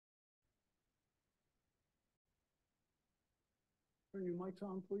Turn your mics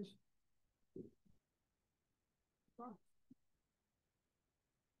on, please.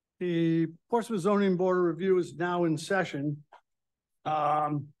 The Portsmouth Zoning Board of Review is now in session.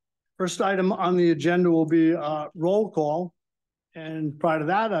 First item on the agenda will be roll call. And prior to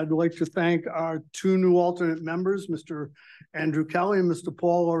that, I'd like to thank our two new alternate members, Mr. Andrew Kelly and Mr.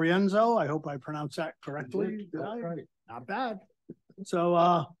 Paul Lorenzo. I hope I pronounced that correctly. Right. Not bad.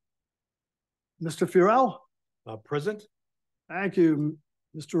 So, Mr. Furell? Present. Thank you.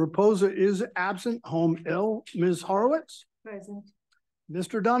 Mr. Raposa is absent, home ill. Ms. Horowitz? Present.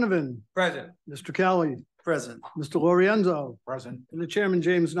 Mr. Donovan? Present. Mr. Kelly? Present. Mr. Lorenzo? Present. And the chairman,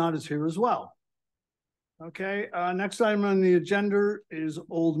 James Knott, is here as well. Okay, next item on the agenda is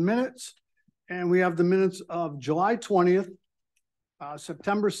old minutes. And we have the minutes of July 20th,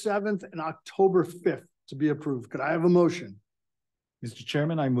 September 7th, and October 5th to be approved. Could I have a motion? Mr.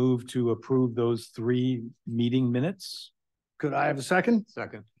 Chairman, I move to approve those 3 meeting minutes. Could I have a second?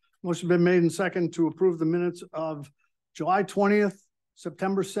 Second. Motion been made and second to approve the minutes of July 20th,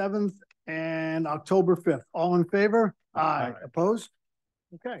 September 7th, and October 5th. All in favor? Aye. Opposed?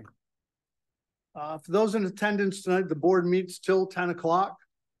 Okay. For those in attendance tonight, the board meets till 10 o'clock.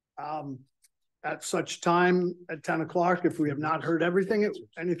 At such time at 10 o'clock, if we have not heard everything,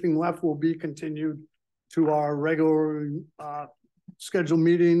 anything left will be continued to our regular scheduled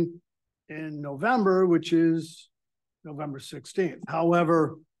meeting in November, which is November 16th.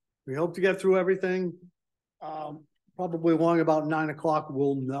 However, we hope to get through everything. Probably along about 9 o'clock,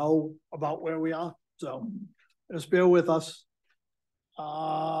 we'll know about where we are. So just bear with us.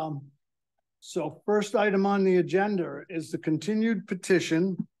 So first item on the agenda is the continued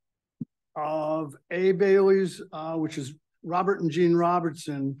petition of A. Bailey's, which is Robert and Jean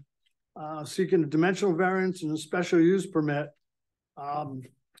Robertson, seeking a dimensional variance and a special use permit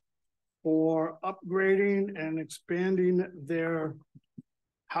for upgrading and expanding their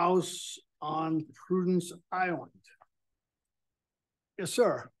house on Prudence Island. Yes,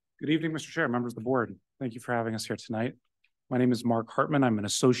 sir. Good evening, Mr. Chair, members of the board. Thank you for having us here tonight. My name is Mark Hartman. I'm an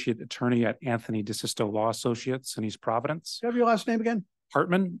associate attorney at Anthony DeSisto Law Associates in East Providence. Do you have your last name again?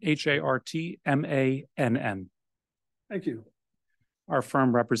 Hartman, Hartmann. Thank you. Our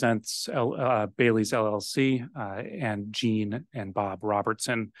firm represents Bailey's LLC and Jean and Bob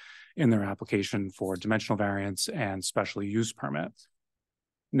Robertson in their application for dimensional variance and special use permit.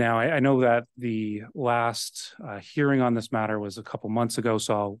 Now, I know that the last hearing on this matter was a couple months ago,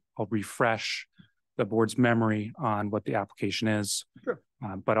 so I'll refresh the board's memory on what the application is. Sure.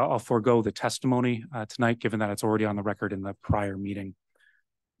 But I'll forego the testimony tonight, given that it's already on the record in the prior meeting.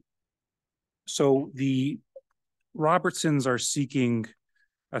 So the Robertsons are seeking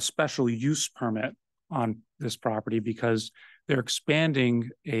a special use permit on this property because they're expanding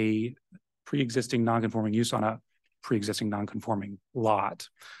a pre-existing non-conforming use on a pre-existing non-conforming lot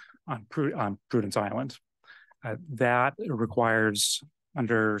on Prudence Island. That requires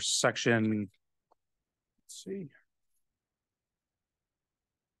under section, let's see,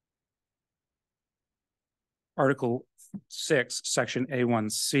 Article 6, Section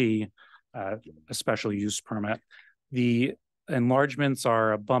A1C, a special use permit. The enlargements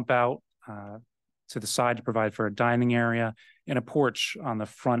are a bump out to the side to provide for a dining area and a porch on the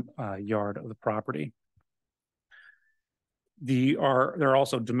front yard of the property. There are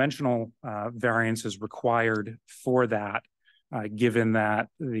also dimensional variances required for that, given that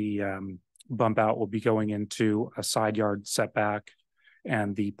the bump out will be going into a side yard setback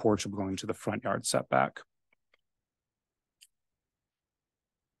and the porch will be going to the front yard setback.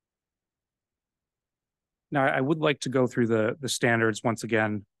 Now, I would like to go through the standards once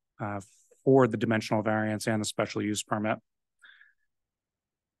again for the dimensional variance and the special use permit.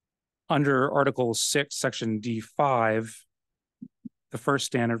 Under Article 6, Section D5, the first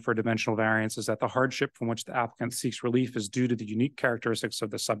standard for dimensional variance is that the hardship from which the applicant seeks relief is due to the unique characteristics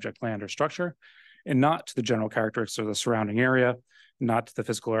of the subject land or structure and not to the general characteristics of the surrounding area, not to the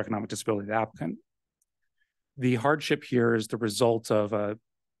physical or economic disability of the applicant. The hardship here is the result of a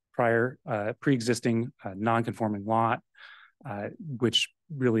prior pre-existing non-conforming lot, which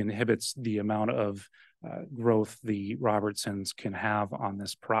really inhibits the amount of growth the Robertsons can have on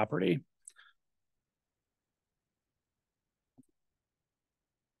this property.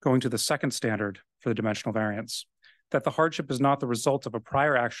 Going to the second standard for the dimensional variance, that the hardship is not the result of a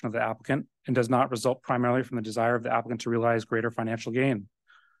prior action of the applicant and does not result primarily from the desire of the applicant to realize greater financial gain.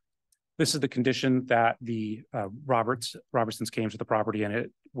 This is the condition that the Robertsons came to the property, and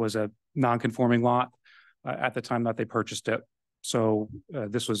it was a non-conforming lot at the time that they purchased it. So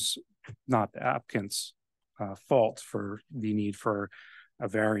this was not the applicant's fault for the need for a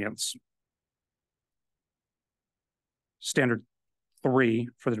variance. Standard 3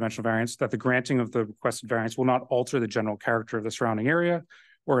 for the dimensional variance, that the granting of the requested variance will not alter the general character of the surrounding area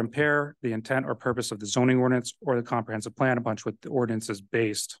or impair the intent or purpose of the zoning ordinance or the comprehensive plan upon which the ordinance is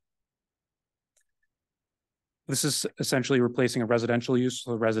based. This is essentially replacing a residential use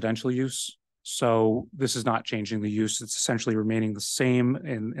with a residential use. So this is not changing the use. It's essentially remaining the same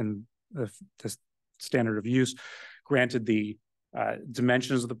in the standard of use. Granted, the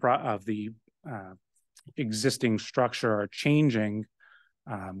dimensions of the existing structure are changing,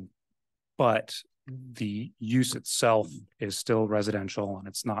 but the use itself is still residential and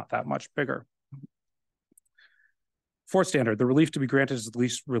it's not that much bigger. Fourth standard, the relief to be granted is the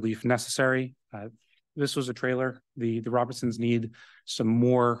least relief necessary. This was a trailer. The Robertsons need some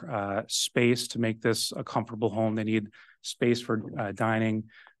more space to make this a comfortable home. They need space for dining.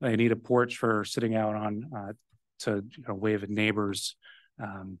 They need a porch for sitting out on to wave at neighbors.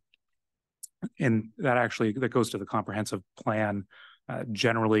 And that goes to the comprehensive plan.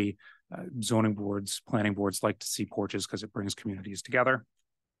 Generally, zoning boards, planning boards like to see porches because it brings communities together.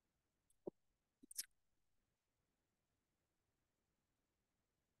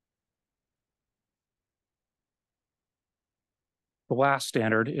 The last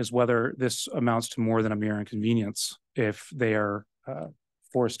standard is whether this amounts to more than a mere inconvenience if they are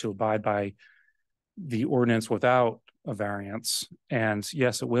forced to abide by the ordinance without a variance. And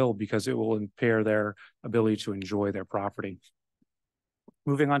yes, it will, because it will impair their ability to enjoy their property.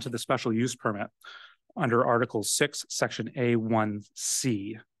 Moving on to the special use permit under Article 6, Section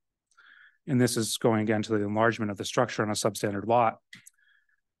A1C. And this is going again to the enlargement of the structure on a substandard lot.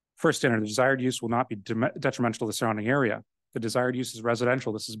 First standard, the desired use will not be detrimental to the surrounding area. The desired use is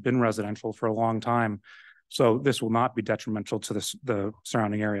residential. This has been residential for a long time. So this will not be detrimental to the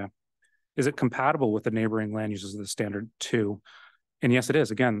surrounding area. Is it compatible with the neighboring land uses of the standard 2? And yes, it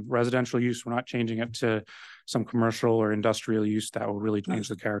is. Again, residential use, we're not changing it to some commercial or industrial use that will really change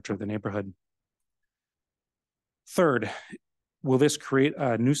the character of the neighborhood. Third, will this create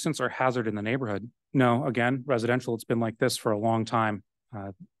a nuisance or hazard in the neighborhood? No, again, residential, it's been like this for a long time.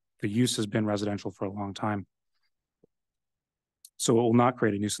 The use has been residential for a long time. So it will not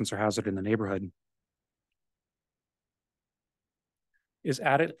create a nuisance or hazard in the neighborhood.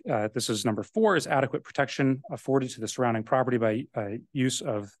 This is number 4, is adequate protection afforded to the surrounding property by use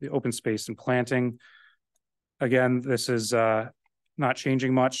of the open space and planting. Again, this is not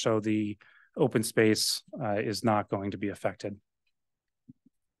changing much, so the open space is not going to be affected.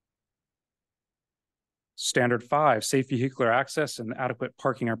 Standard 5, safe vehicular access and adequate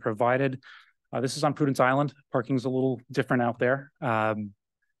parking are provided. This is on Prudence Island. Parking is a little different out there. A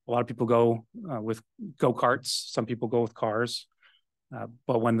lot of people go with go-karts. Some people go with cars.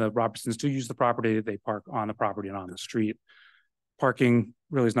 But when the Robertsons do use the property, they park on the property and on the street. Parking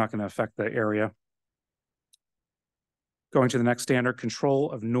really is not going to affect the area. Going to the next standard,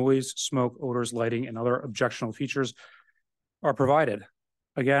 control of noise, smoke, odors, lighting, and other objectionable features are provided.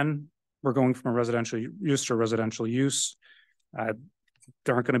 Again, we're going from a residential use to a residential use.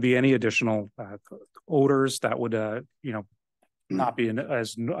 There aren't going to be any additional odors that would, not be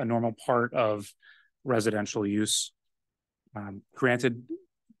as a normal part of residential use. Granted,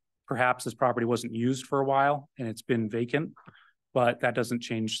 perhaps this property wasn't used for a while and it's been vacant, but that doesn't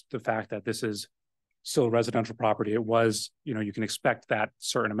change the fact that this is still a residential property. It was, you can expect that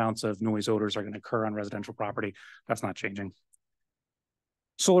certain amounts of noise odors are going to occur on residential property. That's not changing.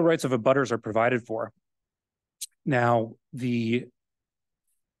 Solar rights of abutters are provided for. Now, the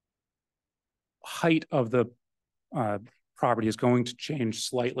height of the property is going to change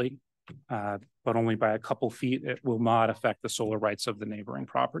slightly, but only by a couple feet. It will not affect the solar rights of the neighboring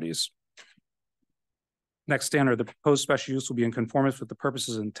properties. Next standard, the proposed special use will be in conformance with the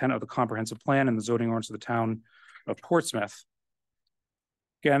purposes and intent of the comprehensive plan and the zoning ordinance of the town of Portsmouth.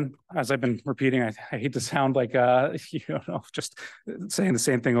 Again, as I've been repeating, I hate to sound like, just saying the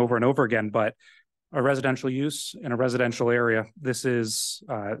same thing over and over again, but a residential use in a residential area, this is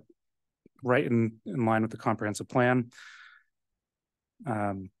right in line with the comprehensive plan.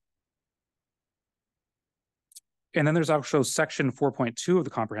 And then there's also section 4.2 of the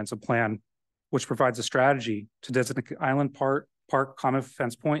comprehensive plan, which provides a strategy to designate Island Park, Common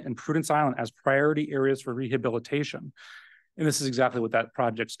Fence Point, and Prudence Island as priority areas for rehabilitation. And this is exactly what that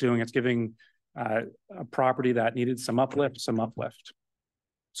project's doing. It's giving a property that needed some uplift.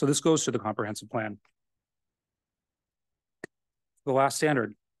 So this goes to the comprehensive plan. The last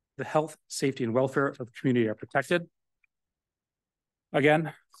standard, the health, safety, and welfare of the community are protected.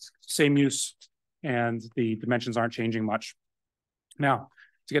 Again, same use, and the dimensions aren't changing much. Now,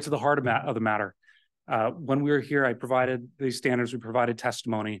 to get to the heart of the matter, when we were here, I provided these standards, we provided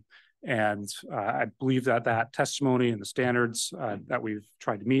testimony, And I believe that that testimony and the standards that we've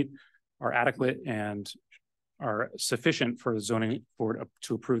tried to meet are adequate and are sufficient for the zoning board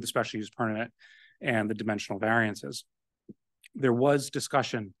to approve the special use permit and the dimensional variances. There was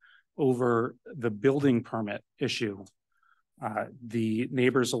discussion over the building permit issue. The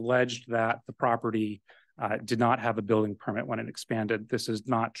neighbors alleged that the property did not have a building permit when it expanded. This is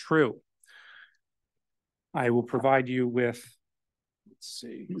not true. I will provide you with, let's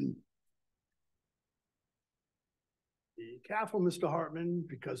see. Be careful, Mr. Hartman,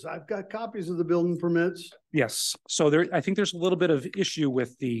 because I've got copies of the building permits. Yes, so there, I think there's a little bit of issue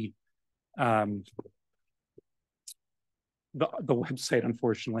with the website,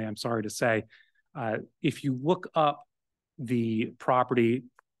 unfortunately, I'm sorry to say. If you look up the property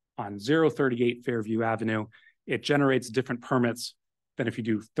on 038 Fairview Avenue, it generates different permits than if you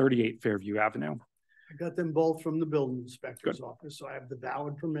do 38 Fairview Avenue. I got them both from the building inspector's office, so I have the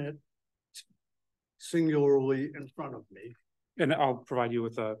valid permit singularly in front of me. And I'll provide you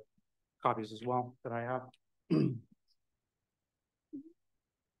with copies as well that I have.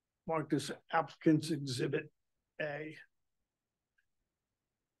 Mark this applicant's exhibit A.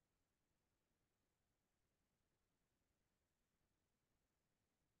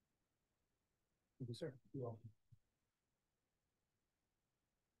 Yes, sir. You're welcome.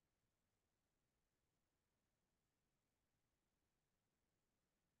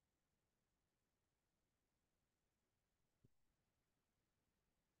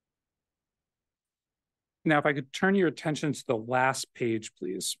 Now, if I could turn your attention to the last page,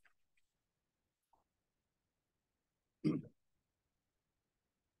 please.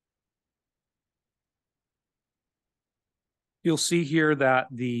 You'll see here that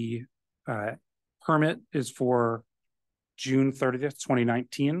the permit is for June 30th,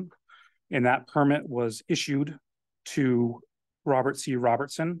 2019, and that permit was issued to Robert C.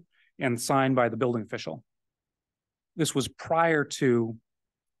 Robertson and signed by the building official. This was prior to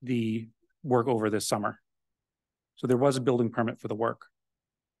the work over this summer. So there was a building permit for the work.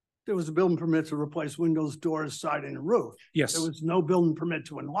 There was a building permit to replace windows, doors, siding, and roof. Yes. There was no building permit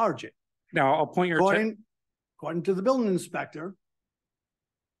to enlarge it. Now I'll point your According to the building inspector,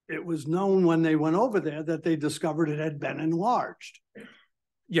 it was known when they went over there that they discovered it had been enlarged.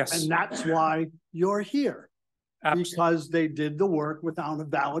 Yes. And that's why you're here. Because they did the work without a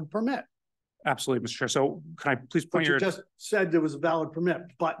valid permit. Absolutely, Mr. Chair. So can I please point But you just said there was a valid permit,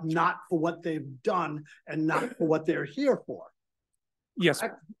 but not for what they've done and not for what they're here for. Yes.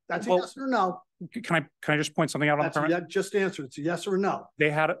 That's a yes or no. Can I just point something out on the permit? Just answer. It's a yes or no. They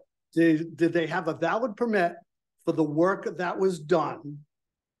had Did they have a valid permit for the work that was done,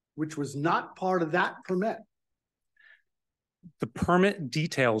 which was not part of that permit? The permit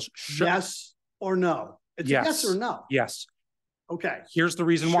details. Yes or no? It's yes. A yes or no? Yes. Okay. Here's the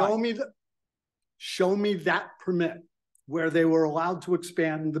reason why. Show me that permit where they were allowed to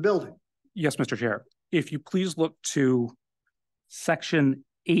expand the building. Yes, Mr. Chair. If you please look to section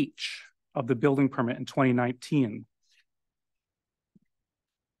H of the building permit in 2019.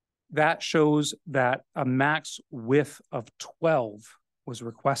 That shows that a max width of 12 was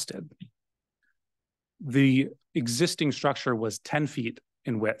requested. The existing structure was 10 feet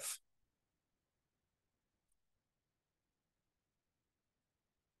in width.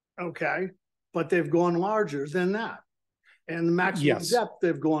 Okay, but they've gone larger than that. And the maximum depth,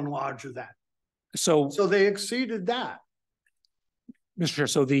 they've gone larger than that. So they exceeded that. Mr. Chair,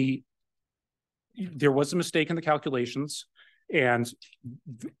 so there was a mistake in the calculations and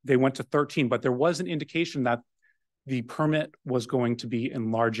they went to 13, but there was an indication that the permit was going to be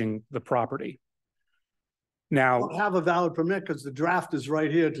enlarging the property. Now, don't have a valid permit because the draft is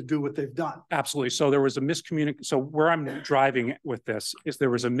right here to do what they've done. Absolutely. So there was a miscommunication. So where I'm driving with this is there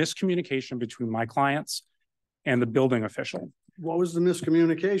was a miscommunication between my clients and the building official. What was the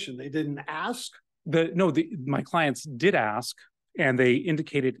miscommunication? They didn't ask? My clients did ask, and they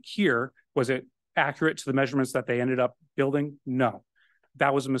indicated here, was it accurate to the measurements that they ended up building? No,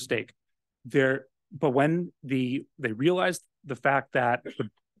 that was a mistake. But when they realized the fact that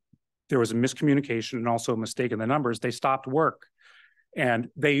there was a miscommunication and also a mistake in the numbers, they stopped work. And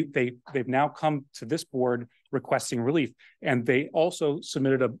they've now come to this board requesting relief. And they also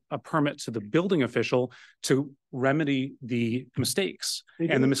submitted a permit to the building official to remedy the mistakes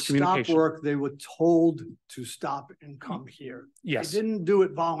and the miscommunication. Stop work. They were told to stop and come here. Yes. They didn't do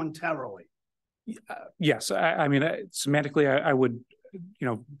it voluntarily. Yes. I mean, semantically, I would,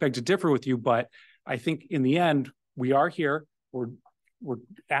 beg to differ with you, but I think in the end, we are here. We're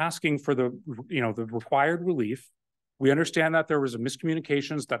asking for the required relief. We understand that there was a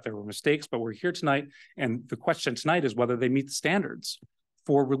miscommunications, that there were mistakes, but we're here tonight. And the question tonight is whether they meet the standards.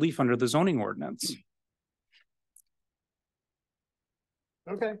 for relief under the zoning ordinance.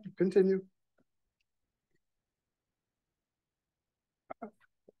 Okay, continue.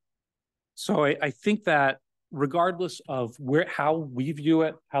 So I think that regardless of how we view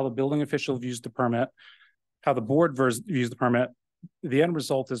it, how the building official views the permit, how the board views the permit, the end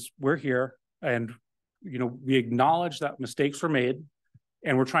result is we're here and, we acknowledge that mistakes were made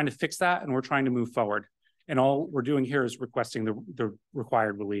and we're trying to fix that and we're trying to move forward. And all we're doing here is requesting the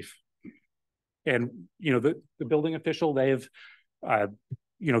required relief. And, the building official, they've,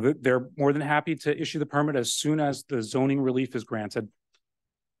 they're more than happy to issue the permit as soon as the zoning relief is granted.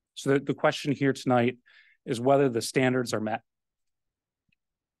 So the question here tonight is whether the standards are met.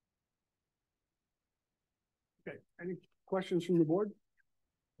 Okay, any questions from the board?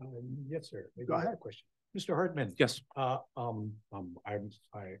 Yes, sir. Maybe Go I have ahead. a question. Mr. Hartman. Yes. I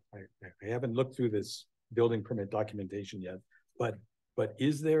haven't looked through this building permit documentation yet, but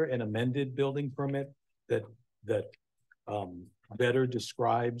is there an amended building permit that better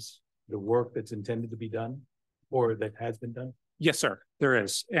describes the work that's intended to be done or that has been done? Yes, sir, there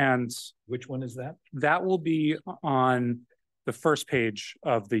is. And Which one is that? that will be on the first page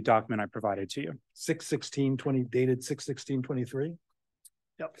of the document I provided to you. 6/16/20 dated 6/16/23.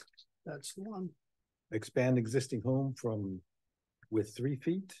 Yep, that's the one. Expand existing home with 3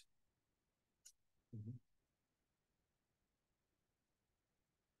 feet.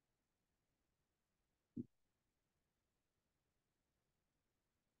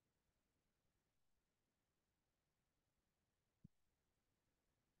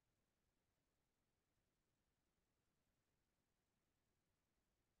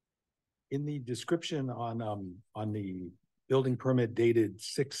 In the description on the building permit dated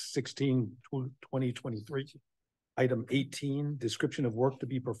 6/16/2023, item 18, description of work to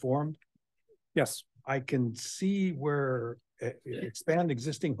be performed, Yes, I can see where expand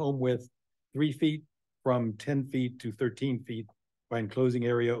existing home width 3 feet from 10 feet to 13 feet by enclosing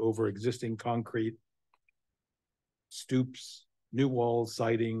area over existing concrete, stoops, new walls,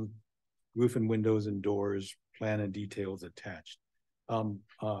 siding, roof and windows and doors, plan and details attached.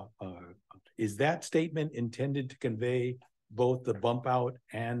 Is that statement intended to convey both the bump out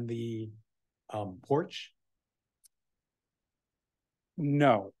and the porch?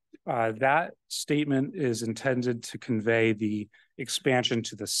 no. That statement is intended to convey the expansion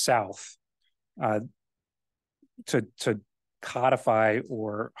to the south, to codify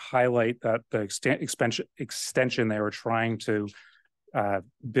or highlight that the extension they were trying to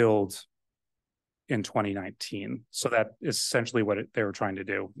build in 2019. So that is essentially what they were trying to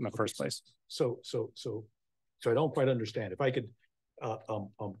do in the first place. So I don't quite understand. If I could,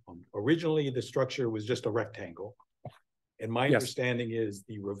 originally the structure was just a rectangle. And my Yes. understanding is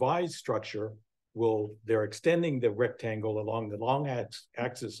the revised structure they're extending the rectangle along the long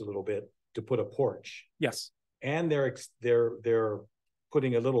axis a little bit to put a porch. Yes, And they're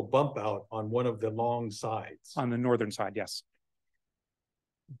putting a little bump out on one of the long sides. on the northern side, yes.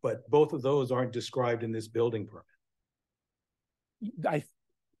 But both of those aren't described in this building permit.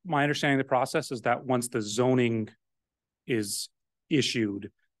 My understanding of the process is that once the zoning is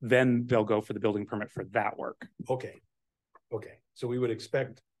issued, then they'll go for the building permit for that work. Okay. So we would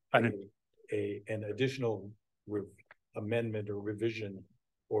expect An additional amendment or revision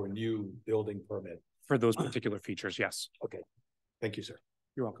or new building permit. For those particular features, yes. Thank you, sir.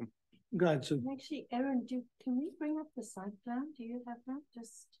 You're welcome. Go ahead, so Actually, Erin, can we bring up the site plan? Do you have that?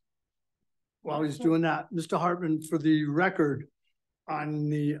 Just. while he's doing that, Mr. Hartman, for the record, on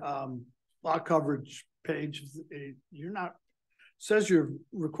the lot coverage page, says you're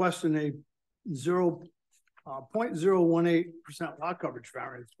requesting a 0.018% lot coverage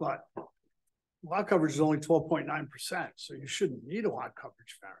variance, but lot coverage is only 12.9%, so you shouldn't need a lot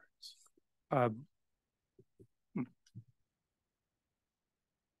coverage variance.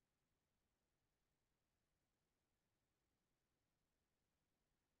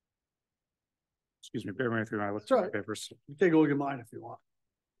 Excuse me, bear with me. I look That's all at right. the papers. You take a look at mine if you want.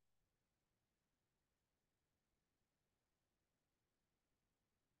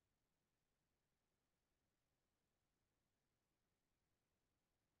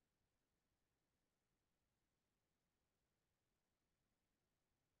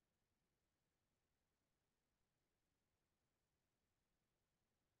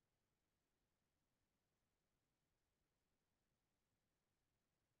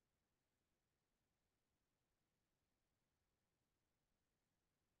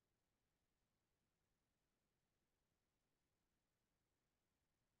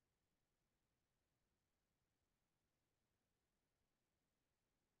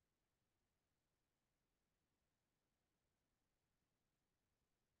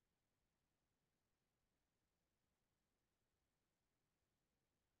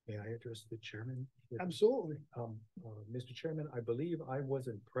 May I address the chairman? Absolutely. Mr. Chairman, I believe I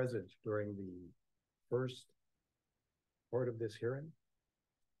wasn't present during the first part of this hearing.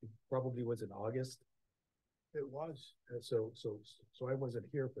 It probably was in August. It was. So I wasn't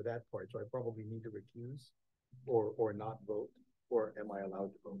here for that part, so I probably need to recuse or not vote, or am I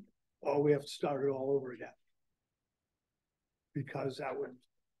allowed to vote? Oh, we have to start it all over again. Because that would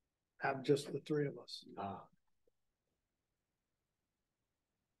have just the three of us. Ah.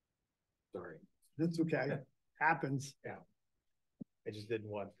 Sorry. That's okay. Happens. Yeah. I just didn't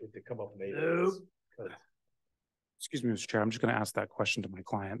want it to come up later. Nope. Because Excuse me, Mr. Chair, I'm just going to ask that question to my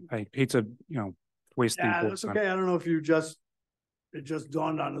client. I hate to, waste the Yeah, board's that's time. okay. I don't know if it just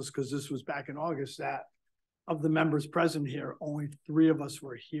dawned on us because this was back in August that of the members present here, only three of us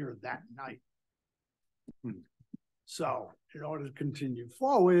were here that night. So in order to continue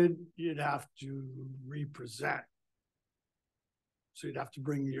forward, you'd have to represent. So you'd have to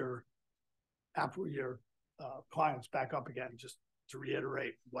bring your clients back up again, just to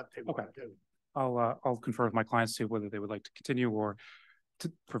reiterate what they want to do. I'll confer with my clients, see whether they would like to continue or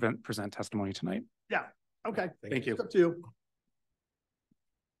to present testimony tonight. Yeah, okay. Thank you. It's up to you.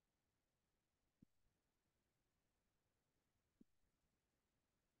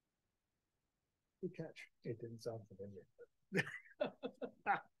 Good catch. it didn't sound familiar.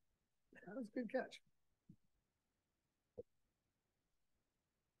 That was a good catch.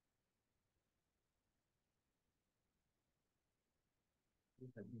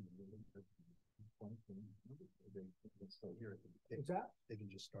 What's that? They can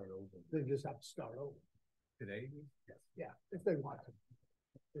just start over. They just have to start over. Today? Yes. Yeah, if they want to.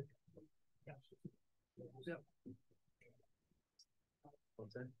 Yeah. Yep.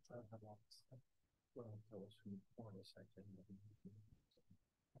 What's that? Well, tell us who won a second.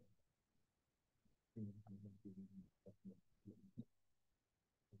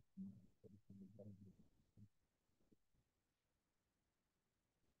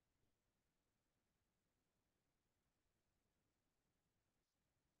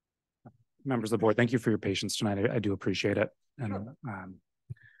 Members of the board, thank you for your patience tonight. I do appreciate it. And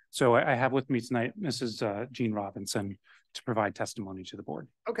so I have with me tonight Mrs. Jean Robinson to provide testimony to the board.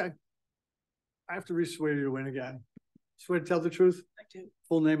 Okay. I have to re-swear you in again. Swear to tell the truth? I do.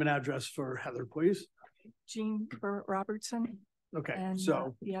 Full name and address for Heather, please. Jean Robertson. Okay, And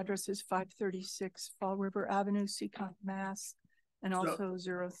so, the address is 536 Fall River Avenue, Seacon, Mass. And also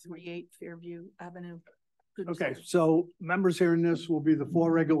 038 Fairview Avenue. okay, so members hearing this will be the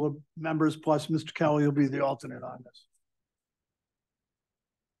four regular members plus Mr. Kelly will be the alternate on this.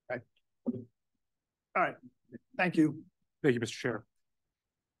 Okay. All right, thank you. Thank you, Mr. Chair.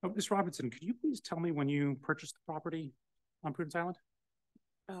 Ms. Robinson, could you please tell me when you purchased the property on Prudence Island?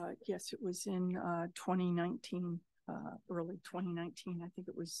 Yes, it was in 2019, early 2019. I think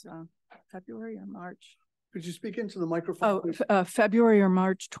it was February or March. Could you speak into the microphone? Oh, February or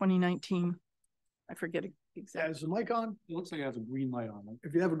March 2019. I forget Yeah, exactly. is the mic on? It looks like it has a green light on it.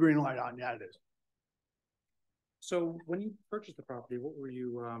 If you have a green light on, yeah, it is. So when you purchased the property, what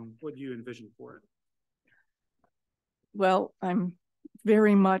did you envision for it? Well, I'm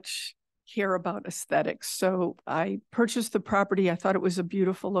very much care about aesthetics. So I purchased the property. I thought it was a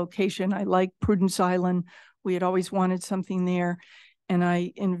beautiful location. I like Prudence Island. We had always wanted something there. And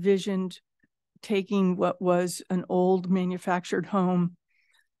I envisioned taking what was an old manufactured home.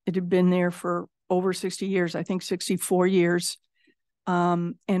 It had been there for over 60 years, I think 64 years,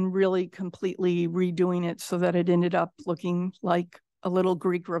 and really completely redoing it so that it ended up looking like a little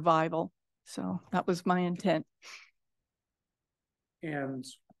Greek revival. So that was my intent. And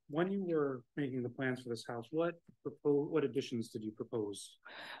when you were making the plans for this house, what additions did you propose?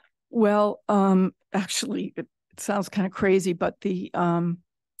 Well, actually, it sounds kind of crazy, but the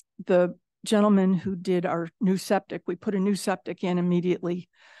gentleman who did our new septic, we put a new septic in immediately.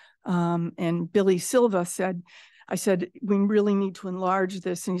 And Billy Silva said, I said, we really need to enlarge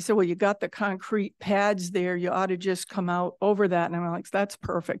this. And he said, well, you got the concrete pads there. You ought to just come out over that. And I'm like, that's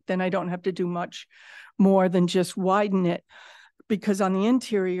perfect. Then I don't have to do much more than just widen it. Because on the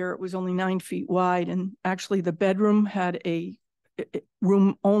interior, it was only 9 feet wide. And actually the bedroom had a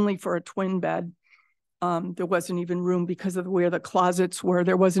room only for a twin bed. There wasn't even room because of where the closets were.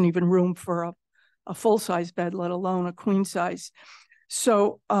 There wasn't even room for a full-size bed, let alone a queen size.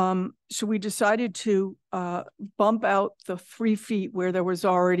 So we decided to bump out the 3 feet where there was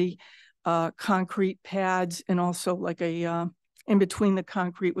already concrete pads, and also like in between the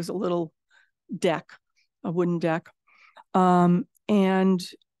concrete was a little deck, a wooden deck, and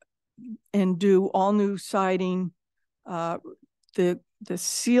do all new siding. The the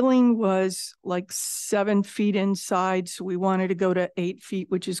ceiling was like 7 feet inside, so we wanted to go to 8 feet,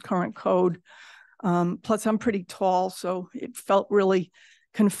 which is current code. Plus I'm pretty tall, so it felt really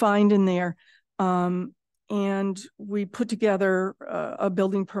confined in there. And we put together a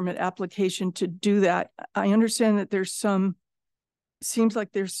building permit application to do that. I understand that seems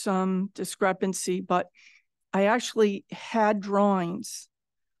like there's some discrepancy, but I actually had drawings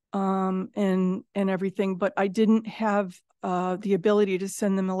and everything, but I didn't have the ability to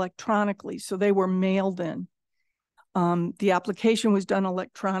send them electronically, so they were mailed in. The application was done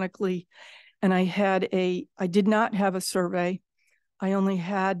electronically, and I did not have a survey. I only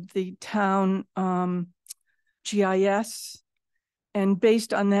had the town GIS, and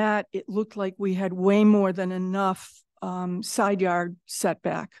based on that, it looked like we had way more than enough side yard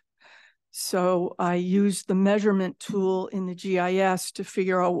setback. So I used the measurement tool in the GIS to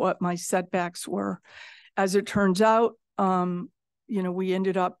figure out what my setbacks were. As it turns out, we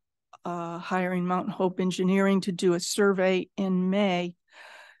ended up hiring Mountain Hope Engineering to do a survey in May.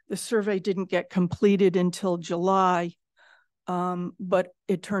 The survey didn't get completed until July, but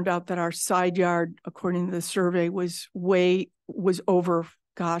it turned out that our side yard, according to the survey, was over,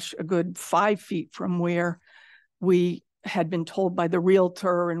 a good 5 feet from where we had been told by the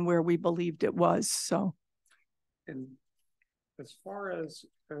realtor and where we believed it was. So, And as far as,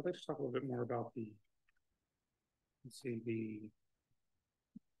 I'd like to talk a little bit more about so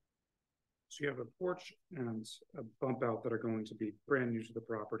you have a porch and a bump out that are going to be brand new to the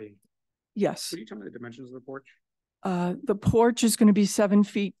property. yes. Could you tell me the dimensions of the porch? The porch is going to be 7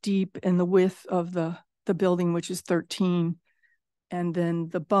 feet deep, and the width of the building, which is 13. And then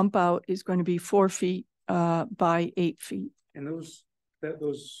the bump out is going to be 4 feet by 8 feet. And those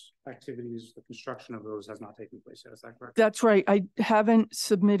activities, the construction of those has not taken place yet, is that correct? That's right. I haven't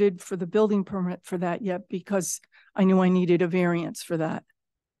submitted for the building permit for that yet because I knew I needed a variance for that.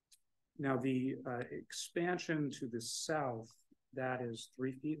 Now, the expansion to the south, that is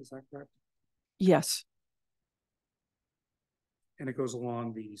 3 feet, is that correct? Yes. And it goes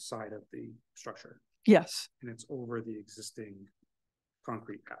along the side of the structure, Yes. and it's over the existing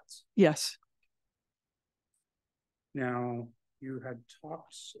concrete pads. Yes. Now, you had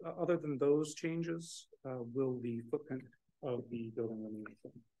talked, other than those changes, will the footprint of the building remain the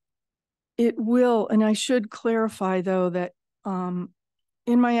same? It will, and I should clarify though that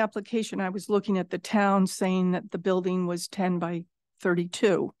in my application, I was looking at the town saying that the building was 10 by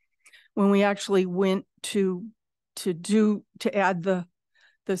 32. When we actually went to add the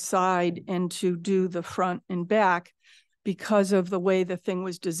side and to do the front and back, because of the way the thing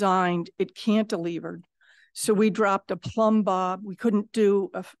was designed, it cantilevered. So we dropped a plumb bob. We couldn't do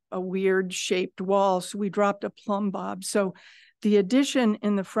a weird shaped wall, so we dropped a plumb bob. So the addition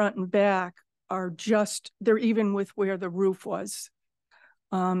in the front and back they're even with where the roof was.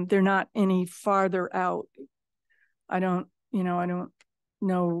 They're not any farther out. I don't know.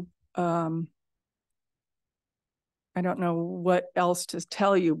 I don't know what else to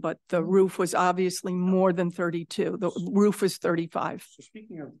tell you, but the roof was obviously more than 32. The roof was 35. So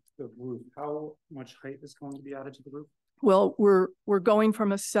speaking of the roof, how much height is going to be added to the roof? Well, we're going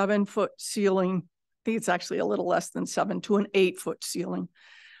from a 7-foot ceiling, I think it's actually a little less than 7, to an 8-foot ceiling.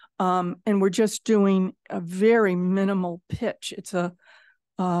 And we're just doing a very minimal pitch. It's a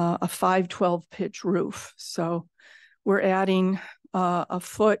 512 pitch roof. So we're adding a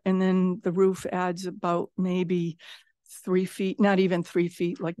foot, and then the roof adds about maybe 3 feet, not even 3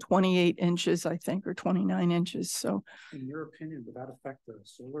 feet, like 28 inches, I think, or 29 inches. So in your opinion, would that affect the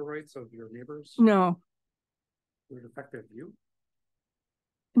solar rights of your neighbors? No. Would it affect their view?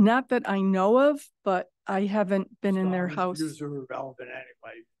 Not that I know of, but I haven't been in their house. Views are irrelevant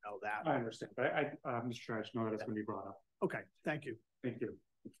anyway, you know that. I understand, but Mr. Chair, I just know that it's going to be brought up. Okay, thank you. Thank you.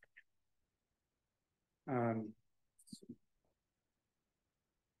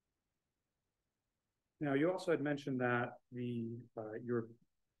 Now, you also had mentioned that you're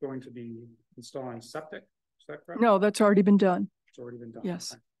going to be installing septic. Is that correct? No, that's already been done. It's already been done.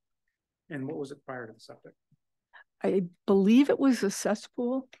 Yes. Okay. And what was it prior to the septic? I believe it was a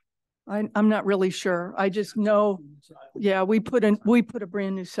cesspool. I'm not really sure. I just know, yeah, we put a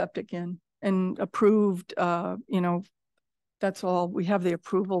brand new septic in and approved, that's all. We have the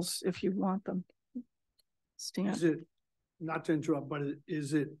approvals if you want them. Stan. Is it, not to interrupt, but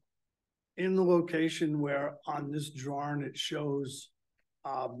is it in the location where on this drawing it shows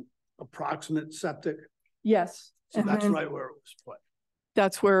approximate septic? Yes. So that's right where it was put.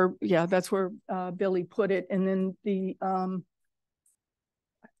 That's where Billy put it. And then the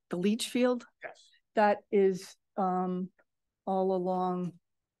leach field, Yes. that is all along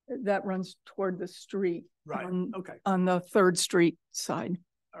that runs toward the street. Right, on- okay, On the 3rd Street side.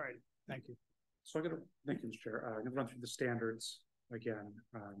 all right, thank you. So thank you, Mr. Chair. I'm gonna run through the standards again.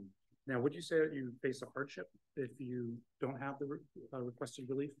 Now, would you say that you face a hardship if you don't have the requested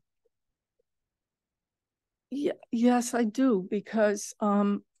relief? Yeah, yes, I do, because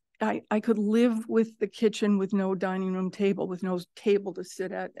I could live with the kitchen with no dining room table, with no table to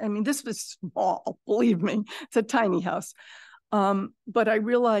sit at. I mean, this was small, believe me, it's a tiny house. But I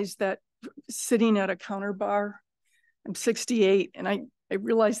realized that sitting at a counter bar, I'm 68, and I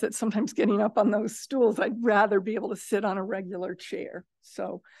realized that sometimes getting up on those stools, I'd rather be able to sit on a regular chair.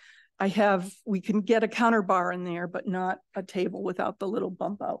 So we can get a counter bar in there, but not a table without the little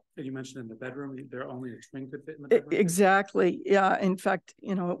bump out. And you mentioned in the bedroom, there only a twin could fit in the bedroom? Exactly. Yeah. In fact,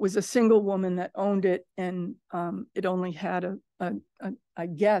 it was a single woman that owned it, and it only had I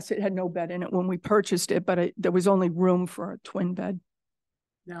guess it had no bed in it when we purchased it, but there was only room for a twin bed.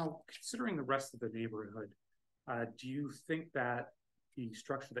 Now, considering the rest of the neighborhood, do you think that the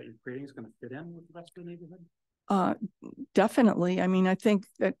structure that you're creating is going to fit in with the rest of the neighborhood? Definitely. I mean, I think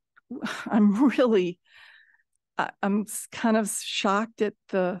that I'm kind of shocked at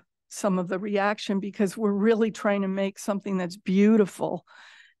some of the reaction, because we're really trying to make something that's beautiful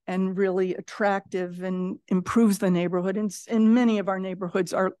and really attractive and improves the neighborhood. And in many of our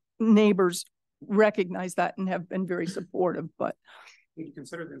neighborhoods, our neighbors recognize that and have been very supportive. But would you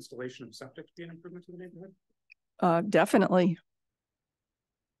consider the installation of septic to be an improvement to the neighborhood? Definitely.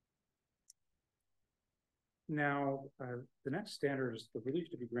 Now, the next standard is the relief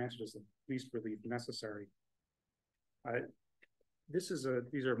to be granted is the least relief necessary. These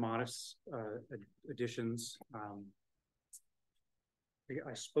are modest additions.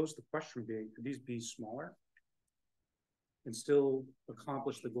 I suppose the question would be, could these be smaller and still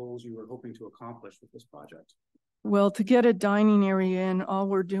accomplish the goals you were hoping to accomplish with this project? Well, to get a dining area in, all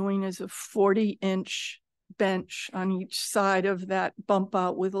we're doing is a 40-inch bench on each side of that bump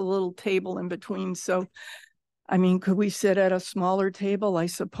out with a little table in between. So, I mean, could we sit at a smaller table? I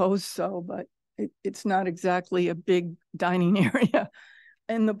suppose so, but it's not exactly a big dining area.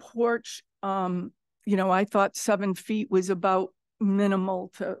 And the porch, I thought 7 feet was about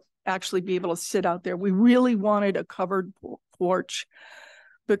minimal to actually be able to sit out there. We really wanted a covered porch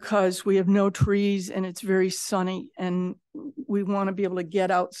because we have no trees and it's very sunny, and we want to be able to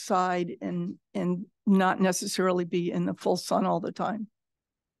get outside and not necessarily be in the full sun all the time.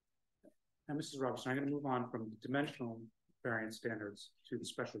 Now, Mrs. Robertson, I'm going to move on from the dimensional variance standards to the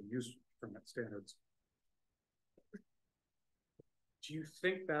special use permit standards. Do you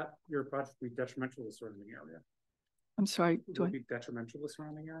think that your project will be detrimental to the surrounding area? I'm sorry. Will it be detrimental to the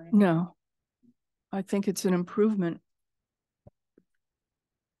surrounding area? No, I think it's an improvement.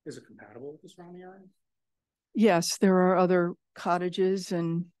 Is it compatible with the surrounding area? Yes, there are other cottages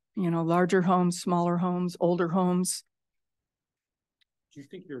and, larger homes, smaller homes, older homes. Do you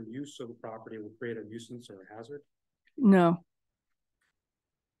think your use of the property will create a nuisance or a hazard? No.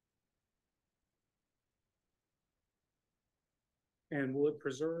 And will it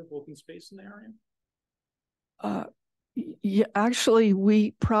preserve open space in the area? Yeah, actually,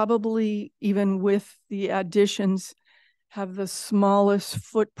 we probably, even with the additions, have the smallest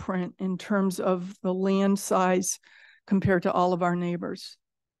footprint in terms of the land size compared to all of our neighbors.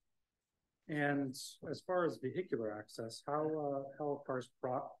 And as far as vehicular access, how are cars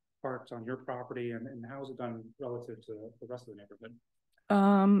parked on your property, and how is it done relative to the rest of the neighborhood?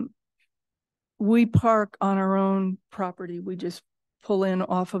 We park on our own property. We just pull in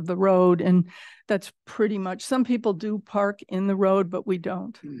off of the road, and that's pretty much, some people do park in the road, but we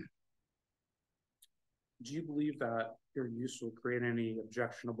don't. Do you believe that your use will create any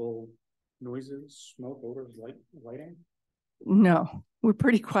objectionable noises, smoke, odors, lighting? No, we're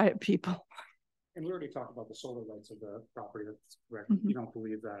pretty quiet people. And we already talked about the solar lights of the property. That's correct. Mm-hmm. You don't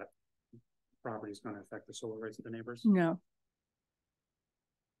believe that property is going to affect the solar lights of the neighbors? No.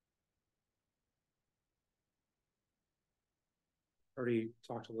 Already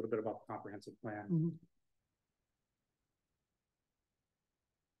talked a little bit about the comprehensive plan. Mm-hmm.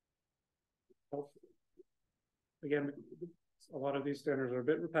 Again, a lot of these standards are a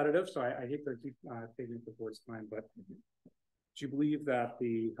bit repetitive, so I hate to keep taking up the board's time, but do you believe that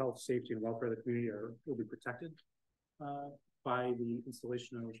the health, safety, and welfare of the community will be protected by the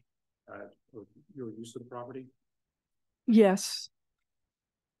installation of your use of the property? Yes.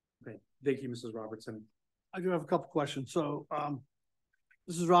 Okay, thank you, Mrs. Robertson. I do have a couple questions. So,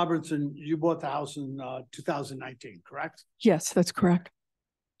 Mrs. Robertson, you bought the house in 2019, correct? Yes, that's correct.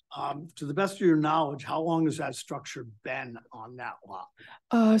 To the best of your knowledge, how long has that structure been on that lot?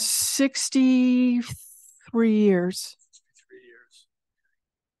 63 years. 3 years.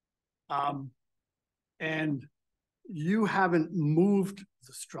 And you haven't moved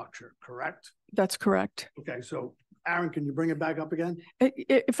the structure, correct? That's correct. Okay, so Aaron, can you bring it back up again?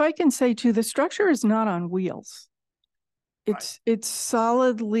 If I can say too, the structure is not on wheels. It's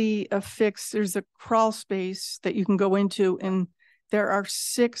solidly affixed. There's a crawl space that you can go into, and there are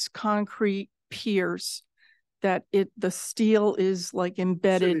 6 concrete piers that the steel is like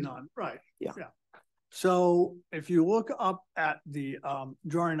embedded. Sitting on, right. Yeah. So if you look up at the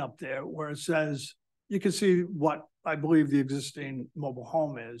drawing up there where it says, you can see what I believe the existing mobile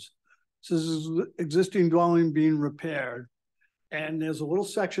home is. It says existing dwelling being repaired. And there's a little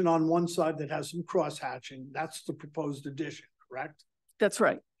section on one side that has some cross hatching. That's the proposed addition, correct? That's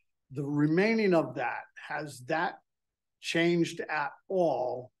right. The remaining of that, has that changed at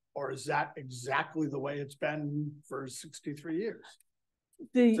all? Or is that exactly the way it's been for 63 years?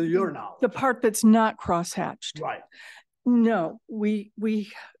 To your knowledge. The part that's not cross-hatched. Right. No, we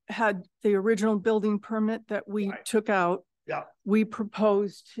had the original building permit that we took out. Yeah. We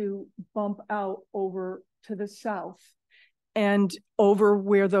proposed to bump out over to the south and over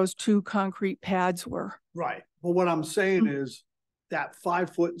where those 2 concrete pads were. Right. But what I'm saying is that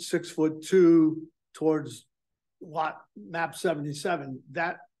 5 foot, 6 foot 2 towards lot map 77,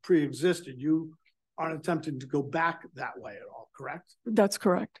 that pre-existed. You aren't attempting to go back that way at all, correct? That's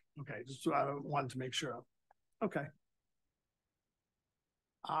correct. Okay, just wanted to make sure. Okay.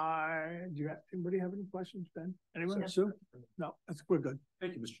 Anybody have any questions, Ben? Anyone? Sue? No, we're good.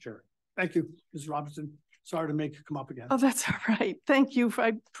 Thank you, Mr. Chair. Thank you, Ms. Robinson. Sorry to make you come up again. Oh, that's all right. Thank you.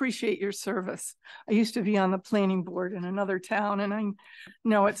 I appreciate your service. I used to be on the planning board in another town, and I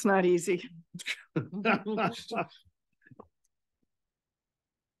know it's not easy. Thank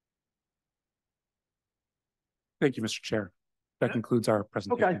you, Mr. Chair. That concludes our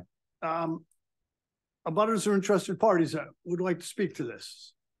presentation. Okay. Abutters or interested parties that would like to speak to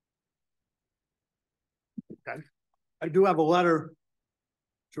this. Okay. I do have a letter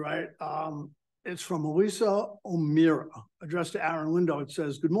to write. It's from Elisa O'Meara, addressed to Aaron Lindo. It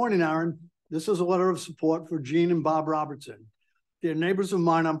says, "Good morning, Aaron. This is a letter of support for Jean and Bob Robertson. They're neighbors of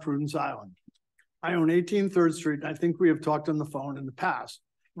mine on Prudence Island. I own 18 3rd Street, and I think we have talked on the phone in the past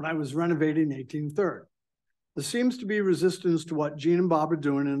when I was renovating 18 3rd. There seems to be resistance to what Jean and Bob are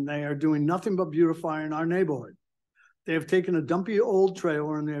doing, and they are doing nothing but beautifying our neighborhood. They have taken a dumpy old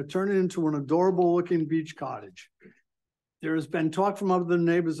trailer and they are turning it into an adorable looking beach cottage. There has been talk from other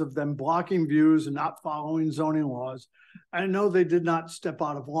neighbors of them blocking views and not following zoning laws. I know they did not step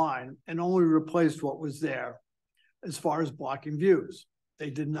out of line and only replaced what was there as far as blocking views. They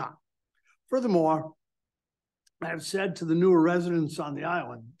did not. Furthermore, I have said to the newer residents on the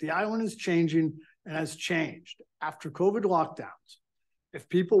island is changing and has changed after COVID lockdowns. If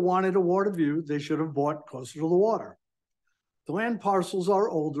people wanted a water view, they should have bought closer to the water. The land parcels are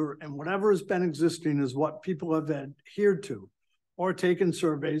older, and whatever has been existing is what people have adhered to or taken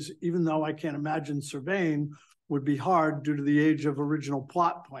surveys, even though I can't imagine surveying would be hard due to the age of original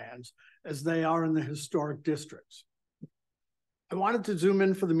plot plans as they are in the historic districts. I wanted to zoom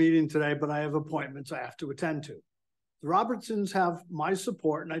in for the meeting today, but I have appointments I have to attend to. The Robertsons have my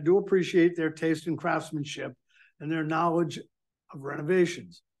support, and I do appreciate their taste in craftsmanship and their knowledge of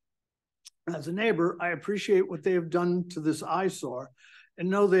renovations. As a neighbor, I appreciate what they have done to this eyesore and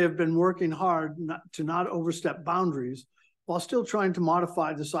know they have been working hard to not overstep boundaries while still trying to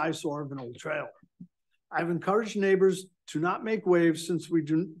modify this eyesore of an old trailer. I've encouraged neighbors to not make waves since we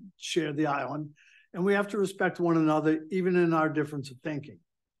do share the island, and we have to respect one another even in our difference of thinking.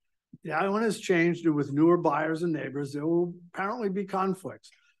 The island has changed, and with newer buyers and neighbors, there will apparently be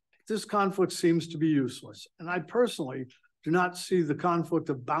conflicts. This conflict seems to be useless, and I personally do not see the conflict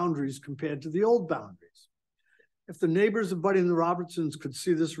of boundaries compared to the old boundaries. If the neighbors abutting the Robertsons could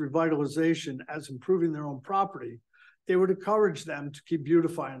see this revitalization as improving their own property, they would encourage them to keep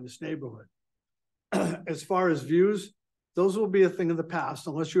beautifying this neighborhood. As far as views, those will be a thing of the past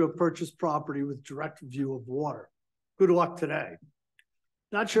unless you have purchased property with direct view of water. Good luck today.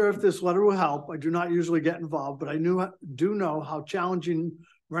 Not sure if this letter will help. I do not usually get involved, but I do know how challenging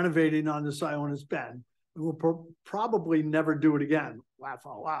renovating on this island has been. We will probably never do it again. Laugh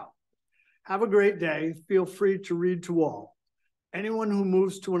out loud. Have a great day. Feel free to read to all. Anyone who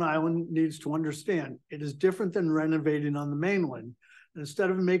moves to an island needs to understand it is different than renovating on the mainland. And instead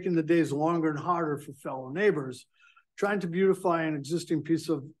of making the days longer and harder for fellow neighbors, trying to beautify an existing piece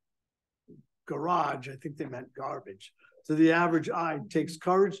of garage, I think they meant garbage, to the average eye takes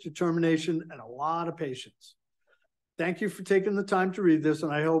courage, determination, and a lot of patience. Thank you for taking the time to read this,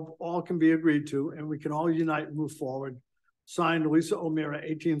 and I hope all can be agreed to, and we can all unite and move forward. Signed, Lisa O'Meara,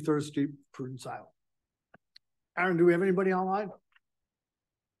 18 3rd Street, Prudence Island. Aaron, do we have anybody online?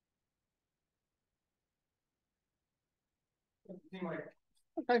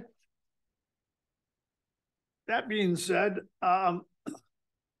 Okay. That being said, A.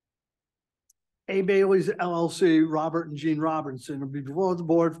 Bailey's LLC, Robert and Jean Robinson, will be before the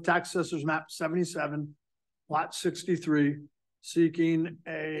board for tax assessors map 77, lot 63, seeking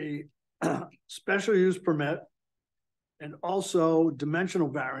a special use permit and also dimensional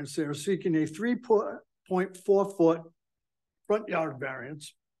variance. They're seeking a 3.4 foot front yard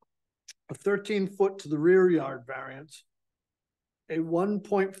variance, a 13-foot to the rear yard variance, a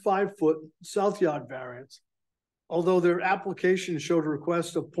 1.5 foot south yard variance. Although their application showed a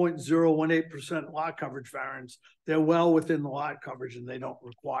request of 0.018% lot coverage variance, they're well within the lot coverage and they don't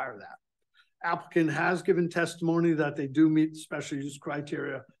require that. Applicant has given testimony that they do meet the special use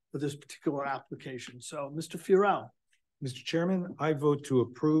criteria for this particular application. So, Mr. Furell. Mr. Chairman, I vote to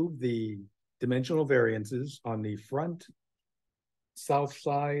approve the dimensional variances on the front, south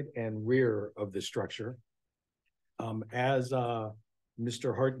side, and rear of the structure. As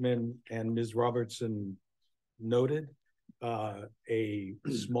Mr. Hartman and Ms. Robertson noted, a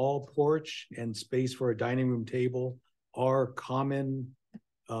small porch and space for a dining room table are common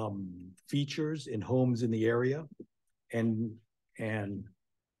features in homes in the area, and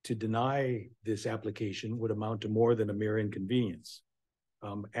to deny this application would amount to more than a mere inconvenience.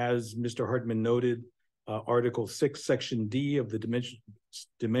 As Mr. Hartman noted, Article 6, Section D of the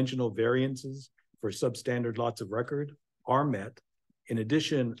dimensional variances for substandard lots of record are met. In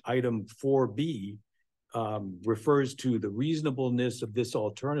addition, item 4B refers to the reasonableness of this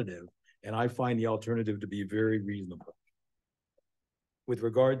alternative, and I find the alternative to be very reasonable. With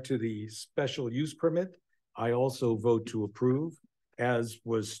regard to the special use permit, I also vote to approve. As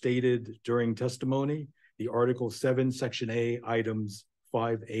was stated during testimony, the Article 7, Section A, items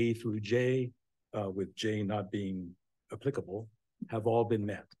 5A through J, with J not being applicable, have all been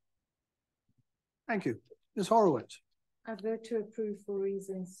met. Thank you. Ms. Horowitz. I vote to approve for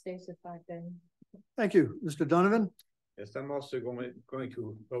reasons stated by Ben. Thank you. Mr. Donovan. Yes, I'm also going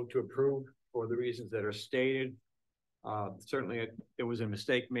to vote to approve for the reasons that are stated. Certainly, there was a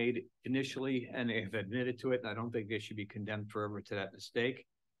mistake made initially, and they have admitted to it, and I don't think they should be condemned forever to that mistake.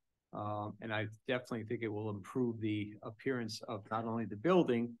 And I definitely think it will improve the appearance of not only the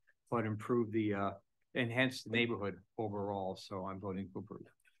building, but improve the enhance the neighborhood overall. So I'm voting to approve.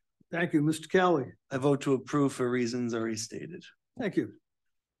 Thank you. Mr. Kelly. I vote to approve for reasons already stated. Thank you.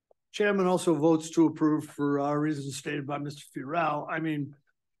 Chairman also votes to approve for reasons stated by Mr. Furell. I mean,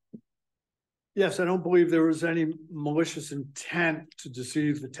 yes, I don't believe there was any malicious intent to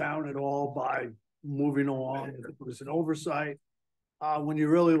deceive the town at all by moving along. It was an oversight. When you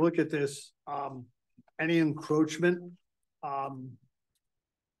really look at this, any encroachment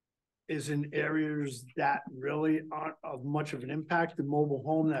is in areas that really aren't of much of an impact. The mobile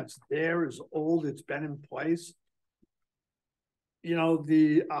home that's there is old, it's been in place. You know,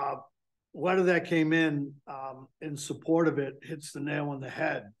 the letter that came in support of it hits the nail on the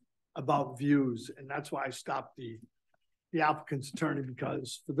head about views. And that's why I stopped the applicant's attorney,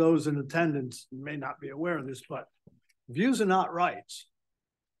 because for those in attendance, you may not be aware of this, but views are not rights.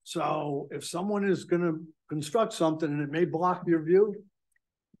 So if someone is going to construct something and it may block your view,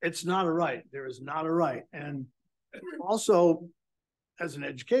 it's not a right. There is not a right. And also, as an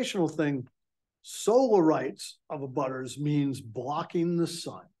educational thing, solar rights of abutters means blocking the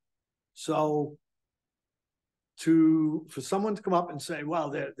sun. So for someone to come up and say,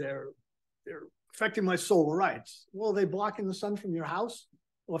 well, they're affecting my solar rights. Well, are they blocking the sun from your house?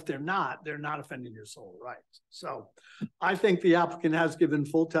 Well, if they're not offending your solar rights. So I think the applicant has given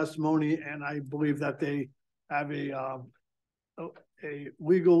full testimony, and I believe that they have a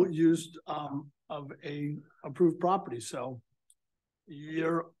legal use of a approved property. So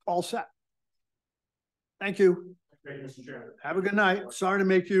you're all set. Thank you. Thank you, Mr. Chairman. Have a good night. Sorry to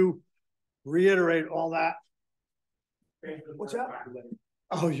make you reiterate all that. What's that?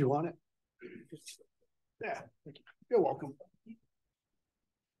 Oh, you want it? Yeah. Thank you. You're welcome.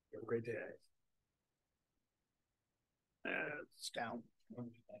 Have a great day. It's down.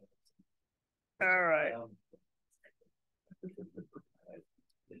 All right.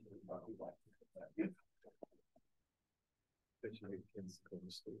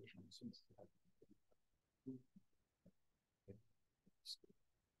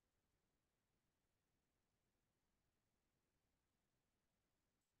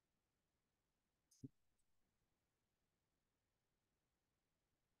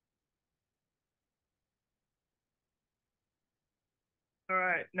 All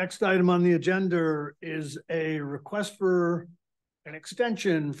right, next item on the agenda is a request for an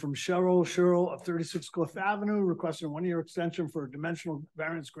extension from Cheryl of 36 Cliff Avenue, requesting a 1-year extension for a dimensional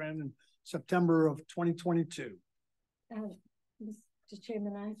variance granted in September of 2022. The Mr.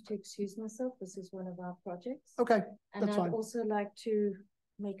 Chairman, I have to excuse myself. This is one of our projects. Okay, And that's I'd fine. also like to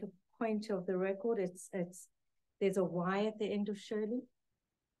make a point of the record. There's a Y at the end of Shirley.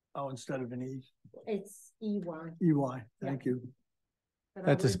 Oh, instead of an E, It's EY. EY, thank you. but I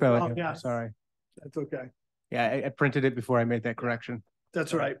That's a would- spelling. Oh, error, yeah. Sorry. That's okay. Yeah, I printed it before I made that correction.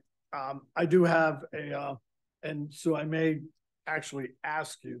 That's right. I do have and so I may actually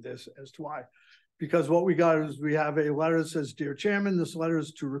ask you this as to why. Because what we got is we have a letter that says, "Dear Chairman, this letter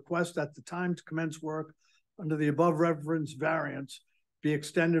is to request that the time to commence work under the above referenced variance be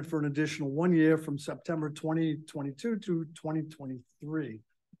extended for an additional 1 year from September 2022 to 2023.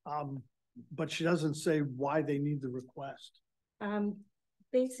 But she doesn't say why they need the request.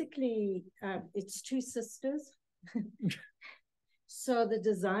 Basically, it's two sisters. So the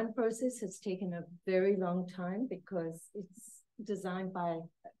design process has taken a very long time because it's designed by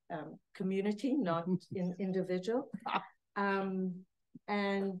community, not individual.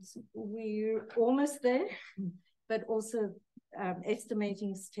 And we're almost there, but also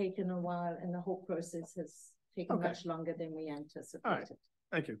estimating's taken a while and the whole process has taken Okay. much longer than we anticipated.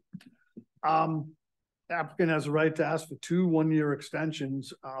 Thank you. The applicant has a right to ask for 2 1-year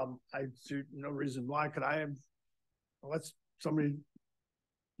extensions. I see no reason why. Could I have, unless somebody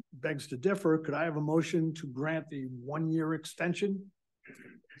begs to differ, could I have a motion to grant the 1-year extension?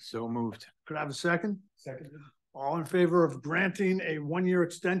 So moved. Could I have a second? Second. All in favor of granting a 1-year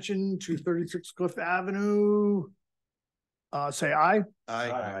extension to 36 Cliff Avenue? Say aye.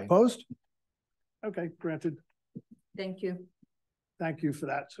 Aye. Opposed? Okay, granted. Thank you. Thank you for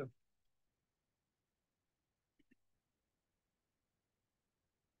that, sir.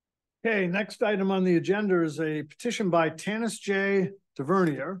 Okay, next item on the agenda is a petition by Tanis J.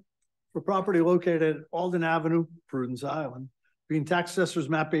 Tavernier for property located at Alden Avenue, Prudence Island, being tax assessors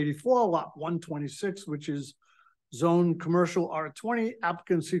map 84, lot 126, which is zone commercial R20.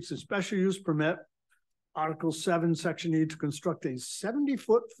 Applicant seeks a special use permit, Article 7, Section E, to construct a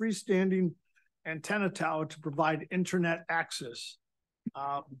 70-foot freestanding antenna tower to provide internet access.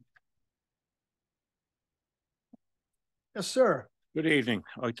 Yes, sir. Good evening.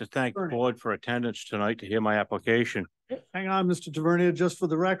 I'd like to thank the Bernie. board for attendance tonight to hear my application. Hang on, Mr. Tavernier, just for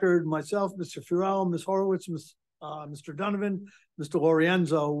the record, myself, Mr. Furell, Ms. Horowitz, Mr. Donovan, Mr.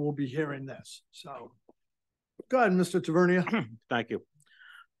 Lorienzo will be hearing this. So go ahead, Mr. Tavernier. Thank you.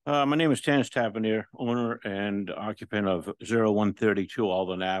 My name is Tanis Tavernier, owner and occupant of 0132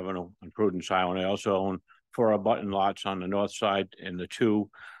 Alden Avenue on Prudence Island. I also own 4 abutting lots on the north side and the 2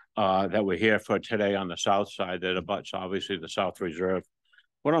 that we're here for today on the south side that abuts obviously the South Reserve.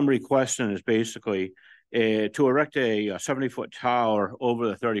 What I'm requesting is basically to erect a 70-foot tower over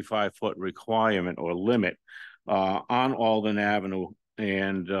the 35-foot requirement or limit on Alden Avenue.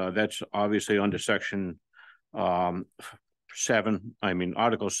 And that's obviously under section Article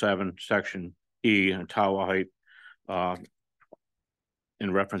 7, section E, and tower height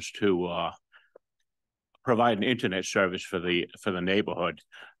in reference to provide an internet service for the neighborhood.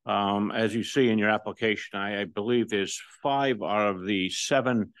 As you see in your application, I believe there's 5 out of the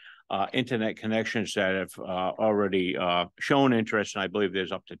 7 internet connections that have already shown interest, and I believe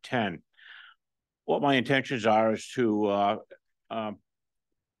there's up to 10. What my intentions are is to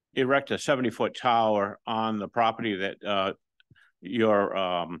erect a 70-foot tower on the property that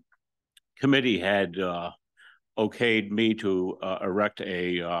your committee had okayed me to erect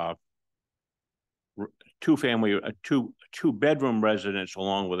a two-bedroom residence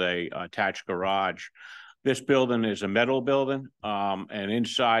along with a attached garage. This building is a metal building, and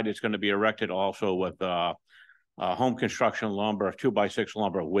inside it's going to be erected also with home construction lumber, 2x6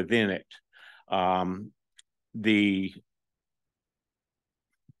 lumber within it.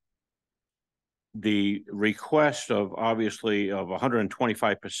 The request of obviously of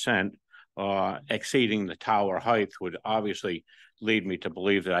 125% exceeding the tower height would obviously lead me to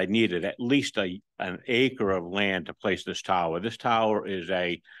believe that I needed at least an acre of land to place this tower. This tower is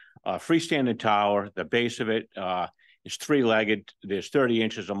a freestanding tower. The base of it is 3-legged. There's 30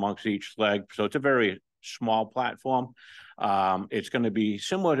 inches amongst each leg, so it's a very small platform. It's going to be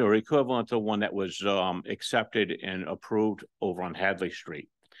similar to or equivalent to one that was accepted and approved over on Hadley Street.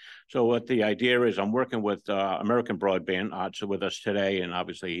 So what the idea is, I'm working with American Broadband, Art's with us today, and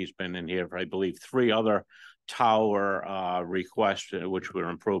obviously he's been in here for, I believe, 3 other tower requests, which were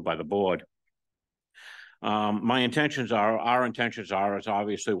approved by the board. Our intentions are is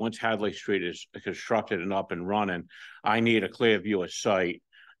obviously once Hadley Street is constructed and up and running, I need a clear view of sight.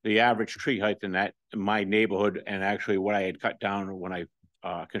 The average tree height in my neighborhood, and actually what I had cut down when I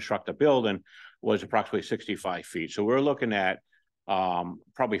construct the building, was approximately 65 feet. So we're looking at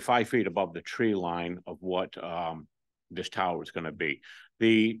probably 5 feet above the tree line of what this tower is going to be.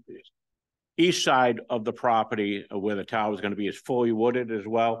 The east side of the property where the tower is going to be is fully wooded as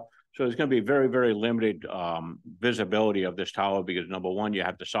well. So there's going to be very, very limited visibility of this tower because number one, you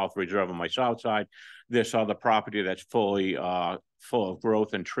have the South Reserve on my south side. This other property that's fully full of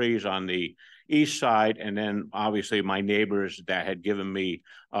growth and trees on the east side. And then obviously my neighbors that had given me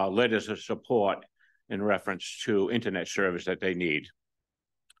letters of support in reference to internet service that they need.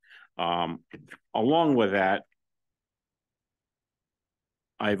 Along with that,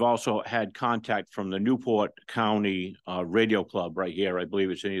 I've also had contact from the Newport County Radio Club right here. I believe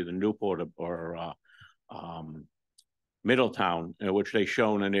it's in either Newport or Middletown, in which they've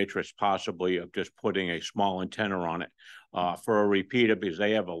shown an interest possibly of just putting a small antenna on it for a repeater because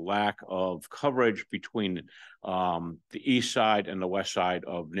they have a lack of coverage between the east side and the west side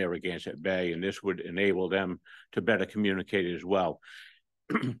of Narragansett Bay, and this would enable them to better communicate as well.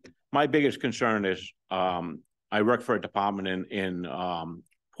 My biggest concern is I work for a department in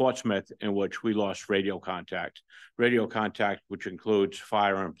Portsmouth in which we lost radio contact, which includes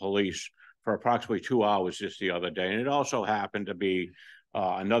fire and police, for approximately 2 hours just the other day. And it also happened to be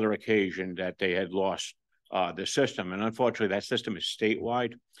another occasion that they had lost the system. And unfortunately, that system is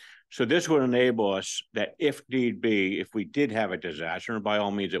statewide. So this would enable us that if need be, if we did have a disaster, and by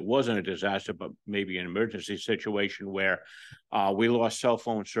all means, it wasn't a disaster, but maybe an emergency situation where we lost cell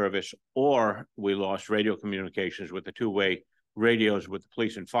phone service or we lost radio communications with the two-way radios with the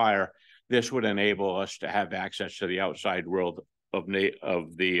police and fire, this would enable us to have access to the outside world of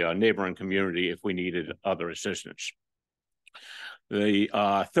the neighboring community if we needed other assistance. The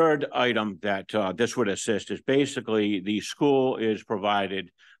third item that this would assist is basically the school is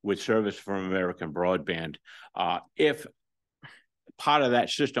provided with service from American Broadband. If part of that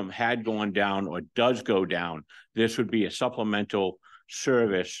system had gone down or does go down, this would be a supplemental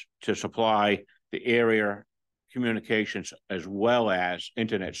service to supply the area communications as well as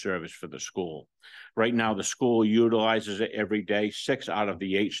internet service for the school. Right now, the school utilizes it every day. 6 out of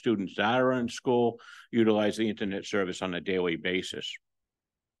the 8 students that are in school utilize the internet service on a daily basis.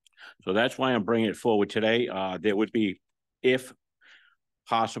 So that's why I'm bringing it forward today. There would be, if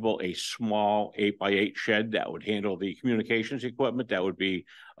possible, a small 8x8 shed that would handle the communications equipment. That would be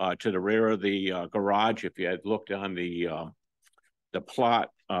to the rear of the garage. If you had looked on the plot,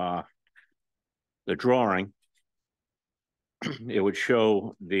 the drawing, it would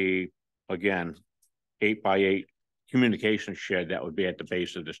show the, again, 8x8 communication shed that would be at the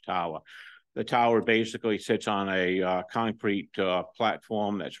base of this tower. The tower basically sits on a concrete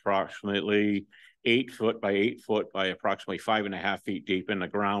platform that's approximately 8 foot by 8 foot by approximately 5.5 feet deep in the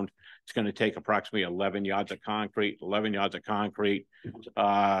ground. It's going to take approximately 11 yards of concrete. 11 yards of concrete,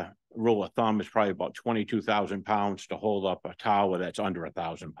 rule of thumb, is probably about 22,000 pounds to hold up a tower that's under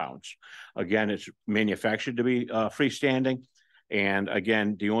 1,000 pounds. Again, it's manufactured to be freestanding. And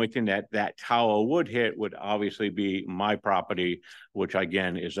again, the only thing that tower would hit would obviously be my property, which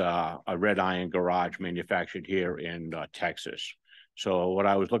again is a red iron garage manufactured here in Texas. So what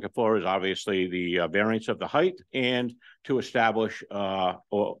I was looking for is obviously the variance of the height and to establish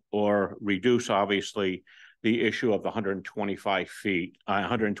or reduce obviously the issue of the 125 feet,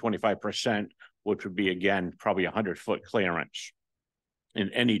 125%, which would be again probably 100-foot clearance in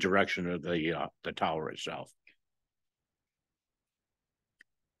any direction of the tower itself.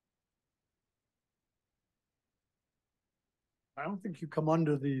 I don't think you come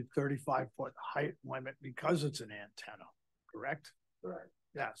under the 35-foot height limit because it's an antenna, correct? Correct.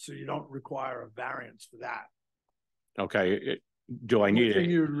 Yeah, so you don't require a variance for that. Okay, do I need it?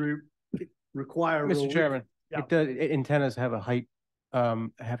 You require, Mr. Chairman, yeah. Antennas have a height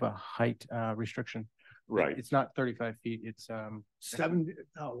restriction. Right. It's not 35 feet. It's 70.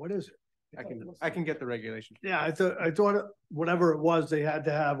 Oh, what is it? I can get the regulation. Yeah, I thought whatever it was, they had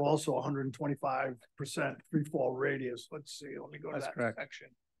to have also 125% free fall radius. Let's see. Let me go to That's that correct. section.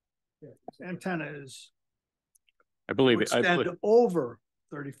 Yeah, antenna is I believe it. extend over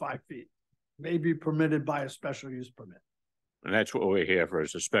 35 feet, may be permitted by a special use permit. And that's what we're here for,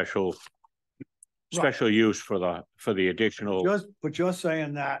 is a special use for the additional. But you're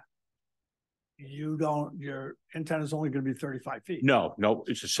saying that your antenna is only going to be 35 feet. No,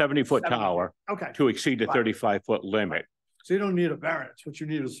 it's a 70-foot tower. Okay. To exceed the 35-foot limit. So you don't need a variance. What you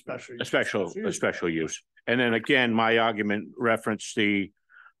need is a special use. And then again, my argument referenced the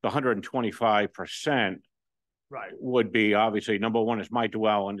 125%. Right. Would be obviously, number one is my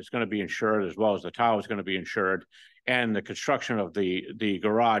dwelling, it's going to be insured as well as the tower is going to be insured. And the construction of the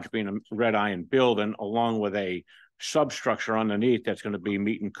garage being a red iron building along with a substructure underneath that's going to be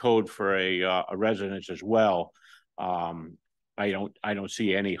meeting code for a residence as well. I don't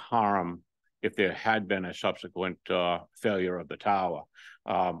see any harm if there had been a subsequent failure of the tower.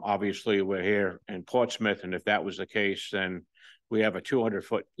 Obviously, we're here in Portsmouth, and if that was the case, then we have a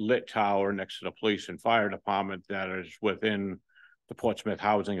 200-foot lit tower next to the police and fire department that is within the Portsmouth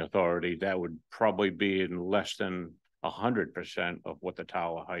Housing Authority. That would probably be in less than 100% of what the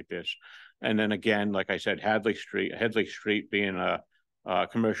tower height is. And then again, like I said, Headley Street being a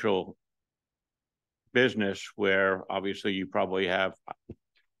commercial business where obviously you probably have,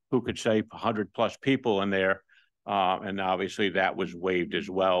 who could say, 100+ people in there. And obviously that was waived as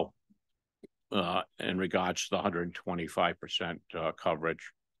well in regards to the 125%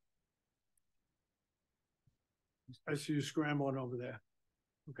 coverage. I see you scrambling over there.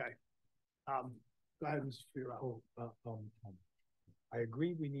 Okay. Go ahead, Mr. Fierro. I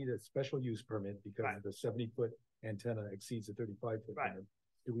agree we need a special use permit because the 70-foot antenna exceeds the 35-foot limit.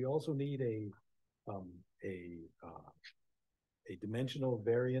 Do we also need a dimensional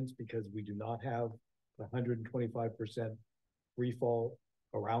variance because we do not have 125% free fall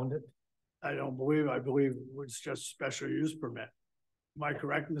around it? I believe it's just special use permit. Am I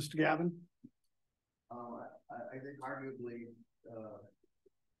correct, Mr. Gavin? I think arguably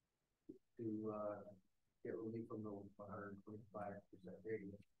to get relief from the 125%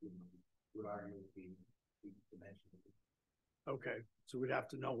 radius would argue the dimension. Okay, so we'd have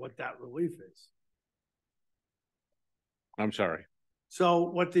to know what that relief is. I'm sorry. So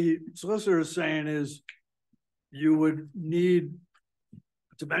what the solicitor is saying is you would need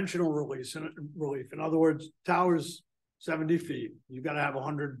dimensional relief. In other words, tower's 70 feet. You got to have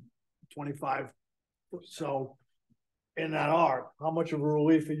 125. So in that arc, how much of a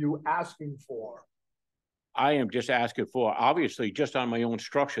relief are you asking for? I am just asking for, obviously, just on my own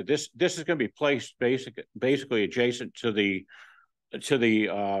structure. This is going to be placed basically adjacent to the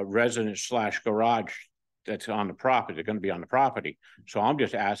residence / garage that's on the property. They're going to be on the property. So I'm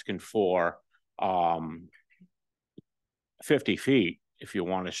just asking for 50 feet, if you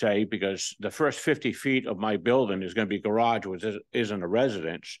want to say, because the first 50 feet of my building is going to be garage, which isn't a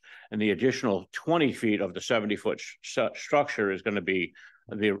residence, and the additional 20 feet of the 70-foot structure is going to be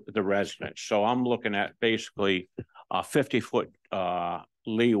the residence. So I'm looking at basically a 50-foot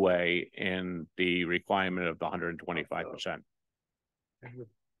leeway in the requirement of the 125%.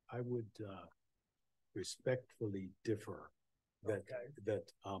 I would respectfully differ that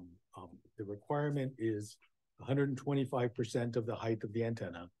the requirement is 125% of the height of the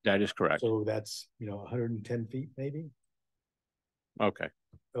antenna. That is correct. So that's 110 feet maybe. Okay.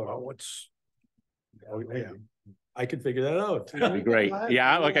 Well, what's I can figure that out. That'd be great.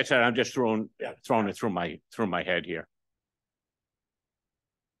 Yeah, like I said, I'm just throwing it through my head here.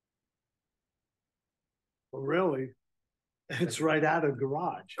 Well, really, it's right out of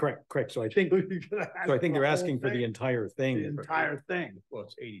garage. Correct. So I think they're asking for the entire thing. The entire thing. Well,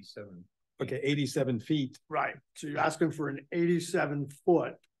 it's 87. Okay, 87 feet. Right. So you're asking for an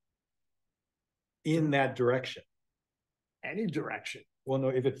 87-foot in that direction. Any direction. Well, no,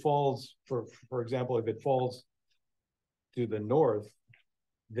 if it falls, for example, if it falls to the north,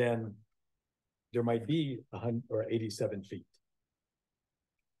 then there might be 100 or 87 feet.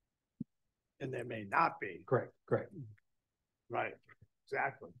 And there may not be. Correct. Right.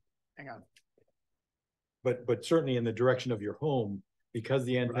 Exactly. Hang on. But certainly in the direction of your home, because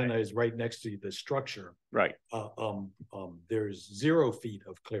the antenna is right next to the structure. Right. There's 0 feet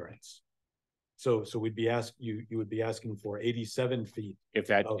of clearance. So we'd be you would be asking for 87 feet. If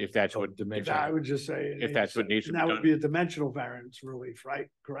that's what dimension. I would just say if that's what needs to be done. That would be a dimensional variance relief, right?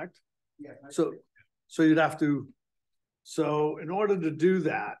 Correct? Yeah. So you'd have to, so in order to do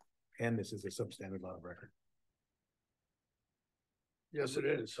that. And this is a substandard lot of record. Yes, it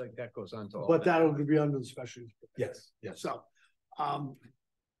is. Like that goes on to all. But that'll be under the special use. Yes. So,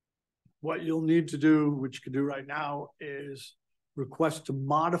 what you'll need to do, which you can do right now, is request to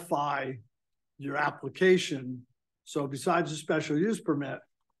modify your application. So besides the special use permit,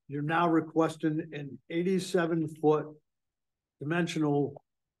 you're now requesting an 87-foot dimensional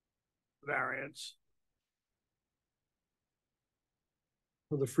variance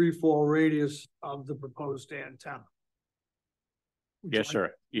for the free fall radius of the proposed antenna. Yes,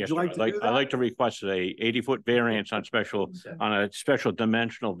 sir. Yes, sir. I'd like to request a 80-foot variance on a special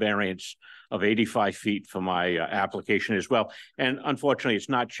dimensional variance of 85 feet for my application as well. And unfortunately, it's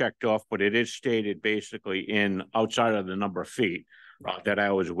not checked off, but it is stated basically in outside of the number of feet that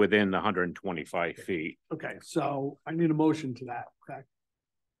I was within the 125 feet. Okay, so I need a motion to that. Okay.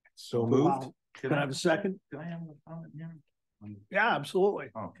 So moved. Can I have a second? Can I have a comment here? Yeah,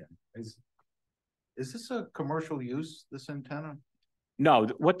 absolutely. Okay. Is this a commercial use, this antenna? No,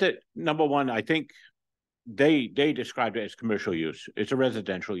 number one, I think they described it as commercial use. It's a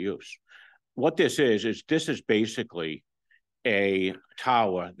residential use. what this is basically a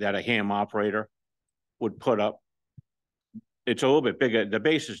tower that a ham operator would put up. It's a little bit bigger. The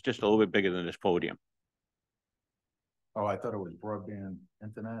base is just a little bit bigger than this podium. Oh, I thought it was broadband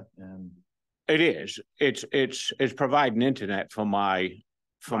internet and. It is. It's providing internet for my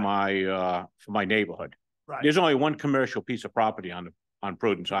neighborhood. Right. There's only one commercial piece of property on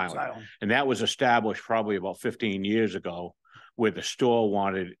Prudence Island, and that was established probably about 15 years ago, where the store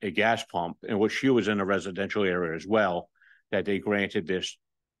wanted a gas pump, in which she was in a residential area as well, that they granted this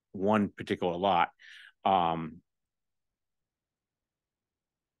one particular lot.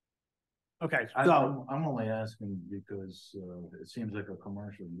 Okay, I'm so, only asking because it seems like a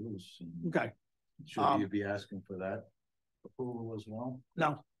commercial use. And okay, should you be asking for that approval as well?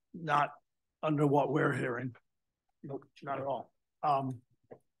 no, not under what we're hearing. Nope, not at all.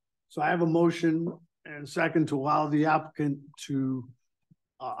 So I have a motion and a second to allow the applicant to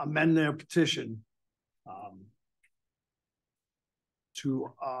amend their petition to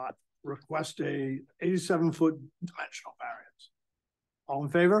request a 87-foot dimensional variance. All in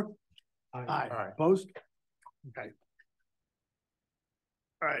favor? Aye. Opposed? Okay.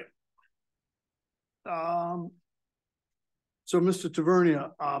 All right. So Mr.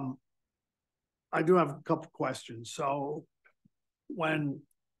 Tavernia, I do have a couple questions. So when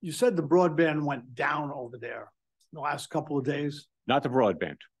you said the broadband went down over there in the last couple of days, Not the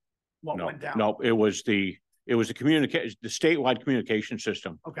broadband. what No, went down? no, it was the communication, the statewide communication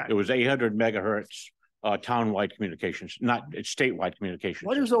system. Okay. It was 800 megahertz, townwide communications, not it's statewide communications.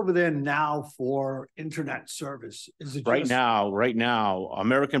 What is over there now for internet service? Is it Right just, now,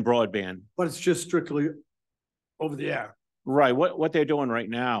 American Broadband. but it's just strictly over the air? Right. What they're doing right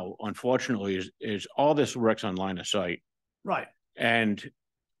now, unfortunately, is all this works on line of sight. Right. And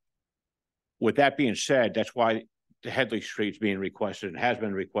with that being said, that's why the Headley Street's being requested and has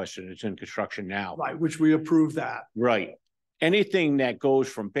been requested. It's in construction now. Right, which we approve that. Right. Anything that goes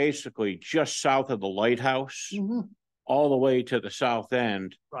from basically just south of the lighthouse all the way to the south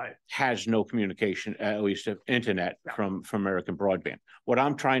end Right. has no communication, at least of internet Yeah. from American Broadband. What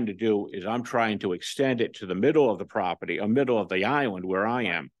I'm trying to do is I'm trying to extend it to the middle of the property, or middle of the island where I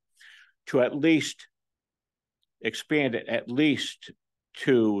am, to at least expand it at least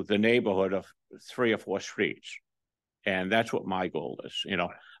to the neighborhood of 3 or 4 streets. And that's what my goal is, you know.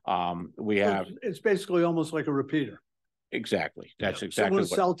 We have It's basically almost like a repeater. exactly. That's Yeah. exactly Similar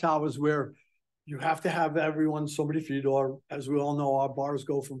what. cell towers where you have to have everyone so many feet, or as we all know, our bars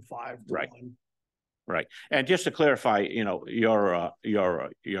go from 5 to Right. 1. Right. And just to clarify, you know,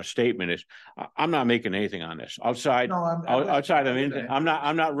 your statement is, I'm not making anything on this outside. No, Outside of anything. I'm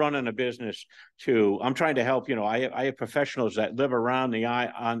not running a business I'm trying to help, you know, I have professionals that live around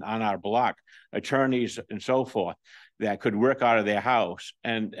on our block, attorneys and so forth, that could work out of their house.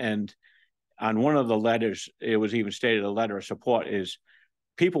 And on one of the letters, it was even stated, a letter of support is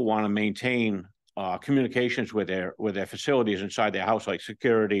people want to maintain communications with their facilities inside their house, like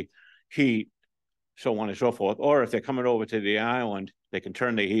security, heat, so on and so forth. Or if they're coming over to the island, they can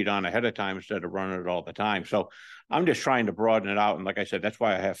turn the heat on ahead of time instead of running it all the time. So I'm just trying to broaden it out. And like I said, that's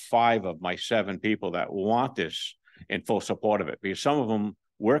why I have 5 of my 7 people that want this in full support of it, because some of them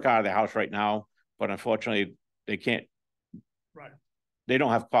work out of the house right now, but unfortunately they can't. Right. They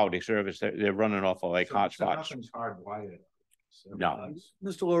don't have quality service. They're running off of like hotspots. Nothing's hardwired. No.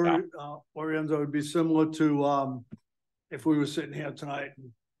 Mr. Lorenzo, would be similar to if we were sitting here tonight and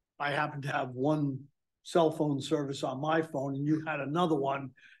I happened to have one cell phone service on my phone and you had another one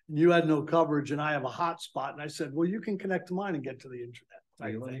and you had no coverage and I have a hotspot and I said, well, you can connect to mine and get to the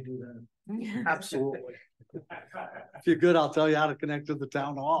internet. You want to do that? Absolutely. If you're good, I'll tell you how to connect to the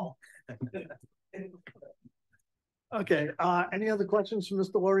town hall. Okay, any other questions from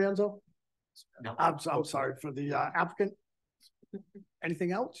Mr. Lorenzo? No. I'm sorry, for the applicant.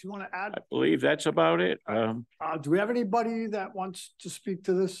 Anything else you want to add? I believe that's about it. Do we have anybody that wants to speak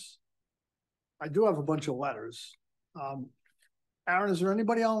to this? I do have a bunch of letters. Aaron, is there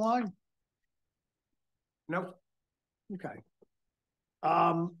anybody online? Nope. Okay.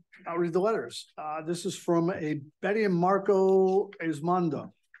 I'll read the letters. This is from a Betty and Marco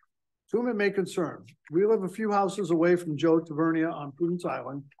Esmondo. To whom it may concern, we live a few houses away from Joe Tavernia on Prudence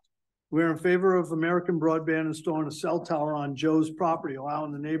Island. We're in favor of American Broadband installing a cell tower on Joe's property,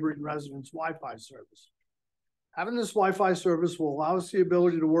 allowing the neighboring residents Wi-Fi service. Having this Wi-Fi service will allow us the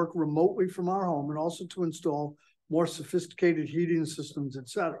ability to work remotely from our home and also to install more sophisticated heating systems,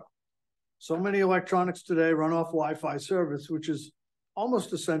 etc. So many electronics today run off Wi-Fi service, which is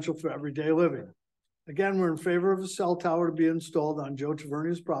almost essential for everyday living. Again, we're in favor of a cell tower to be installed on Joe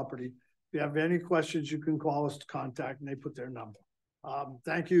Tavernia's property. If you have any questions, you can call us to contact, and they put their number.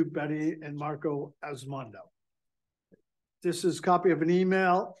 Thank you, Betty and Marco Asmondo. This is a copy of an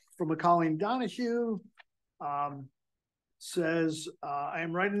email from a Colleen Donahue. Says, I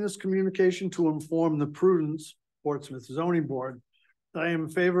am writing this communication to inform the Prudence Portsmouth Zoning Board that I am in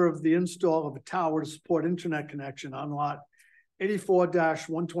favor of the install of a tower to support internet connection on lot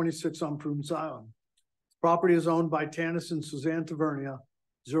 84-126 on Prudence Island. Property is owned by Tanis and Suzanne Tavernia,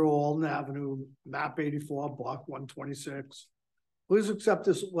 0 Alden Avenue, map 84, block 126. Please accept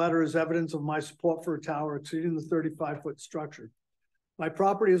this letter as evidence of my support for a tower exceeding the 35-foot structure. My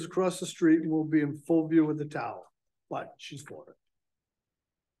property is across the street and will be in full view of the tower, but she's for it.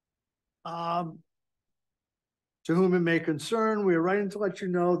 To whom it may concern, we are writing to let you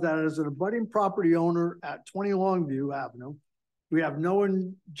know that as an abutting property owner at 20 Longview Avenue, we have no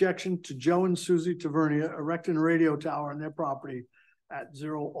objection to Joe and Susie Tavernia erecting a radio tower on their property at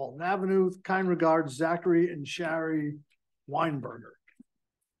 0 Alden Avenue. Kind regards, Zachary and Shari Weinberger.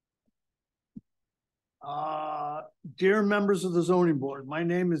 Dear members of the zoning board, my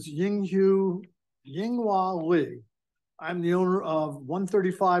name is Yinghua Li. I'm the owner of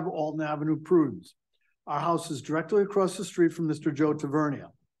 135 Alden Avenue, Prudence. Our house is directly across the street from Mr. Joe Tavernia.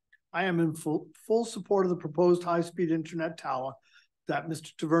 I am in full support of the proposed high-speed internet tower that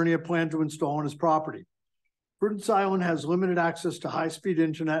Mr. Tavernia planned to install on his property. Prudence Island has limited access to high-speed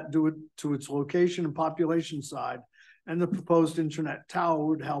internet due to its location and population side, and the proposed internet tower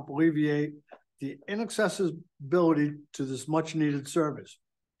would help alleviate the inaccessibility to this much-needed service.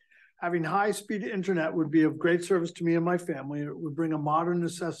 Having high-speed internet would be of great service to me and my family, and it would bring a modern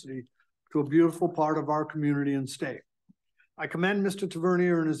necessity to a beautiful part of our community and state. I commend Mr.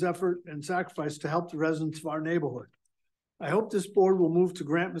 Tavernier in his effort and sacrifice to help the residents of our neighborhood. I hope this board will move to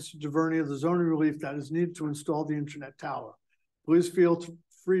grant Mr. Tavernier the zoning relief that is needed to install the internet tower. Please feel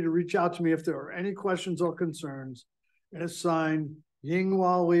free to reach out to me if there are any questions or concerns. And it's signed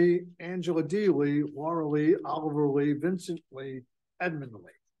Yinghua Li, Angela D. Lee, Laura Lee, Oliver Lee, Vincent Lee, Edmund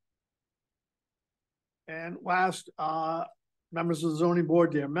Lee. And last, members of the zoning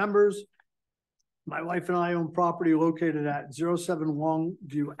board, dear members, my wife and I own property located at 07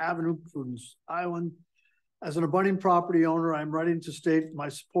 Longview Avenue, Prudence Island. As an abutting property owner, I'm writing to state my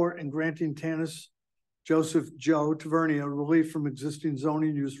support in granting Tanis Joseph Joe Tavernia relief from existing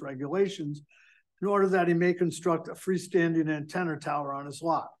zoning use regulations in order that he may construct a freestanding antenna tower on his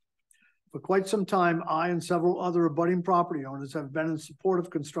lot. For quite some time, I and several other abutting property owners have been in support of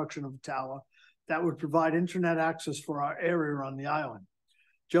construction of a tower that would provide internet access for our area on the island.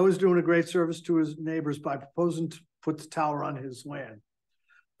 Joe is doing a great service to his neighbors by proposing to put the tower on his land.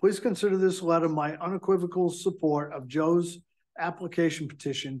 Please consider this letter my unequivocal support of Joe's application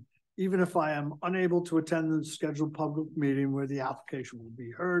petition, even if I am unable to attend the scheduled public meeting where the application will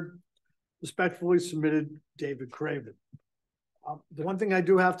be heard. Respectfully submitted, David Craven. The one thing I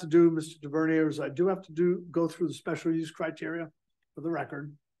do have to do, Mr. Tavernier, is I do have to go through the special use criteria for the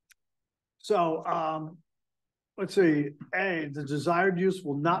record. So let's see, A, the desired use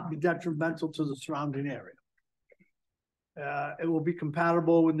will not be detrimental to the surrounding area. It will be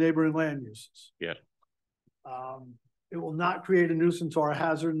compatible with neighboring land uses. Yes. It will not create a nuisance or a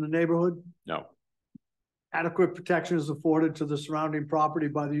hazard in the neighborhood. No. Adequate protection is afforded to the surrounding property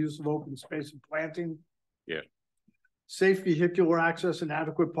by the use of open space and planting. Yes. Safe vehicular access and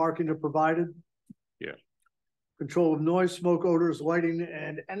adequate parking are provided. Yes. Control of noise, smoke, odors, lighting,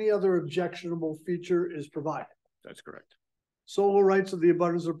 and any other objectionable feature is provided. That's correct. Solar rights of the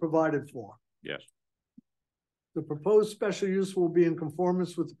abutters are provided for. Yes. The proposed special use will be in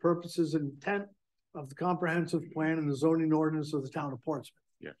conformance with the purposes and intent of the comprehensive plan and the zoning ordinance of the town of Portsmouth.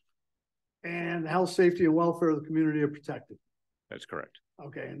 Yes. And health, safety, and welfare of the community are protected. That's correct.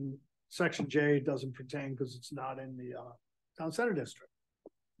 Okay, and section J doesn't pertain because it's not in the town center district.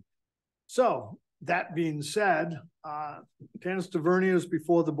 So that being said, Tanis Tavernia is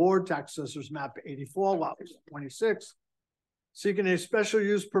before the board, tax assessors map 84, lot 26, seeking a special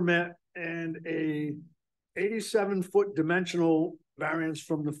use permit and a 87-foot dimensional variance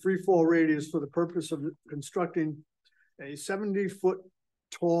from the free fall radius for the purpose of constructing a 70-foot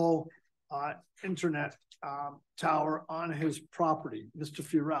tall internet tower on his property. Mr.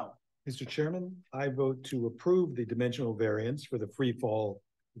 Furell. Mr. Chairman, I vote to approve the dimensional variance for the free fall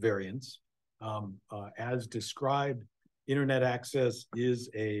variance. As described, internet access is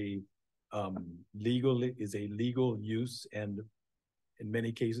a legal use and in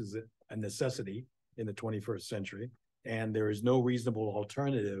many cases a necessity in the 21st century. And there is no reasonable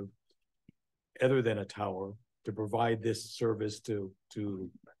alternative other than a tower to provide this service to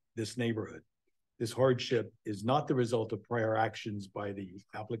this neighborhood. This hardship is not the result of prior actions by the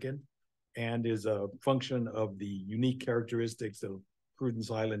applicant and is a function of the unique characteristics of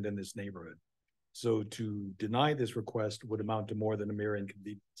Prudence Island and this neighborhood. So to deny this request would amount to more than a mere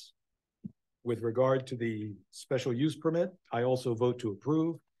inconvenience. With regard to the special use permit, I also vote to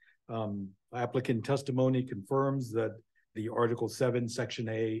approve. Applicant testimony confirms that the Article 7, Section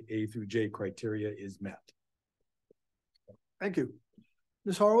A through J criteria is met. Thank you.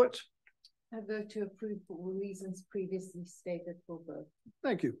 Ms. Horowitz? I vote to approve for reasons previously stated for both.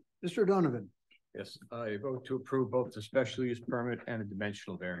 Thank you. Mr. Donovan? Yes, I vote to approve both the special use permit and a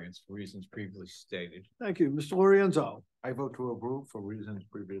dimensional variance for reasons previously stated. Thank you. Mr. Lorenzo? I vote to approve for reasons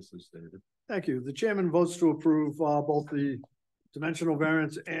previously stated. Thank you. The chairman votes to approve both the dimensional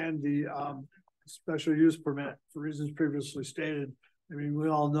variance and the special use permit for reasons previously stated. I mean, we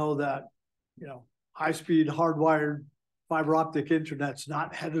all know that, you know, high-speed hardwired fiber optic internet's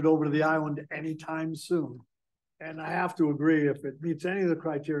not headed over to the island anytime soon. And I have to agree, if it meets any of the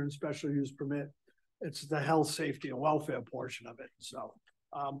criteria in special use permit, it's the health, safety, and welfare portion of it. So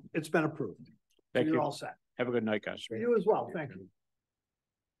it's been approved. Thank You're you. all set. Have a good night, guys. You as well. Thank you.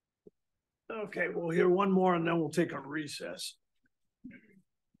 Okay, we'll hear one more and then we'll take a recess.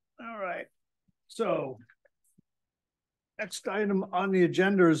 All right. So next item on the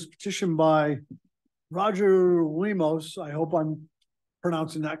agenda is petition by Roger Lemos. I hope I'm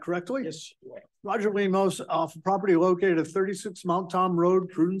pronouncing that correctly. Yes. Roger Lemos, for property located at 36 Mount Tom Road,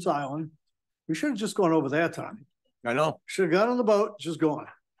 Prudence Island. We should have just gone over there, Tommy. I know. Should have got on the boat, just going.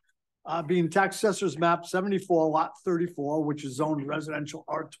 Being tax assessor's map 74, lot 34, which is zoned residential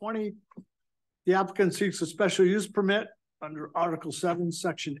R20. The applicant seeks a special use permit under Article 7,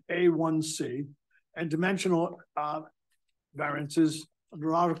 Section A1C, and dimensional variances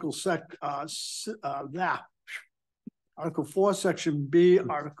under Article 4, Section B,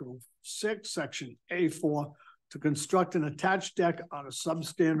 Article 6, Section A4, to construct an attached deck on a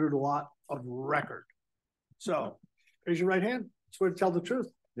substandard lot of record. So, raise your right hand. Swear to tell the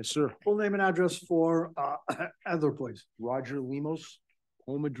truth. Yes, sir. Full name and address for Heather, please. Roger Lemos,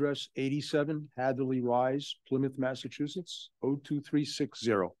 home address 87 Hatherley Rise, Plymouth, Massachusetts,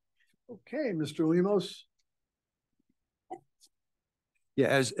 02360. Okay, Mr. Lemos. Yeah,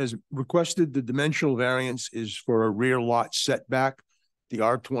 as requested, the dimensional variance is for a rear lot setback. The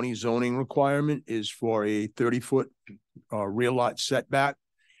R20 zoning requirement is for a 30-foot rear lot setback.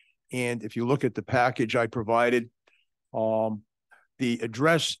 And if you look at the package I provided, the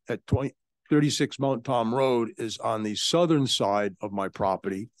address at 36 Mount Tom Road is on the southern side of my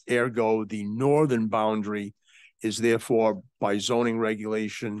property. Ergo, the northern boundary is therefore by zoning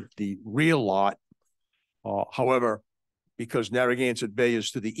regulation, the rear lot. However, because Narragansett Bay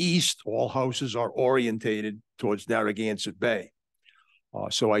is to the east, all houses are orientated towards Narragansett Bay.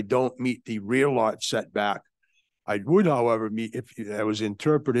 So I don't meet the rear lot setback. I would, however, meet, if that was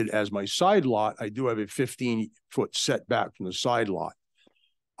interpreted as my side lot, I do have a 15-foot setback from the side lot.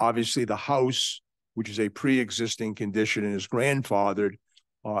 Obviously, the house, which is a pre-existing condition and is grandfathered,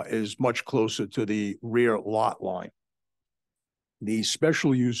 is much closer to the rear lot line. The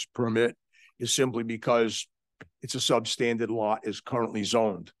special use permit is simply because it's a substandard lot, is currently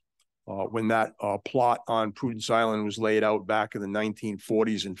zoned. When that plot on Prudence Island was laid out back in the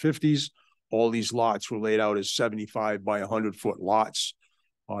 1940s and 50s, all these lots were laid out as 75 by 100-foot lots.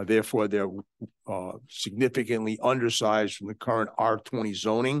 Therefore, they're significantly undersized from the current R20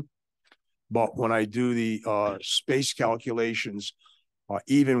 zoning. But when I do the space calculations,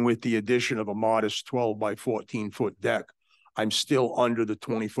 even with the addition of a modest 12 by 14-foot deck, I'm still under the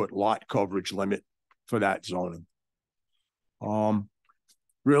 20-foot lot coverage limit for that zoning.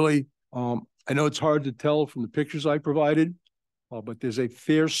 Really, I know it's hard to tell from the pictures I provided, but there's a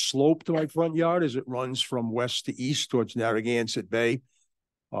fair slope to my front yard as it runs from west to east towards Narragansett Bay.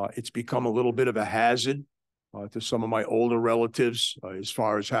 It's become a little bit of a hazard to some of my older relatives as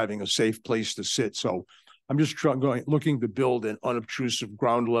far as having a safe place to sit. So I'm just looking to build an unobtrusive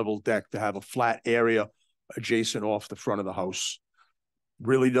ground level deck to have a flat area adjacent off the front of the house.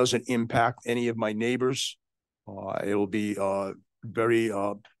 Really doesn't impact any of my neighbors. It will be very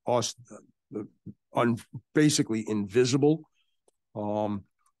basically invisible.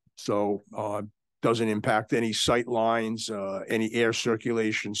 Doesn't impact any sight lines, any air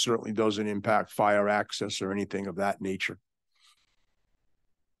circulation, certainly doesn't impact fire access or anything of that nature.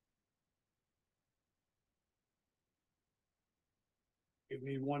 Give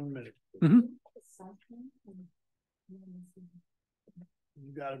me 1 minute. Mm-hmm.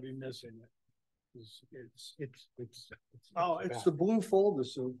 You gotta be missing it. It's It's the blue folder,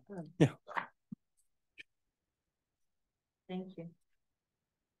 so. Yeah. Thank you.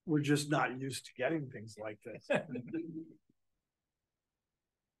 We're just not used to getting things like this.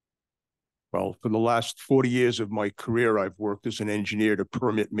 Well, for the last 40 years of my career, I've worked as an engineer to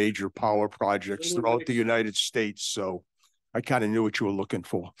permit major power projects throughout the United States, so I kind of knew what you were looking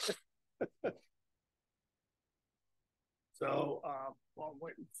for. So, well,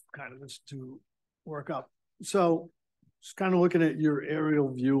 wait, kind of this to work up. So, just kind of looking at your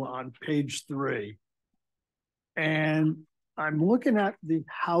aerial view on page 3. And I'm looking at the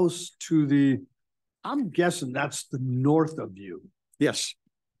house to the, I'm guessing that's the north of you. Yes,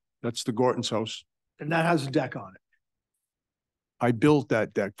 that's the Gorton's house. And that has a deck on it. I built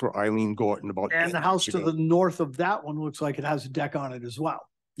that deck for Eileen Gorton about. And 10 the house years to ago. the north of that one looks like it has a deck on it as well.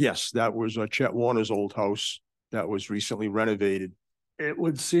 Yes, that was Chet Warner's old house that was recently renovated. It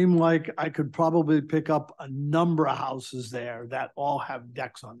would seem like I could probably pick up a number of houses there that all have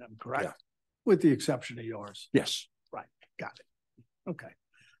decks on them, correct? Yeah. With the exception of yours. Yes. Right, got it. Okay.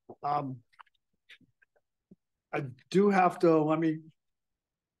 I do have to, let me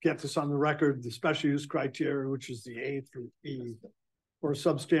get this on the record, the special use criteria, which is the A through E for a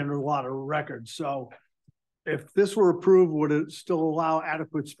substandard lot of record. So if this were approved, would it still allow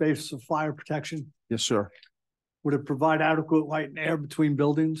adequate space of fire protection? Yes, sir. Would it provide adequate light and air between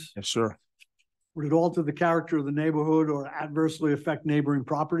buildings? Yes, sir. Would it alter the character of the neighborhood or adversely affect neighboring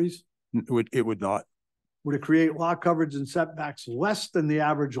properties? It would not. Would it create lot coverage and setbacks less than the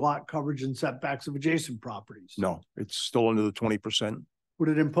average lot coverage and setbacks of adjacent properties? No, it's still under the 20%. Would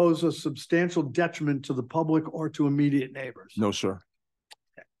it impose a substantial detriment to the public or to immediate neighbors? No, sir.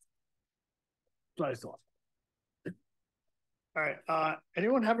 That's what I thought. All right,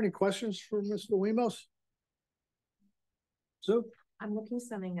 anyone have any questions for Mr. Lemos? So I'm looking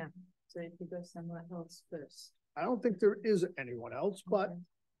something up, so if you go somewhere else first. I don't think there is anyone else, but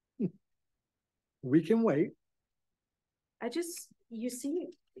we can wait. You see,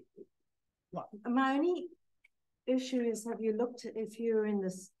 What? my only issue is, have you looked at if you're in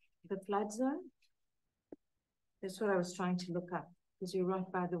the flood zone? That's what I was trying to look up, because you're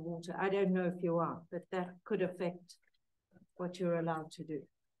right by the water. I don't know if you are, but that could affect what you're allowed to do.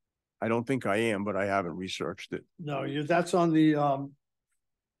 I don't think I am, but I haven't researched it. No, that's on the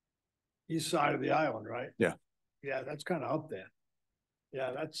east side of the island, right? Yeah. Yeah, that's kind of up there.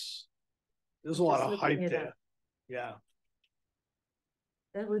 Yeah, there's a lot Just of looking height it there. up. Yeah,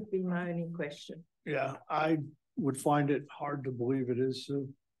 That would be my only question. yeah, I would find it hard to believe it is, Sue.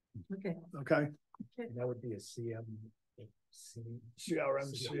 Okay. Okay, That would be a CRMC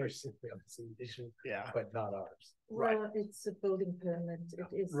issue, yeah, but not ours. Right. Well, it's a building permit. It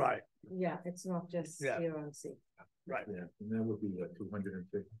is. right, Yeah, it's not just Yeah. CRMC. right. Yeah, and that would be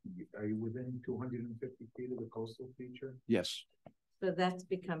 250, are you within 250 feet of the coastal feature? Yes. So that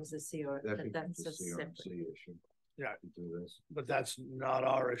becomes a CR, That but becomes that's a separate. issue. Yeah. To do this. But that's not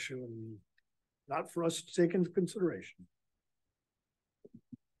our issue and not for us to take into consideration.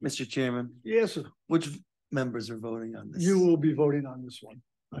 Mr. Chairman, Yes, sir. which members are voting on this? You will be voting on this one.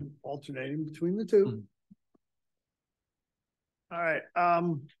 I'm alternating between the two. All right,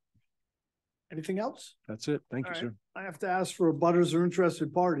 anything else? That's it. Thank you, All sir. right. I have to ask for abutters or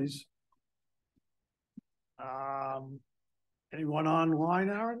interested parties. Anyone online,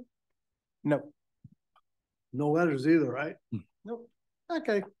 Aaron? No. No letters either, right? Nope.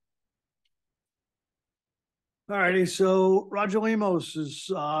 Okay. All righty, so Roger Lemos is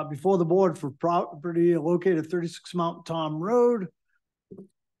before the board for property located at 36 Mount Tom Road,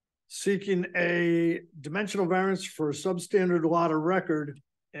 seeking a dimensional variance for a substandard lot of record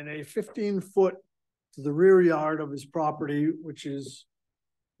and a 15-foot to the rear yard of his property, which is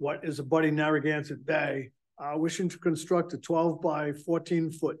what is abutting Narragansett Bay, wishing to construct a 12 by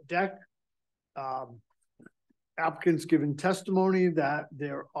 14-foot deck. Applicants given testimony that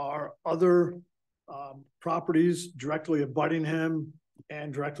there are other properties directly abutting him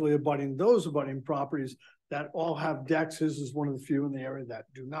and directly abutting those abutting properties that all have decks. His is one of the few in the area that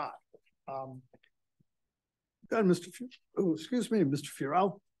do not. Go ahead, excuse me, Mr.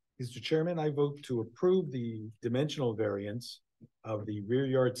 Furell. Mr. Chairman, I vote to approve the dimensional variance of the rear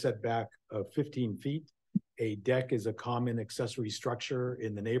yard setback of 15 feet. A deck is a common accessory structure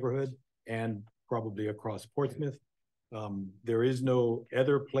in the neighborhood and probably across Portsmouth. There is no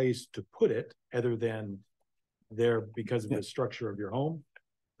other place to put it other than there because of the structure of your home.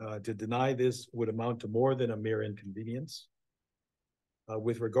 To deny this would amount to more than a mere inconvenience.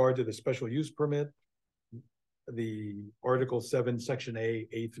 With regard to the special use permit, the Article 7, Section A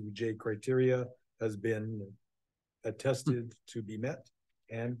through J criteria has been attested to be met,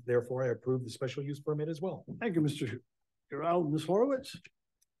 and therefore I approve the special use permit as well. Thank you, Mr. Furell. Ms. Horowitz?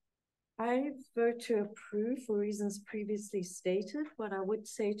 I vote to approve for reasons previously stated. What I would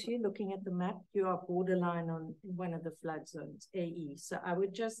say to you, looking at the map, you are borderline on one of the flood zones, AE. So I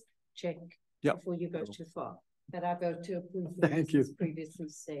would just check Yep. Before you go too far, but I vote to approve. Thank you. Previously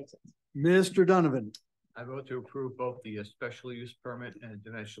stated. Mr. Donovan. I vote to approve both the special use permit and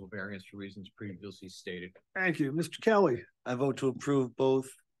dimensional variance for reasons previously stated. Thank you. Mr. Kelly. I vote to approve both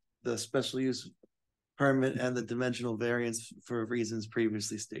the special use permit and the dimensional variance for reasons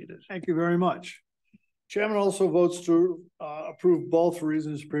previously stated. Thank you very much. Chairman also votes to approve both for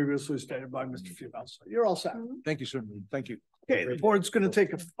reasons previously stated by Mr. Fumel. So you're all set. Thank you, sir. Thank you. Okay, the board's going to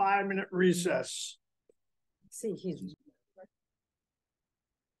take a 5-minute recess. See, he's.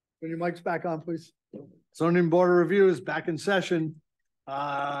 Turn your mics back on, please. Zoning Board of Review is back in session.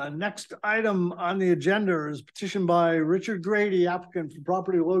 Next item on the agenda is petition by Richard Grady, applicant for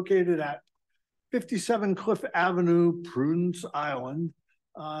property located at 57 Cliff Avenue, Prudence Island,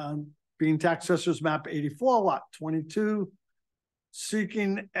 being tax assessors map 84, lot 22,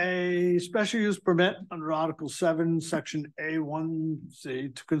 seeking a special use permit under Article 7, Section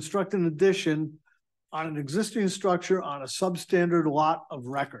A1C to construct an addition on an existing structure on a substandard lot of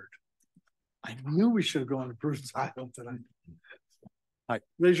record. I knew we should have gone to Prudence Island tonight. Hi.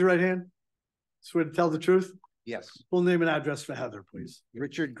 Raise your right hand. Swear to tell the truth? Yes. Full name and address for Heather, please.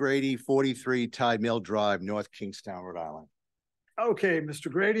 Richard Grady, 43 Tide Mill Drive, North Kingstown, Rhode Island. Okay,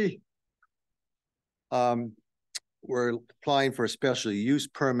 Mr. Grady. We're applying for a special use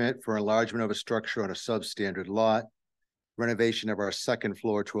permit for enlargement of a structure on a substandard lot, renovation of our second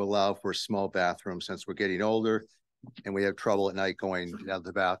floor to allow for a small bathroom since we're getting older and we have trouble at night going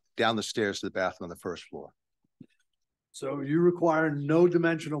down the stairs to the bathroom on the first floor. So you require no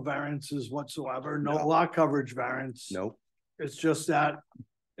dimensional variances whatsoever, no lot coverage variance. Nope. It's just that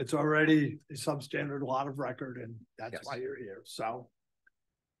it's already a substandard lot of record and that's Yes. why you're here. So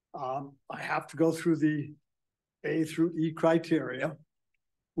I have to go through the A through E criteria,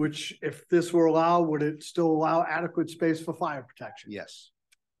 which if this were allowed, would it still allow adequate space for fire protection? Yes.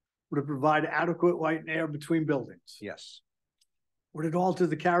 Would it provide adequate light and air between buildings? Yes. Would it alter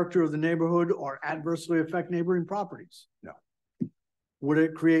the character of the neighborhood or adversely affect neighboring properties? No. Would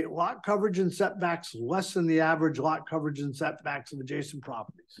it create lot coverage and setbacks less than the average lot coverage and setbacks of adjacent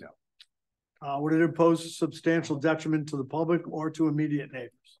properties? No. Would it impose a substantial detriment to the public or to immediate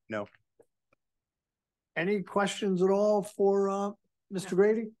neighbors? No. Any questions at all for Mr.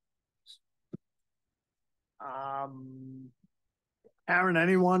 Grady? Aaron,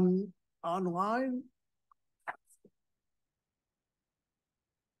 anyone online?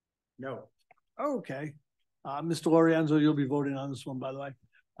 No. Okay. Mr. Lorenzo, you'll be voting on this one, by the way.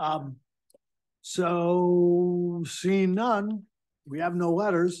 So seeing none, we have no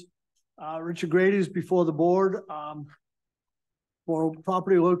letters. Richard Grady is before the board for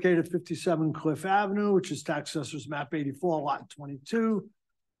property located at 57 Cliff Avenue, which is tax assessors map 84, lot 22.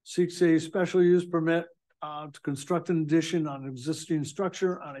 Seeks a special use permit to construct an addition on an existing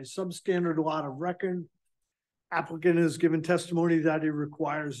structure on a substandard lot of record. Applicant has given testimony that he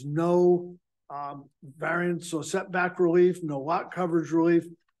requires no variance or setback relief, no lot coverage relief,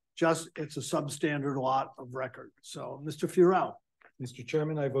 just it's a substandard lot of record. So, Mr. Furell. Mr.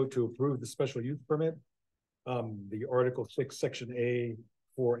 Chairman, I vote to approve the special use permit. The Article 6, Section A,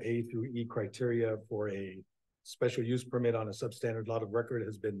 4A through E criteria for a special use permit on a substandard lot of record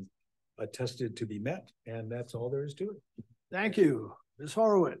has been attested to be met, and that's all there is to it. Thank you. Ms.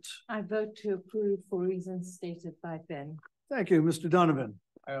 Horowitz. I vote to approve for reasons stated by Ben. Thank you, Mr. Donovan.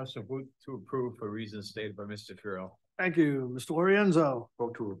 I also vote to approve for reasons stated by Mr. Farrell. Thank you, Mr. Lorenzo.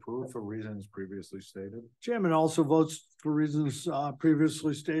 Vote to approve for reasons previously stated. Chairman also votes for reasons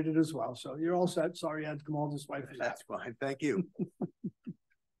previously stated as well. So you're all set. Sorry you had to come all this way. That's fine. Thank you.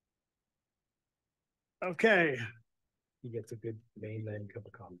 Okay. He gets a good mainland cup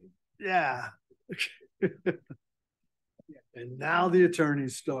of coffee. Yeah. And now the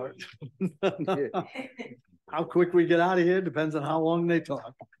attorneys start. How quick we get out of here depends on how long they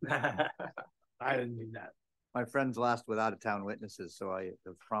talk. I didn't mean that. My friends last with out-of-town witnesses, so I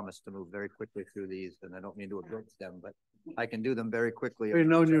have promised to move very quickly through these, and I don't mean to abridge them, but I can do them very quickly. I didn't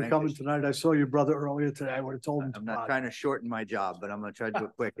know you were coming tonight. I saw your brother earlier today. I would have told him. I'm not trying to shorten my job, but I'm gonna try to do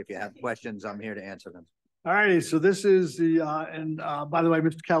it quick. If you have questions, I'm here to answer them. All righty, so this is the, by the way,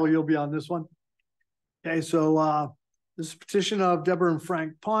 Mr. Kelly, you'll be on this one. Okay, so this is petition of Deborah and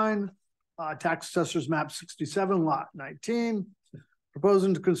Frank Pine, tax assessors map 67, lot 19,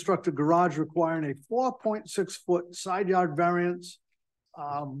 proposing to construct a garage requiring a 4.6 foot side yard variance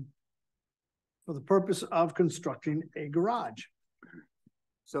for the purpose of constructing a garage.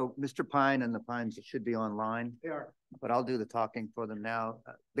 So Mr. Pine and the Pines should be online. They are. But I'll do the talking for them now.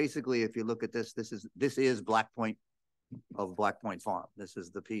 Basically, if you look at this, this is Black Point of Black Point Farm. This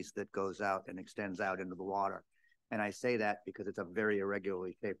is the piece that goes out and extends out into the water. And I say that because it's a very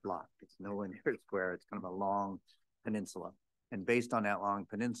irregularly shaped lot. It's nowhere near square. It's kind of a long peninsula. And based on that long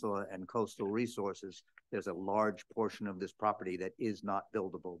peninsula and coastal resources, there's a large portion of this property that is not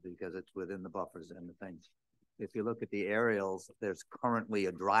buildable because it's within the buffers and the things. If you look at the aerials, there's currently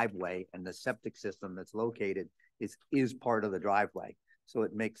a driveway, and the septic system that's located is part of the driveway. So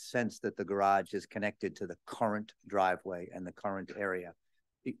it makes sense that the garage is connected to the current driveway and the current area.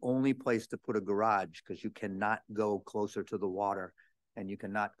 The only place to put a garage, because you cannot go closer to the water and you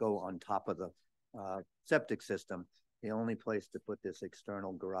cannot go on top of the septic system, the only place to put this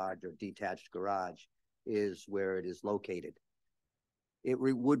external garage or detached garage is where it is located. It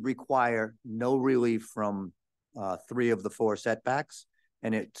would require no relief from 3 of the 4 setbacks,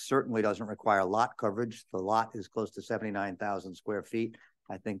 and it certainly doesn't require lot coverage. The lot is close to 79,000 square feet.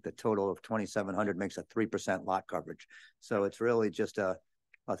 I think the total of 2,700 makes a 3% lot coverage. So it's really just a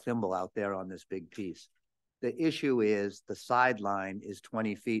thimble out there on this big piece. The issue is the sideline is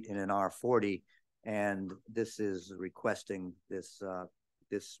 20 feet in an R40, and this is requesting this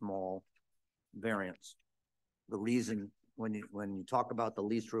small variance. The reason, when you talk about the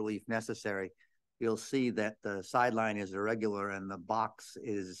least relief necessary, you'll see that the sideline is irregular and the box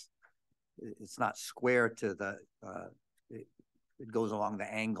it's not square to the, it goes along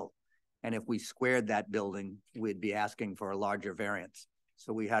the angle. And if we squared that building, we'd be asking for a larger variance.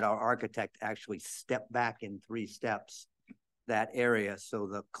 So we had our architect actually step back in 3 steps that area. So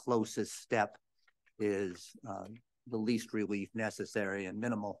the closest step is the least relief necessary and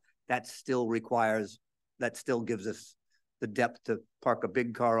minimal. That still gives us the depth to park a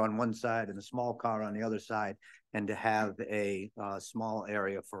big car on one side and a small car on the other side, and to have a small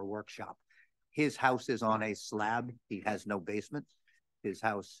area for a workshop. His house is on a slab. He has no basement. His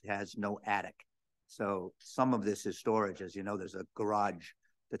house has no attic. So some of this is storage. As you know, there's a garage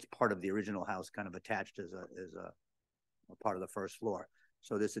that's part of the original house, kind of attached as a part of the first floor.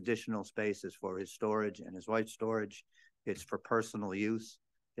 So this additional space is for his storage and his wife's storage. It's for personal use.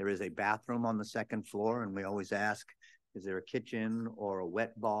 There is a bathroom on the 2nd floor, and we always ask, is there a kitchen or a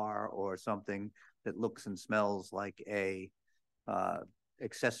wet bar or something that looks and smells like a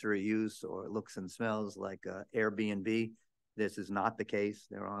accessory use, or it looks and smells like a Airbnb? This is not the case.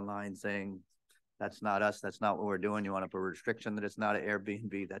 They're online saying, that's not us. That's not what we're doing. You want to put a restriction that it's not an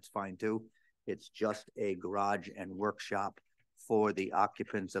Airbnb, that's fine too. It's just a garage and workshop for the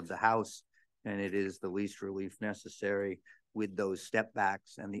occupants of the house, and it is the least relief necessary with those step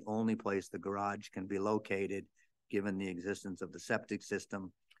backs, and the only place the garage can be located given the existence of the septic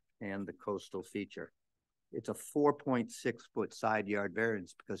system and the coastal feature. It's a 4.6 foot side yard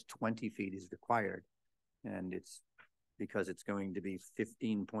variance because 20 feet is required, and it's because it's going to be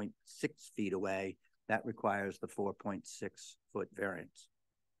 15.6 feet away. That requires the 4.6 foot variance.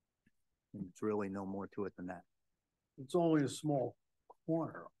 And it's really no more to it than that. It's only a small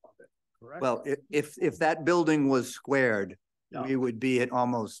corner of it, correct? Well, if that building was squared, Yeah. we would be at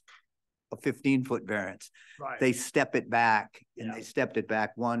almost a 15-foot variance. Right. They step it back, and Yeah. they stepped it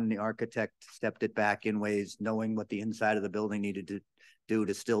back. The architect stepped it back in ways knowing what the inside of the building needed to do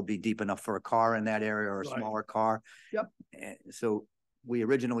to still be deep enough for a car in that area, or a Right. smaller car. Yep. And so we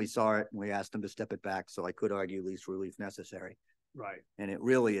originally saw it and we asked them to step it back. So I could argue least relief necessary. Right. And it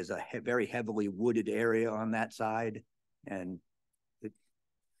really is a very heavily wooded area on that side, and it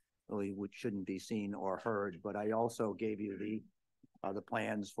really shouldn't be seen or heard. But I also gave you the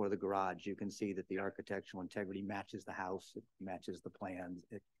plans for the garage. You can see that the architectural integrity matches the house. It matches the plans.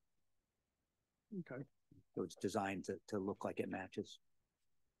 Okay. So it's designed to look like it matches.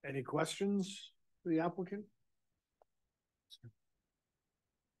 Any questions for the applicant?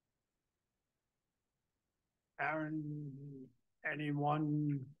 Aaron,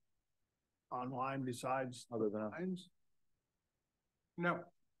 anyone online besides Other than us. lines? No.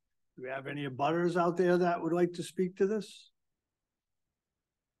 Do we have any abutters out there that would like to speak to this?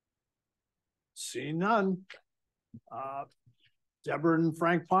 See none. Deborah and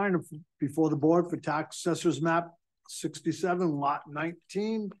Frank Pine are before the board for tax assessors map 67 lot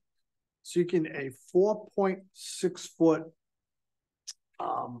 19, seeking a 4.6 foot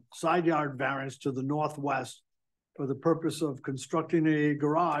side yard variance to the northwest for the purpose of constructing a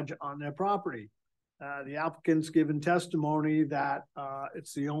garage on their property. The applicant's given testimony that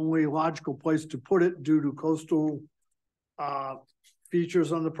it's the only logical place to put it due to coastal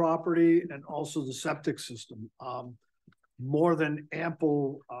features on the property and also the septic system. More than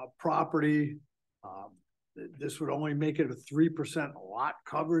ample property. This would only make it a 3% lot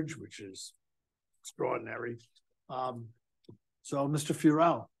coverage, which is extraordinary. So Mr.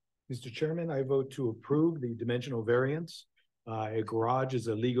 Furell. Mr. Chairman, I vote to approve the dimensional variance. A garage is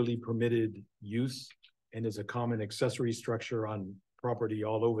a legally permitted use and is a common accessory structure on property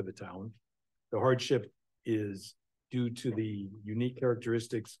all over the town. The hardship is due to the unique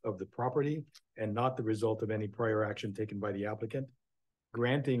characteristics of the property and not the result of any prior action taken by the applicant.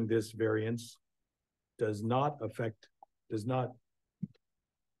 Granting this variance does not affect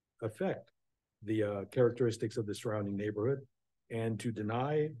the characteristics of the surrounding neighborhood. And to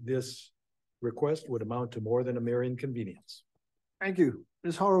deny this request would amount to more than a mere inconvenience. Thank you.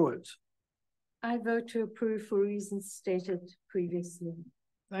 Ms. Horowitz. I vote to approve for reasons stated previously.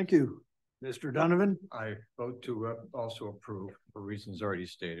 Thank you. Mr. Donovan. I vote to also approve for reasons already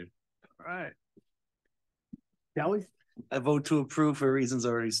stated. All right. Kelly. I vote to approve for reasons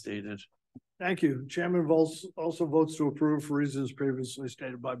already stated. Thank you. Chairman Volz also votes to approve for reasons previously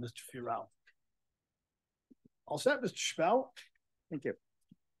stated by Mr. Furell. All set, Mr. Spell. Thank you.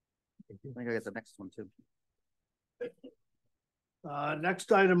 I think I got the next one too.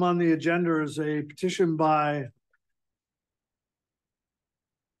 Next item on the agenda is a petition by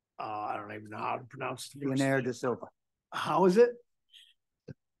I don't even know how to pronounce the first Leonare name. de Silva. How is it?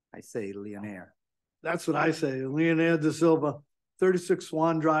 I say Leonare. That's what I say. Leonare de Silva, 36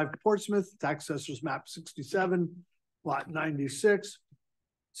 Swan Drive, Portsmouth, tax assessors map 67, lot 96,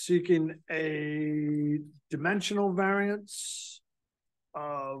 seeking a dimensional variance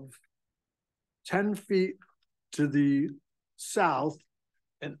of 10 feet to the south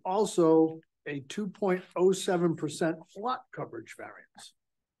and also a 2.07% lot coverage variance.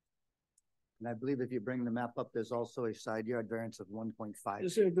 And I believe if you bring the map up, there's also a side yard variance of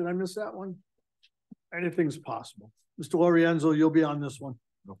 1.5. Did I miss that one? Anything's possible. Mr. Lorenzo, you'll be on this one.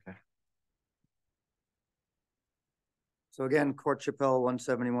 Okay. So again, Court Chappelle,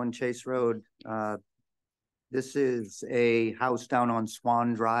 171 Chase Road. This is a house down on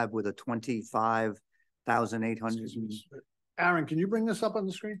Swan Drive with a 25,800. Aaron, can you bring this up on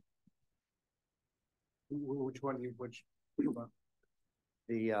the screen? Which one?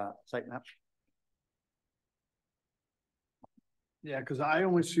 The site map. Yeah, because I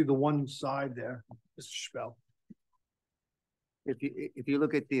only see the one side there, Mr. Spell. If you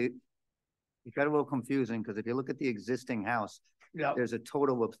look at it got a little confusing because if you look at the existing house, Yeah. there's a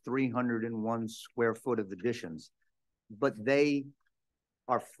total of 301 square foot of additions, but they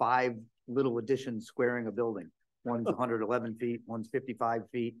are 5 little additions squaring a building. One's 111 feet, one's 55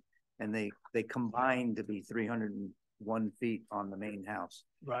 feet, and they combine to be 301 feet on the main house.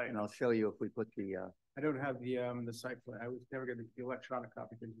 Right. And I'll show you if we put the I don't have the site plan. I was never getting the electronic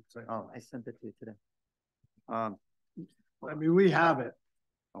copy. oh, I sent it to you today. I mean, we have it.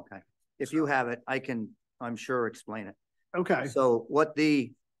 Okay. If you have it, I'm sure explain it. Okay. So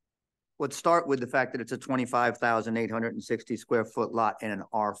let's start with the fact that it's a 25,860 square foot lot in an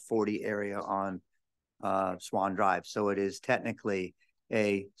R40 area on Swan Drive. So it is technically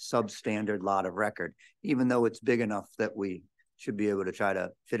a substandard lot of record, even though it's big enough that we should be able to try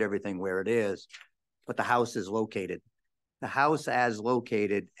to fit everything where it is. But the house is located. The house as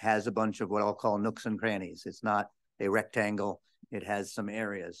located has a bunch of what I'll call nooks and crannies. It's not a rectangle. It has some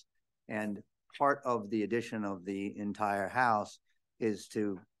areas. And part of the addition of the entire house is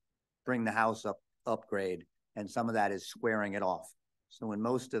to bring the house upgrade. And some of that is squaring it off. So in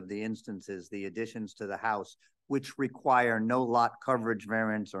most of the instances, the additions to the house, which require no lot coverage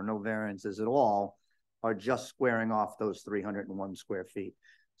variance or no variances at all, are just squaring off those 301 square feet.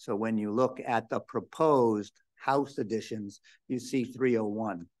 So when you look at the proposed house additions, you see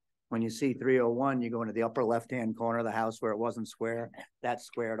 301. When you see 301, you go into the upper left-hand corner of the house where it wasn't square, that's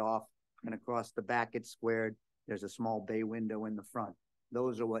squared off. And across the back, it's squared. There's a small bay window in the front.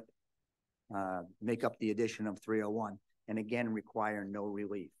 Those are what make up the addition of 301. And again, require no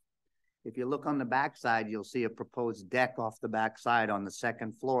relief. If you look on the backside, you'll see a proposed deck off the backside on the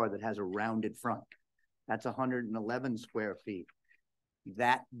second floor that has a rounded front. That's 111 square feet.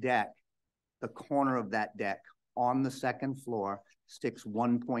 That deck, the corner of that deck on the second floor sticks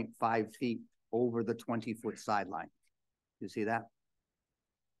 1.5 feet over the 20-foot sideline. You see that?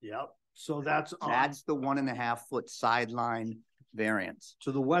 Yep. So that's the 1.5 foot sideline variance.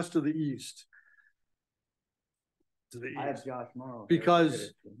 to the west of the east. To the I have east. Josh Morrow.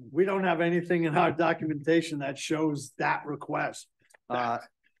 Because we don't have anything in our documentation that shows that request.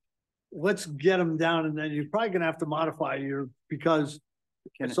 Let's get them down and then you're probably gonna have to modify because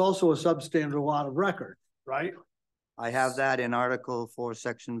it's also a substandard lot of record, right? I have that in Article 4,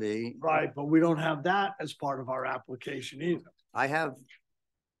 Section B. Right, but we don't have that as part of our application either. I have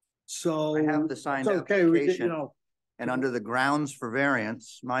So. the signed it's okay, we get, application. And under the grounds for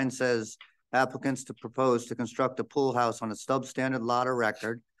variance, mine says applicants to propose to construct a pool house on a substandard lot of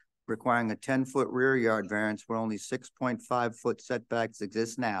record, requiring a 10-foot rear yard variance where only 6.5-foot setbacks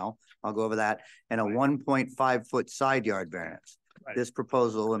exist now. I'll go over that, and a 1.5-foot side yard variance. Right. This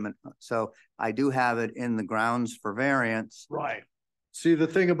proposal, so I do have it in the grounds for variance. Right. See, the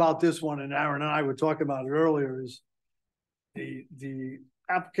thing about this one, and Aaron and I were talking about it earlier, is the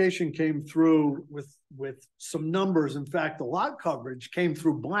application came through with some numbers. In fact, the lot coverage came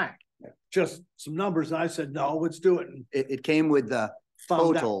through blank. Just some numbers. And I said, no, let's do it. And It came with the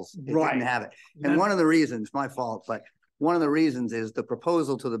totals. It right. didn't have it. And one of the reasons, my fault, but one of the reasons is the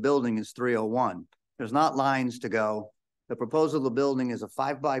proposal to the building is 301. There's not lines to go. The proposal of the building is a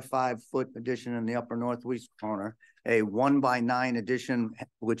 5x5 foot addition in the upper northwest corner, a 1x9 addition,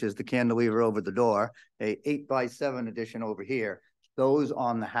 which is the cantilever over the door, a 8x7 addition over here. Those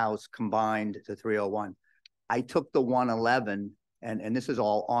on the house combined to 301. I took the 111, and this is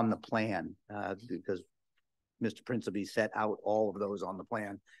all on the plan because Mr. Principe set out all of those on the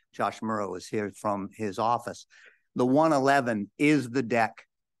plan. Josh Murrow is here from his office. The 111 is the deck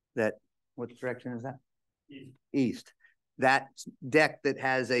that, what direction is that? East. That deck that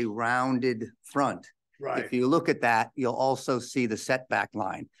has a rounded front. Right. If you look at that, you'll also see the setback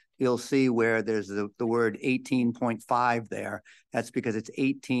line. You'll see where there's the word 18.5 there. That's because it's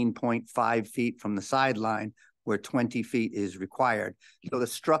 18.5 feet from the sideline where 20 feet is required. So the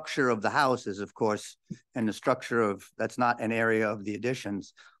structure of the house is, of course, and the structure of, that's not an area of the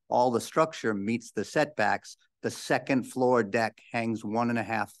additions. All the structure meets the setbacks. The second floor deck hangs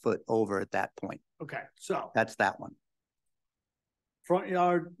 1.5 foot over at that point. Okay, so that's that one. Front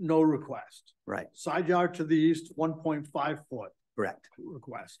yard, no request. Right. Side yard to the east, 1.5 foot. Correct.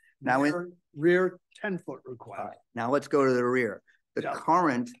 Request. Now rear 10-foot request. Right. Now let's go to the rear. The Yeah.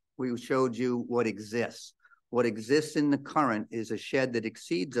 current, we showed you what exists. What exists in the current is a shed that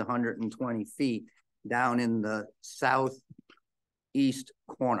exceeds 120 feet down in the southeast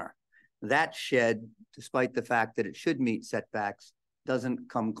corner. That shed, despite the fact that it should meet setbacks, doesn't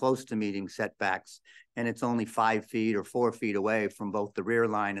come close to meeting setbacks, and it's only 5 feet or 4 feet away from both the rear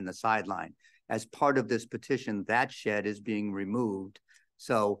line and the sideline. As part of this petition, that shed is being removed.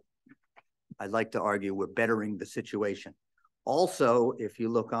 So I'd like to argue we're bettering the situation. Also, if you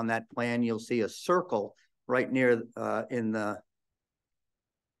look on that plan, you'll see a circle right near in the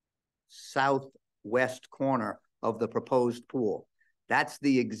southwest corner of the proposed pool. That's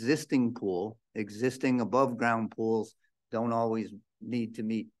the existing pool. Existing above ground pools don't always need to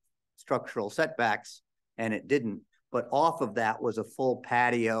meet structural setbacks, and it didn't. But off of that was a full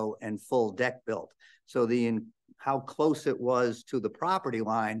patio and full deck built. So how close it was to the property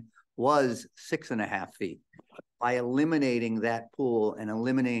line was 6.5 feet. By eliminating that pool and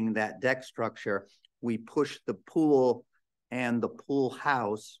eliminating that deck structure, we pushed the pool and the pool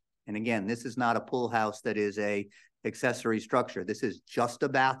house. And again, this is not a pool house that is a accessory structure. This is just a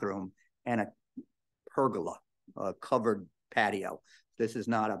bathroom and a pergola, a covered patio. This is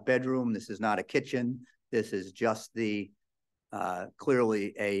not a bedroom. This is not a kitchen. This is just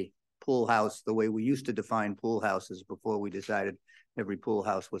clearly a pool house, the way we used to define pool houses before we decided every pool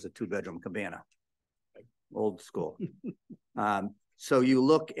house was a 2-bedroom cabana. Old school. So you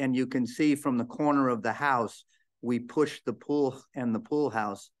look and you can see from the corner of the house, we pushed the pool and the pool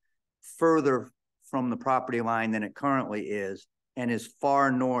house further from the property line than it currently is, and is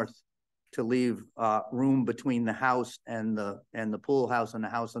far north to leave room between the house and the pool house and the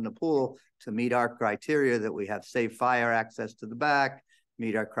house and the pool to meet our criteria that we have safe fire access to the back,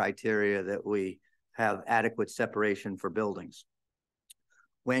 meet our criteria that we have adequate separation for buildings.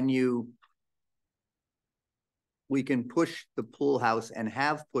 We can push the pool house and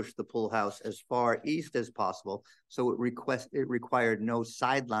have pushed the pool house as far east as possible, so it required no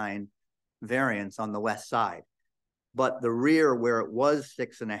sideline variance on the west side. But the rear, where it was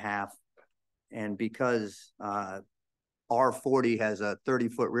 6.5, and because R40 has a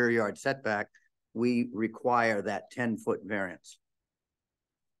 30-foot rear yard setback, we require that 10-foot variance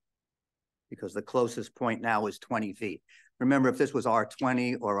because the closest point now is 20 feet. Remember, if this was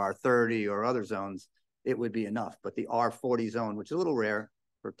R20 or R30 or other zones, it would be enough. But the R40 zone, which is a little rare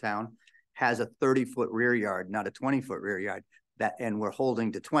for town, has a 30-foot rear yard, not a 20-foot rear yard. And we're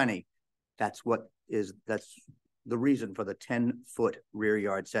holding to 20. That's the reason for the 10-foot rear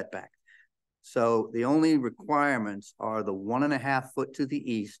yard setback. So the only requirements are the 1.5 foot to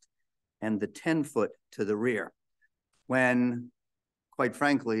the east and the 10 foot to the rear. When, quite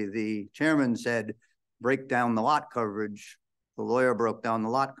frankly, the chairman said, break down the lot coverage, the lawyer broke down the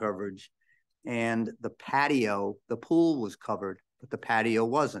lot coverage, and the patio, the pool was covered, but the patio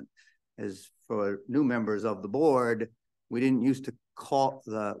wasn't. As for new members of the board, we didn't used to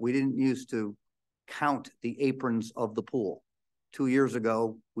count the aprons of the pool. 2 years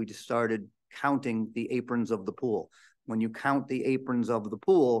ago, we just started counting the aprons of the pool. When you count the aprons of the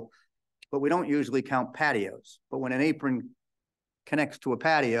pool, but we don't usually count patios, but when an apron connects to a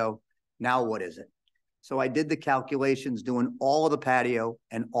patio, now what is it? So I did the calculations doing all of the patio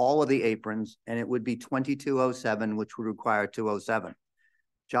and all of the aprons, and it would be 2207, which would require 207.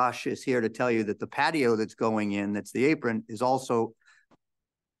 Josh is here to tell you that the patio that's going in, that's the apron, is also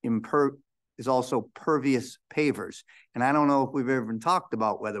pervious pavers. And I don't know if we've ever talked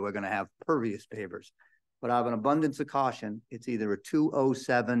about whether we're going to have pervious pavers, but I have an abundance of caution. It's either a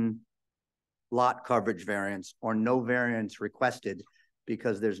 207 lot coverage variance or no variance requested,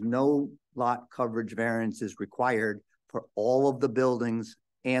 because there's no lot coverage variances required for all of the buildings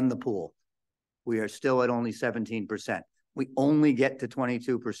and the pool. We are still at only 17%. We only get to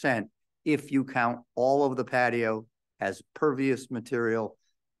 22% if you count all of the patio as pervious material,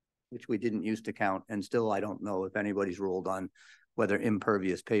 which we didn't used to count. And still, I don't know if anybody's ruled on whether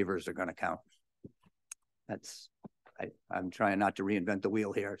impervious pavers are going to count. I'm trying not to reinvent the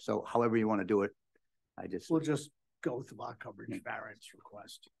wheel here. So however you want to do it, we'll just go with the lot coverage variance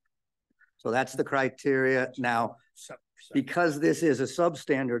request. So that's the criteria. Now, because this is a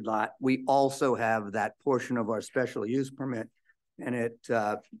substandard lot, we also have that portion of our special use permit, and it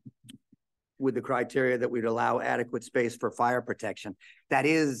with the criteria that we'd allow adequate space for fire protection. That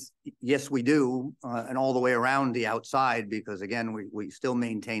is, yes, we do, and all the way around the outside, because again, we still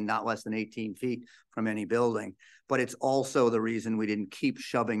maintain not less than 18 feet from any building, but it's also the reason we didn't keep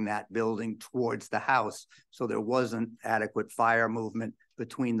shoving that building towards the house, so there wasn't adequate fire movement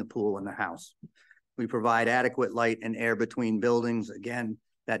between the pool and the house. We provide adequate light and air between buildings. Again,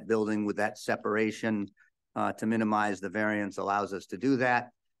 that building with that separation to minimize the variance allows us to do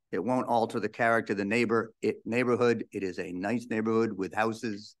that. It won't alter the character of the neighborhood. It is a nice neighborhood with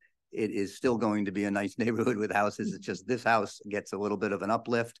houses. It is still going to be a nice neighborhood with houses. It's just this house gets a little bit of an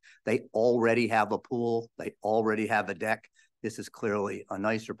uplift. They already have a pool. They already have a deck. This is clearly a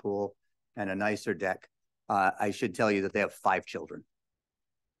nicer pool and a nicer deck. I should tell you that they have 5 children.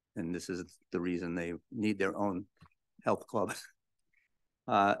 And this is the reason they need their own health club.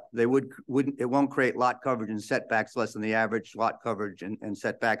 It won't create lot coverage and setbacks less than the average lot coverage and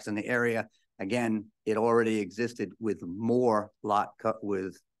setbacks in the area. Again, it already existed with more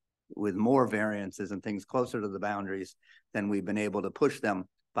with more variances and things closer to the boundaries than we've been able to push them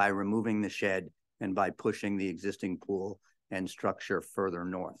by removing the shed and by pushing the existing pool and structure further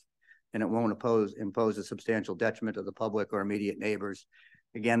north. And it won't impose a substantial detriment to the public or immediate neighbors.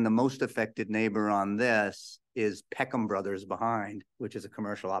 Again, the most affected neighbor on this is Peckham Brothers behind, which is a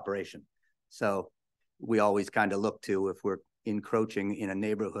commercial operation. So we always kind of look to, if we're encroaching in a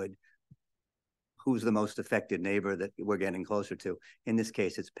neighborhood, who's the most affected neighbor that we're getting closer to. In this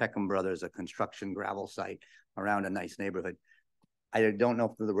case, it's Peckham Brothers, a construction gravel site around a nice neighborhood. I don't know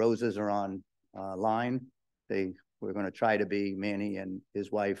if the Roses are on line. We're going to try to be, Manny and his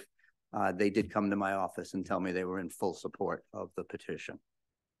wife. They did come to my office and tell me they were in full support of the petition.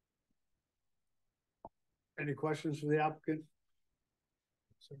 Any questions for the applicant?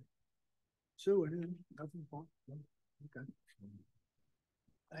 Sue, anything? Nothing? Okay.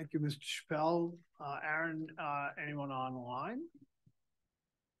 Thank you, Mr. Chappelle. Aaron, anyone online?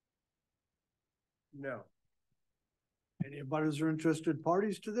 No. Any abutters or interested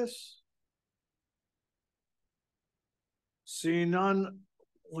parties to this? Seeing none,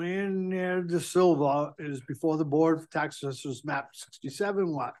 Leonard De Silva is before the board for tax assessors map 67,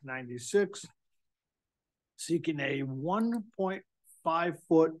 lot 96, seeking a 1.5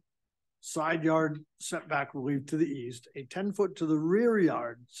 foot side yard setback relief to the east, a 10 foot to the rear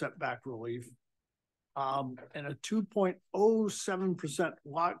yard setback relief, and a 2.07%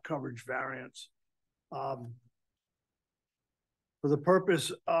 lot coverage variance for the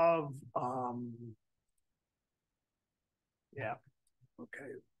purpose of, yeah,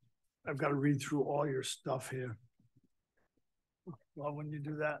 okay. I've got to read through all your stuff here. Well, when you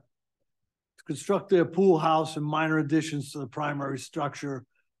do that, to construct a pool house and minor additions to the primary structure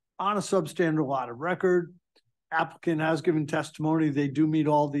on a substandard lot of record. Applicant has given testimony. They do meet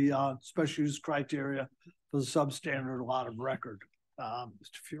all the special use criteria for the substandard lot of record.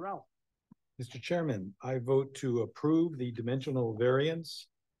 Mr. Furell. Mr. Chairman, I vote to approve the dimensional variance,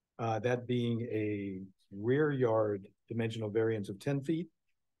 that being a rear yard dimensional variance of 10 feet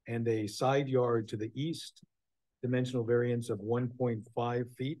and a side yard to the east dimensional variance of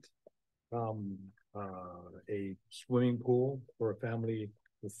 1.5 feet. A swimming pool for a family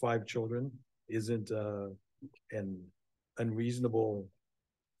with 5 children isn't an unreasonable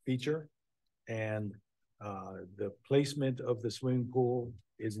feature, and the placement of the swimming pool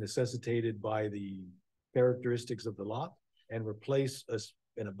is necessitated by the characteristics of the lot and replace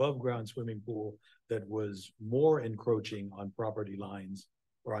an above-ground swimming pool that was more encroaching on property lines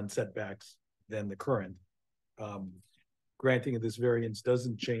or on setbacks than the current. Granting of this variance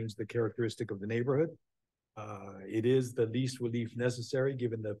doesn't change the characteristic of the neighborhood. It is the least relief necessary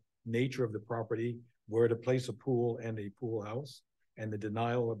given the nature of the property, where to place a pool and a pool house, and the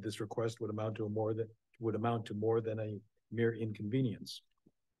denial of this request would amount to more than a mere inconvenience.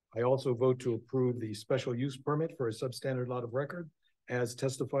 I also vote to approve the special use permit for a substandard lot of record. As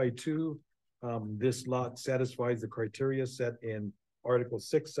testified to, this lot satisfies the criteria set in Article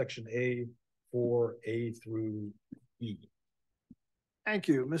 6, Section A, 4A through E. Thank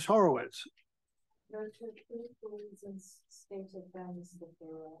you. Ms. Horowitz.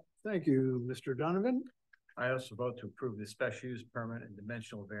 Thank you, Mr. Donovan. I also vote to approve the special use permit and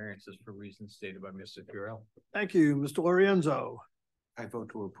dimensional variances for reasons stated by Mr. Furell. Thank you, Mr. Lorenzo. I vote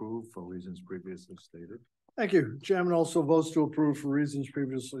to approve for reasons previously stated. Thank you. Chairman also votes to approve for reasons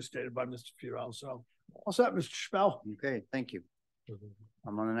previously stated by Mr. Furell. So, all set, Mr. Spell. Okay, thank you.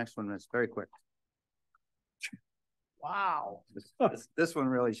 I'm on the next one. It's very quick. Wow. This one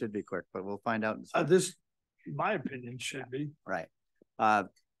really should be quick, but we'll find out. This, in my opinion, should be. Right. All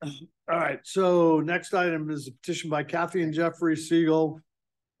right. So next item is a petition by Kathy and Jeffrey Siegel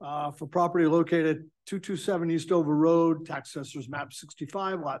for property located at 227 Eastover Road, tax assessors map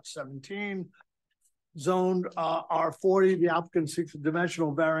 65, lot 17, zoned R40. The applicant seeks a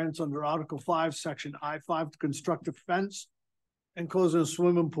dimensional variance under Article 5, Section I-5 to construct a fence enclosing a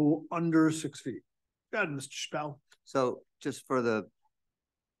swimming pool under 6 feet. Go ahead, Mr. Spell. So just for the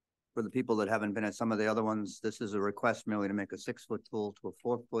people that haven't been at some of the other ones, this is a request merely to make a 6-foot pool to a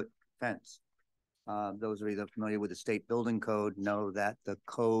 4-foot fence. Those are either familiar with the state building code know that the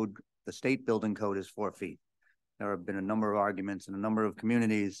state building code is 4 feet. There have been a number of arguments in a number of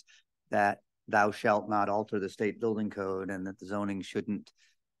communities that thou shalt not alter the state building code and that the zoning shouldn't,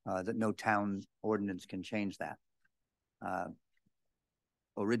 that no town ordinance can change that.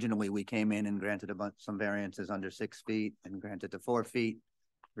 Originally, we came in and granted some variances under 6 feet and granted to 4 feet.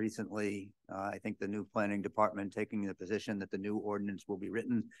 Recently, I think the new planning department taking the position that the new ordinance will be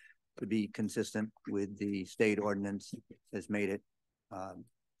written to be consistent with the state ordinance has made it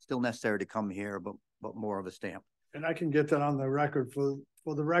still necessary to come here, but more of a stamp. And I can get that on the record.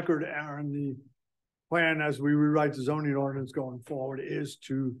 For the record, Aaron, the plan as we rewrite the zoning ordinance going forward is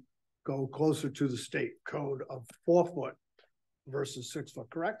to go closer to the state code of 4 foot versus 6 foot,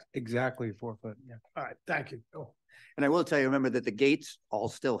 correct? Exactly 4 foot, yeah. All right, thank you. Oh. And I will tell you, remember that the gates all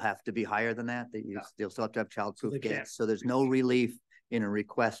still have to be higher than that. That you still have to have childproof gates. So there's no relief in a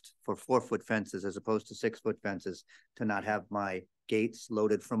request for 4-foot fences as opposed to 6-foot fences to not have my gates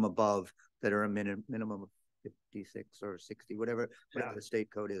loaded from above that are a minimum of 56 or 60, whatever the state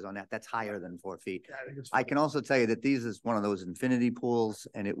code is on that. That's higher than 4 feet. Yeah, I can also tell you that these is one of those infinity pools,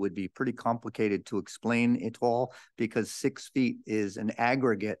 and it would be pretty complicated to explain it all because 6 feet is an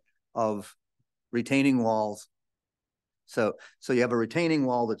aggregate of retaining walls. So you have a retaining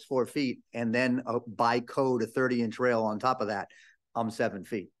wall that's 4 feet, and then by code a 30-inch rail on top of that. I'm 7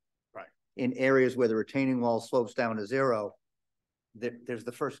 feet. Right. In areas where the retaining wall slopes down to 0, there's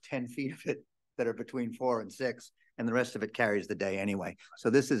the first 10 feet of it that are between 4 and 6, and the rest of it carries the day anyway. So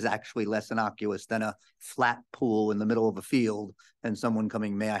this is actually less innocuous than a flat pool in the middle of a field and someone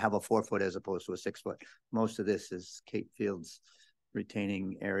coming, may I have a 4 foot as opposed to a 6 foot. Most of this is Cape Field's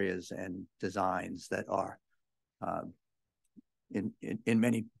retaining areas and designs that are in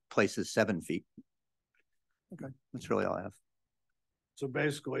many places 7 feet. Okay. That's really all I have. So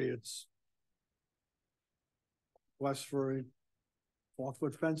basically it's less for a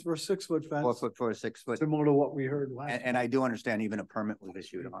 4-foot fence versus 6-foot fence. 4 foot for a 6 foot. Similar to what we heard last. And I do understand even a permit was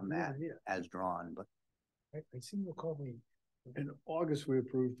issued on that as drawn, but. I seem to recall in August, we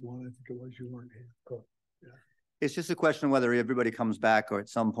approved one. I think it was, you weren't here. Cool. Yeah. It's just a question of whether everybody comes back or at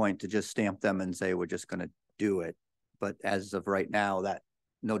some point to just stamp them and say, we're just going to do it. But as of right now, that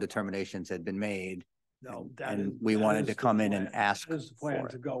no determinations had been made. No, and we wanted to come in and ask. That is the plan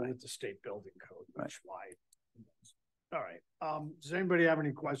to go with the state building code. That's why. All right. Does anybody have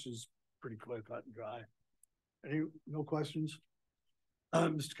any questions? Pretty clear cut and dry. No questions?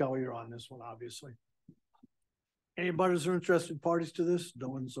 Mr. Kelly, you're on this one, obviously. Any butters or interested parties to this? No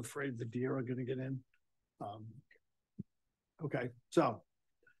one's afraid the deer are going to get in. Okay, so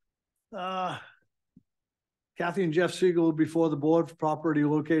Kathy and Jeff Siegel will be before the board for property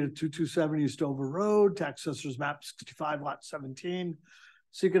located at 227 Eastover Road, tax assessors map 65, lot 17,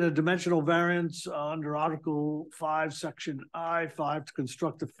 seeking a dimensional variance under Article 5, Section I-5 to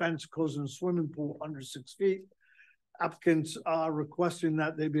construct a fence closing a swimming pool under 6 feet. applicants are requesting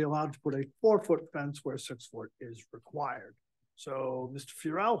that they be allowed to put a 4-foot fence where 6-foot is required. So, Mr.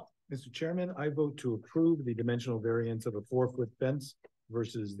 Furell? Mr. Chairman, I vote to approve the dimensional variance of a 4-foot fence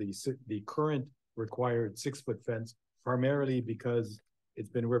versus the current required 6-foot fence, primarily because it's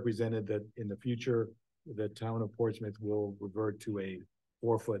been represented that in the future, the town of Portsmouth will revert to a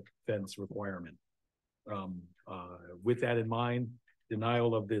 4-foot fence requirement. With that in mind,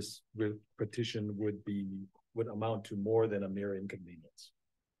 denial of this petition would amount to more than a mere inconvenience.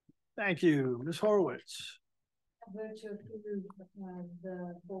 Thank you. Ms. Horowitz? I vote to approve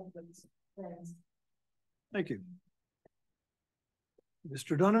the 4-foot fence. Thank you.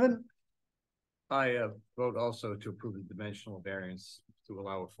 Mr. Donovan? I vote also to approve the dimensional variance to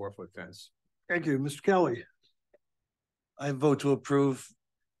allow a 4-foot fence. Thank you. Mr. Kelly? I vote to approve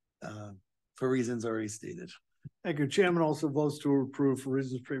for reasons already stated. Thank you. Chairman also votes to approve for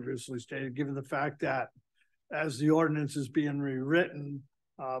reasons previously stated, given the fact that as the ordinance is being rewritten,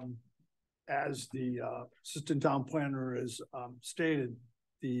 as the assistant town planner is stated,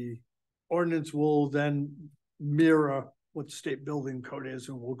 the ordinance will then mirror what the state building code is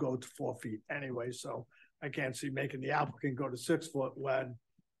and will go to 4 feet anyway. So I can't see making the applicant go to 6 foot when,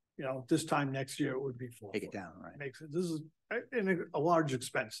 you know, this time next year it would be 4 Take foot. it down, right? Makes it, this is a large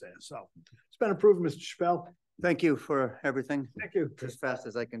expense there. So it's been approved, Mr. Chappelle. Thank you for everything. Thank you. As fast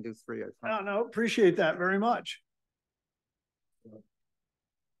as I can do 3. No, appreciate that very much.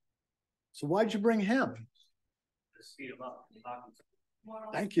 So why'd you bring him? Speed him up.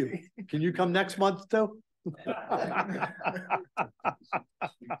 Thank you. Can you come next month too?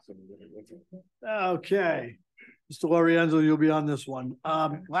 Okay. Mr. Lorenzo, you'll be on this one.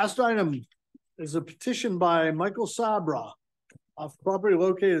 Last item is a petition by Michael Sabra of property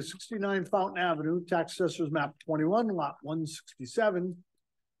located at 69 Fountain Avenue, tax assessor's map 21, lot 167,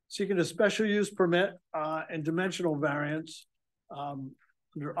 seeking a special use permit and dimensional variance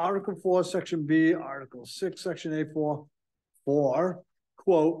under Article 4, Section B, Article 6, Section A4, for,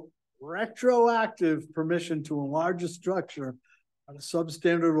 quote, retroactive permission to enlarge a structure on a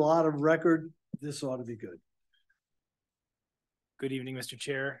substandard lot of record. This ought to be good. Good evening, Mr.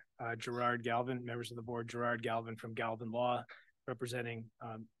 Chair. Gerard Galvin, members of the board, Gerard Galvin from Galvin Law, representing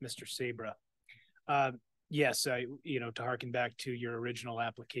Mr. Sabra. Yes, to harken back to your original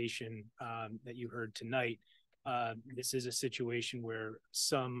application that you heard tonight, this is a situation where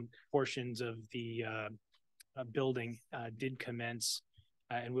some portions of the building did commence,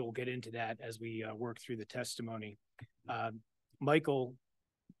 and we will get into that as we work through the testimony. Michael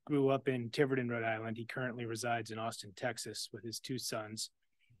grew up in Tiverton, Rhode Island. He currently resides in Austin, Texas with his 2 sons.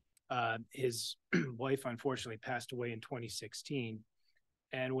 His wife unfortunately passed away in 2016.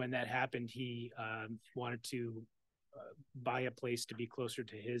 And when that happened, he wanted to buy a place to be closer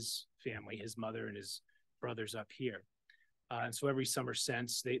to his family, his mother and his brothers up here. And so every summer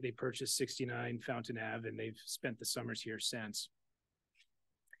since, they purchased 69 Fountain Ave, and they've spent the summers here since.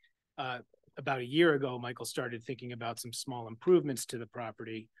 About a year ago, Michael started thinking about some small improvements to the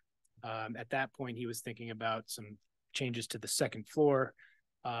property. At that point, he was thinking about some changes to the 2nd floor,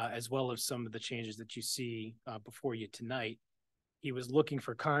 as well as some of the changes that you see before you tonight. He was looking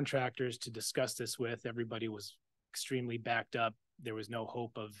for contractors to discuss this with. Everybody was extremely backed up. There was no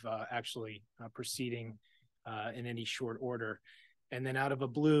hope of actually proceeding in any short order. And then out of a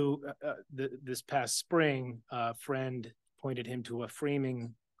blue, this past spring, a friend pointed him to a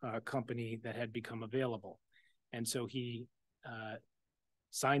framing company that had become available. And so he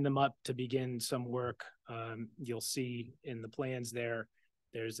signed them up to begin some work. You'll see in the plans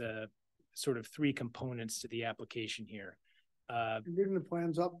there's a sort of 3 components to the application here. You're getting the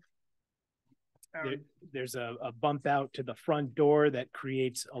plans up? There's a bump out to the front door that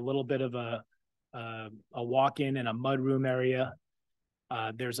creates a little bit of a walk-in and a mudroom area.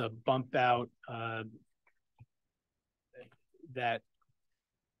 There's a bump out that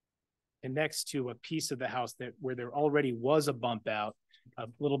connects to a piece of the house where there already was a bump out, a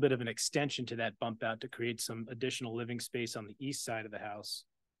little bit of an extension to that bump out to create some additional living space on the east side of the house,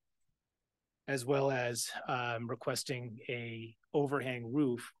 as well as requesting a overhang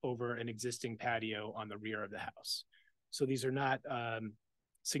roof over an existing patio on the rear of the house. So these are not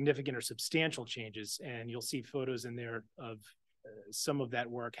significant or substantial changes, and you'll see photos in there of some of that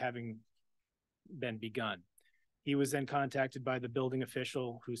work having been begun. He was then contacted by the building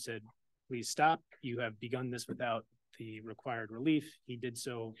official who said, please stop. You have begun this without the required relief. He did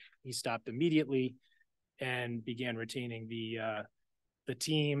so. He stopped immediately and began retaining the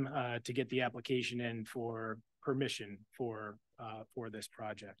team to get the application in for permission for this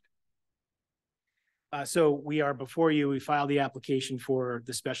project. So we are before you. We filed the application for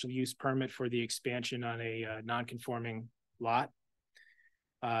the special use permit for the expansion on a non-conforming lot,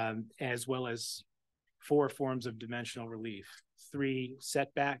 as well as 4 forms of dimensional relief, 3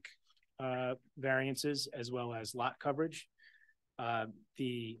 setback variances, as well as lot coverage.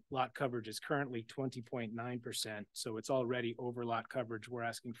 The lot coverage is currently 20.9%, so it's already over lot coverage. We're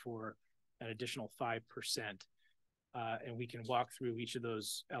asking for an additional 5%, and we can walk through each of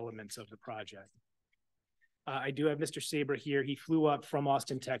those elements of the project. I do have Mr. Sabra here. He flew up from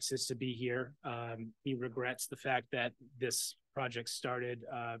Austin, Texas to be here. He regrets the fact that this project started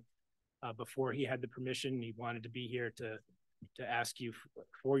before he had the permission. He wanted to be here to ask you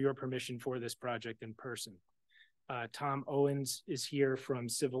for your permission for this project in person. Tom Owens is here from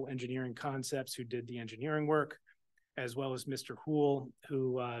Civil Engineering Concepts, who did the engineering work, as well as Mr. Hool,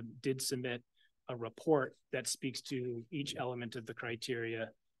 who did submit a report that speaks to each element of the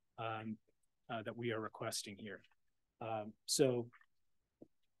criteria that we are requesting here.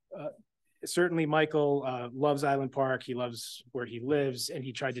 Certainly Michael loves Island Park. He loves where he lives, and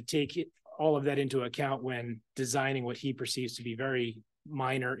he tried to take all of that into account when designing what he perceives to be very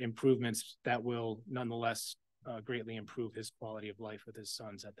minor improvements that will nonetheless greatly improve his quality of life with his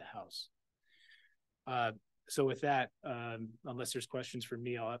sons at the house. So with that, unless there's questions for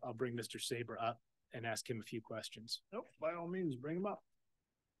me, I'll bring Mr. Sabra up and ask him a few questions. Nope, by all means, bring him up.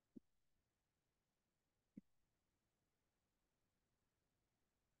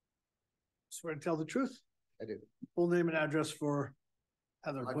 Swear to tell the truth? I do. Full name and address for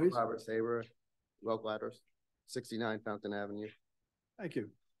Heather, Michael please. Robert Sabra, local address, 69 Fountain Avenue. Thank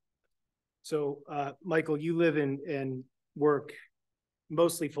you. So, Michael, you live and work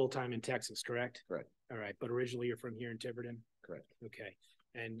mostly full-time in Texas, correct? Correct. All right, but originally you're from here in Tiverton? Correct. Okay,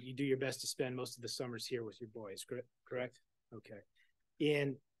 and you do your best to spend most of the summers here with your boys, correct? Okay.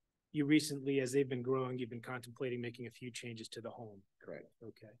 And you recently, as they've been growing, you've been contemplating making a few changes to the home? Correct.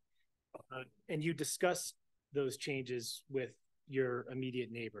 Okay. And you discussed those changes with your immediate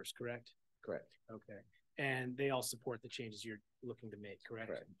neighbors, correct? Correct. Okay. And they all support the changes you're looking to make, correct?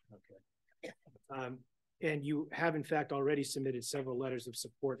 Correct. Okay. And you have in fact already submitted several letters of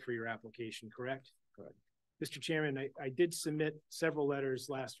support for your application, correct? Correct. Mr. Chairman, I did submit several letters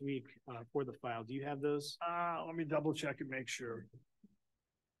last week for the file. Do you have those? Let me double check and make sure.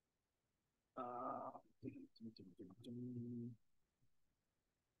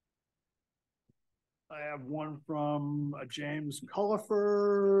 I have one from James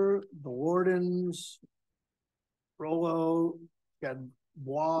Cullifer, the Wardens, Rollo,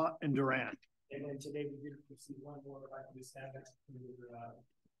 Gadbois, and Durant. And then today we did receive one more. If I can just have it.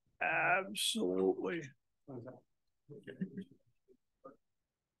 Absolutely. Okay.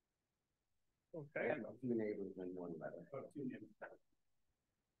 I have 2 neighbors and 1 letter.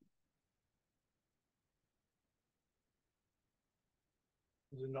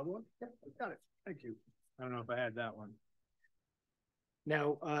 Is there another one? Yeah, got it. Thank you. I don't know if I had that one.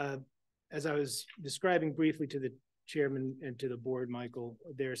 Now, as I was describing briefly to the chairman and to the board, Michael,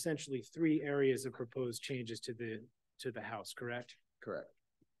 there are essentially 3 areas of proposed changes to the house, correct? Correct.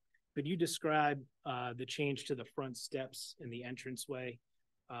 Could you describe the change to the front steps and the entranceway?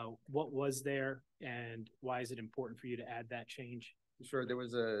 What was there and why is it important for you to add that change? Sure. There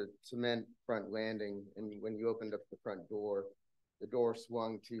was a cement front landing, and when you opened up the front door, the door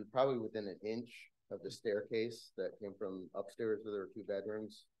swung to probably within an inch of the staircase that came from upstairs, where there were 2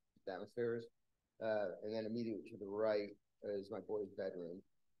 bedrooms downstairs. And then immediately to the right is my boy's bedroom.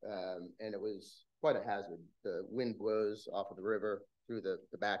 And it was quite a hazard. The wind blows off of the river through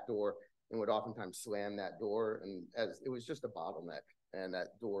the back door and would oftentimes slam that door. And as it was just a bottleneck, and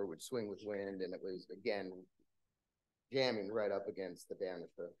that door would swing with wind, and it was, again, jamming right up against the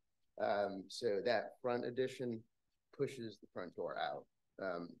banister. So that front addition pushes the front door out.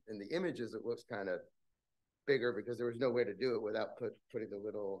 In the images, it looks kind of bigger because there was no way to do it without putting the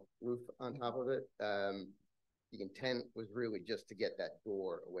little roof on top of it. The intent was really just to get that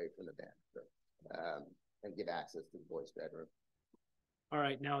door away from the banister and give access to the boys' bedroom. All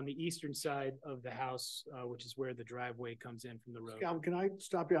right, now on the eastern side of the house, which is where the driveway comes in from the road. Calvin, can I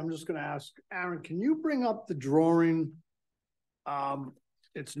stop you? I'm just going to ask Aaron, can you bring up the drawing?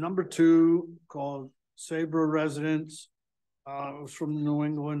 It's number 2 called Sabra Residence. It was from New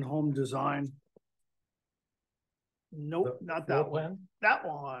England Home Design. Nope, not that one. That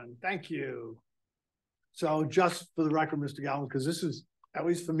one. Thank you. So just for the record, Mr. Galvin, because this is, at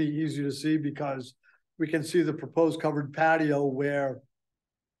least for me, easy to see because we can see the proposed covered patio where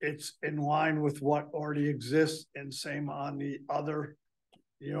it's in line with what already exists, and same on the other.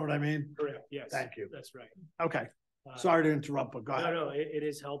 You know what I mean? Correct. Yes. Thank you. That's right. Okay. Sorry to interrupt, but go ahead. No, it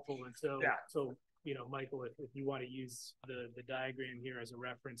is helpful. And so, Yeah. So you know, Michael, if you want to use the diagram here as a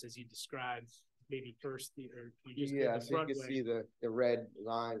reference as you described, maybe first or you just did Yeah, the so you front can way. see the red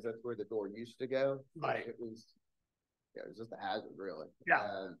lines, that's where the door used to go. Right. It was just a hazard, really.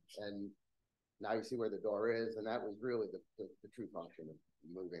 Yeah. And now you see where the door is, and that was really the true function of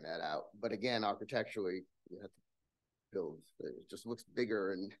moving that out. But again, architecturally, you have to build, it just looks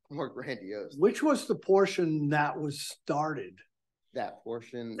bigger and more grandiose. Which was the portion that was started? That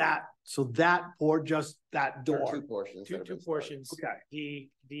portion. Just that Or door. two portions. that have Two been started. portions. Okay.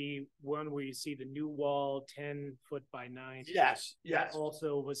 The one where you see the new wall, 10 foot by 9. Yes, that yes.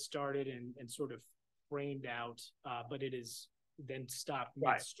 also was started and sort of framed out, but it is then stopped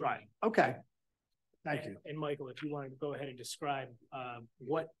Right, midstream. right. Okay. Thank you. And Michael, if you want to go ahead and describe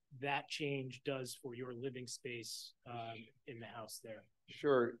what that change does for your living space in the house there.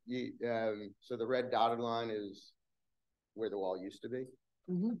 Sure. So the red dotted line is where the wall used to be.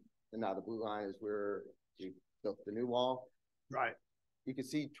 Mm-hmm. And now the blue line is where we built the new wall. Right. You can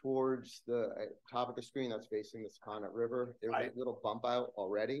see towards the top of the screen that's facing the Secundit River, there's Right. a little bump out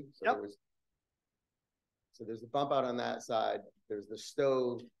already. So Yep. there's a bump out on that side. There's the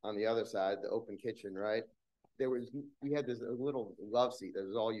stove on the other side, the open kitchen, right? We had this little love seat. That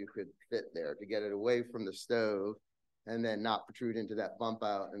was all you could fit there to get it away from the stove and then not protrude into that bump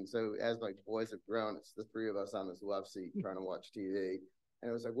out. And so as my boys have grown, it's the three of us on this love seat trying to watch TV. And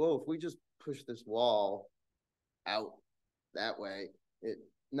it was like, whoa, if we just push this wall out that way,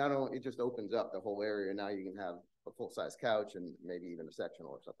 it just opens up the whole area. Now you can have a full-size couch and maybe even a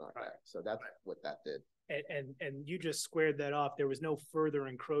sectional or something like that. So that's what that did. And you just squared that off. There was no further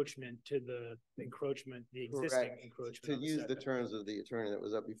encroachment to the existing Correct. encroachment. To on the use the setback. terms of the attorney that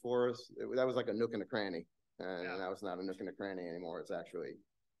was up before us, that was like a nook and a cranny. And that was not a nook and a cranny anymore. It's actually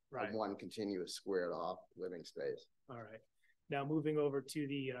one continuous squared off living space. All right. Now moving over to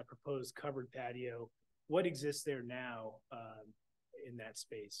the proposed covered patio, what exists there now in that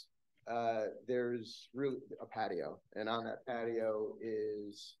space? There's really a patio, and on that patio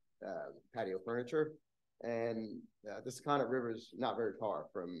is patio furniture. And this kind of river is not very far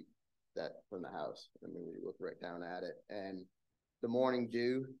from the house. I mean, we look right down at it, and the morning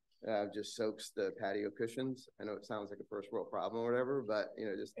dew just soaks the patio cushions. I know it sounds like a first world problem or whatever, but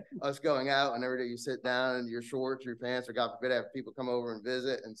just us going out and every day you sit down in your shorts, your pants, or God forbid have people come over and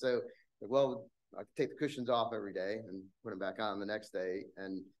visit. And so, well, I take the cushions off every day and put them back on the next day.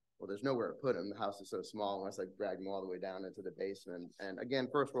 And well, there's nowhere to put them. The house is so small unless I drag them all the way down into the basement. And again,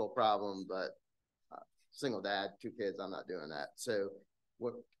 first world problem, but single dad, 2 kids, I'm not doing that. So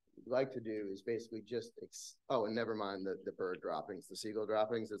what we'd like to do is basically just, and never mind the bird droppings, the seagull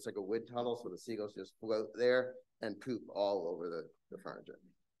droppings. It's like a wood tunnel, so the seagulls just float there and poop all over the furniture.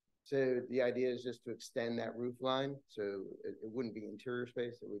 So the idea is just to extend that roof line. So it wouldn't be interior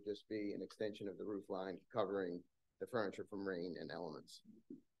space. It would just be an extension of the roof line covering the furniture from rain and elements.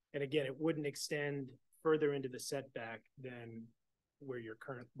 And again, it wouldn't extend further into the setback than where you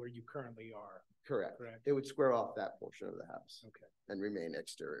currently are. Correct. It would square off that portion of the house. Okay. And remain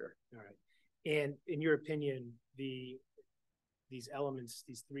exterior. All right. And in your opinion, these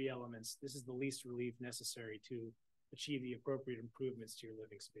 3 elements, this is the least relief necessary to achieve the appropriate improvements to your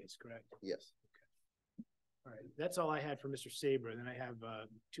living space, correct? Yes. Okay. All right. That's all I had for Mr. Sabra. Then I have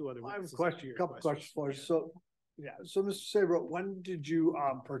 2 other. I have a couple questions for you. So, so Mr. Sabra, when did you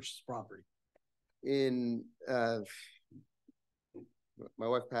purchase the property? My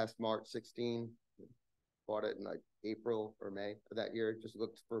wife passed March 16, bought it in like April or May of that year. Just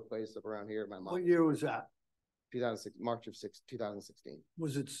looked for a place up around here. My mom. What year was that? 2006, March of 2016.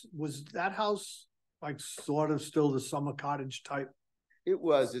 Was that house like sort of still the summer cottage type? It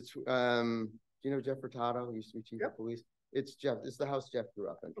was. It's do you know Jeff Furtado? He used to be chief of police. It's Jeff. It's the house Jeff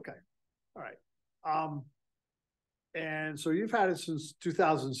grew up in. Okay. All right. And so you've had it since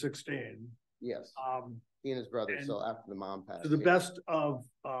 2016. Yes. He and his brother. So after the mom passed. To the best of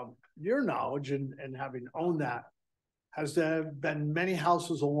your knowledge and having owned that, has there been many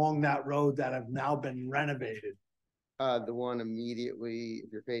houses along that road that have now been renovated? The one immediately,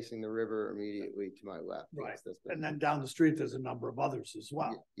 if you're facing the river, immediately to my left. Right. Yes, And then down the street, there's a number of others as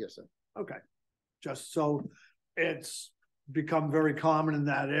well. Yes, sir. Okay. Just so it's become very common in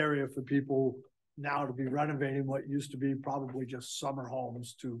that area for people now to be renovating what used to be probably just summer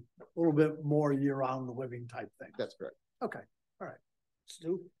homes to a little bit more year-round living type thing. That's correct. Okay. All right.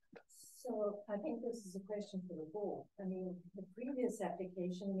 Stu? So I think this is a question for the board. I mean, the previous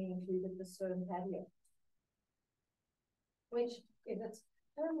application, we included the stone patio, which if it's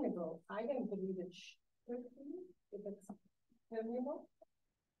permeable, I don't believe it should be if it's permeable.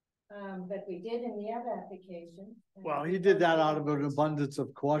 But we did in the other application. Well, he did that out of an abundance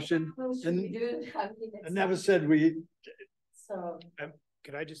of caution Should we do it? I mean, and it's never not- said we, So,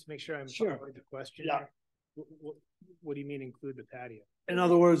 Could I just make sure I'm Sure. following the question? Yeah. What do you mean include the patio? in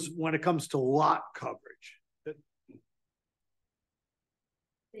other words, when it comes to lot coverage.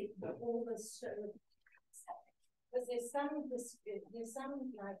 all this, because there's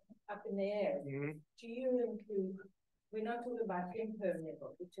some like up in the air. Mhm. Do you include, we're not talking about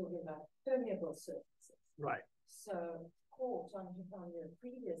impermeable, we're talking about permeable surfaces. Right. So court on your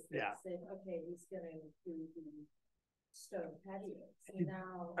previous thing Yeah. said, okay, he's gonna include the stone patios. And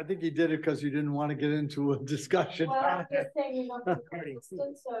now. I think he did it because he didn't want to get into a discussion. Well, I'm just saying you're not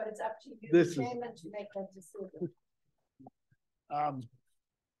consistent, so it's up to you, This is- chairman, to make that decision.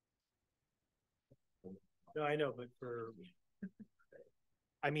 No, I know, but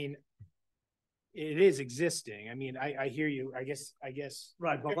I mean, it is existing. I mean, I hear you. I guess.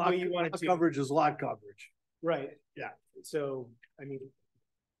 Right, but Well, lot you wanted to- coverage is lot coverage. Right. Yeah. So, I mean,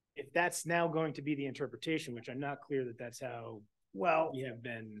 if that's now going to be the interpretation, which I'm not clear that that's how Well, we have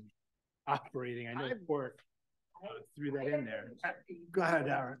been operating, I know court threw that in there. go ahead,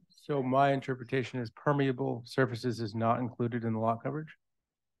 Aaron. So my interpretation is permeable surfaces is not included in the lot coverage?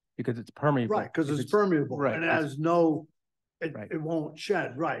 Because it's permeable. Right, because If it's permeable right, and it it's- has no, Right. it won't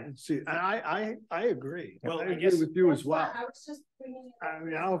shed, right? See, and I agree. Well, I I agree guess- with you as well. I was just bringing. it I up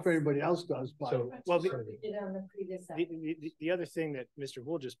mean, I don't know if anybody else does, but So, That's well, what we did on the previous the other thing that Mr.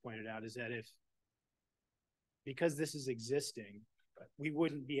 Wool just pointed out is that because this is existing, we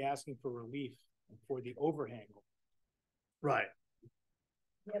wouldn't be asking for relief for the overhang. right.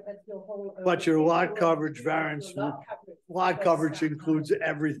 Yeah, but your whole. But your lot your- coverage your variance, lot coverage lot goes coverage down. includes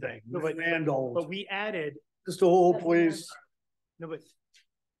everything, No, but- and But old. we added, Just the whole place, no, but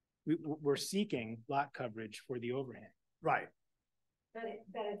we're seeking lot coverage for the overhang. right? But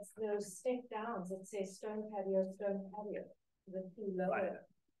it's those step downs, it says stone patio, the two lower.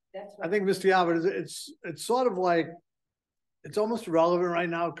 That's what. I think, Mr. Albert, it's sort of like, it's almost irrelevant right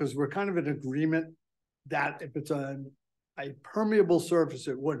now because we're kind of in agreement that if it's a permeable surface,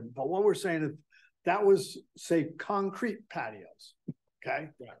 it wouldn't. But what we're saying is that was, say, concrete patios, okay?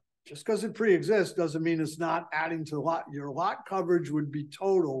 Right. Just because it pre-exists doesn't mean it's not adding to the lot. Your lot coverage would be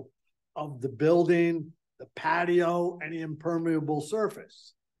total of the building, the patio, any impermeable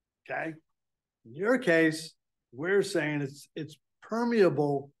surface, okay? In your case, we're saying it's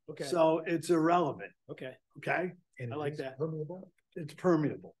permeable, Okay. so it's irrelevant, Okay, okay? I like that. It's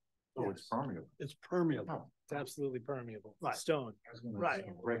permeable. Oh, it's permeable. It's permeable, It's absolutely permeable. Right. Stone. right?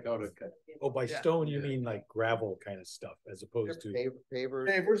 Break out a. Oh, by Yeah. stone, you mean like gravel kind of stuff as opposed to, Pavers.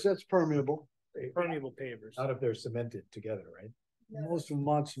 Pavers, that's permeable. Permeable pavers. not if they're cemented together, right? Most of them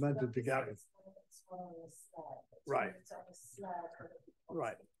aren't cemented together. Right.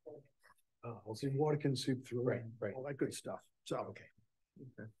 Right. Well, see, water can seep through. Right, and right, All that good stuff. So, Okay.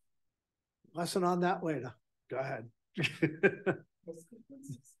 lesson on that later. Go ahead.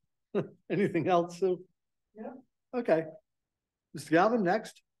 Anything else, Sue? No. Okay. Mr. Galvin,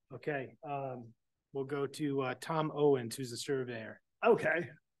 next. Okay, we'll go to Tom Owens, who's the surveyor. Okay.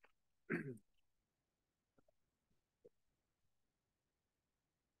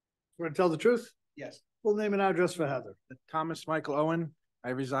 Want to tell the truth? Yes. Full name and address for Heather. Thomas Michael Owen. I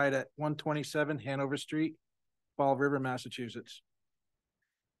reside at 127 Hanover Street, Fall River, Massachusetts.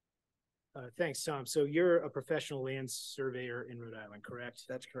 Thanks, Tom. So you're a professional land surveyor in Rhode Island, correct?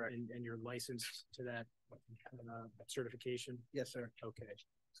 That's correct. And you're licensed to that certification? Yes, sir. Okay.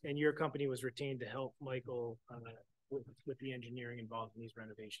 And your company was retained to help Michael with the engineering involved in these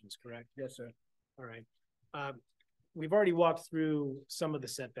renovations, correct? Yes, sir. All right. We've already walked through some of the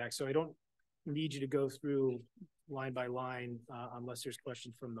setbacks, so I don't need you to go through line by line unless there's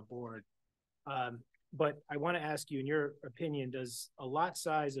questions from the board. But I want to ask you, in your opinion, does a lot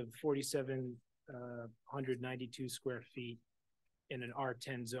size of 4,792 square feet in an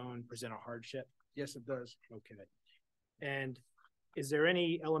R10 zone present a hardship? Yes, it does. Okay. And is there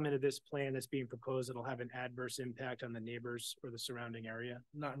any element of this plan that's being proposed that'll have an adverse impact on the neighbors or the surrounding area?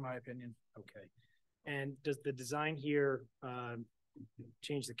 Not in my opinion. Okay. And does the design here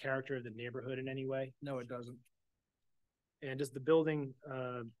change the character of the neighborhood in any way? No, it doesn't. And does the building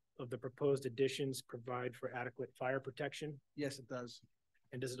of the proposed additions provide for adequate fire protection? Yes, it does.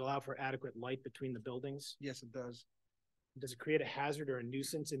 And does it allow for adequate light between the buildings? Yes, it does. Does it create a hazard or a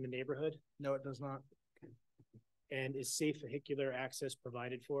nuisance in the neighborhood? No, it does not. And is safe vehicular access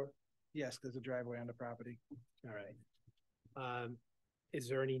provided for? Yes, there's a driveway on the property. All right. Is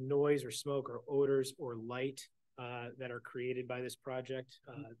there any noise or smoke or odors or light that are created by this project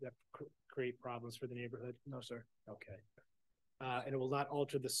that create problems for the neighborhood? No, sir. Okay. and it will not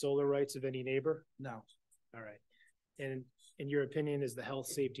alter the solar rights of any neighbor? No. All right. And in your opinion, is the health,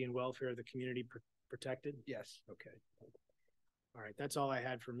 safety, and welfare of the community protected? Yes. Okay. All right, that's all I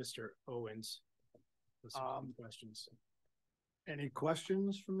had for Mr. Owens. Questions? Any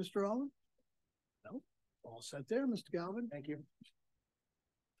questions for Mr. Owen? No? All set there, Mr. Galvin? Thank you.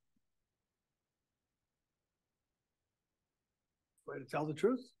 Way to tell the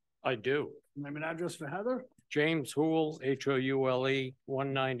truth. I do. Name and address for Heather? James Houle, Houle,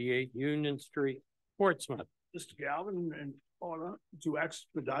 198 Union Street, Portsmouth. Mr. Galvin, in order to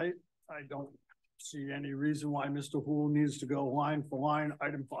expedite, I don't see any reason why Mr. Houle needs to go line for line,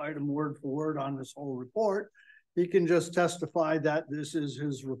 item for item, word for word on this whole report. He can just testify that this is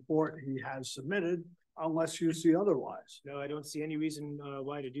his report he has submitted, unless you see otherwise. No, I don't see any reason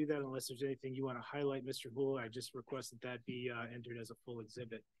why to do that unless there's anything you want to highlight, Mr. Houle. I just request that be entered as a full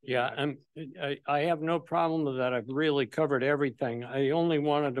exhibit. Yeah, I have no problem with that. I've really covered everything. I only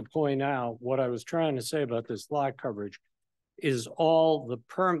wanted to point out what I was trying to say about this lot coverage is all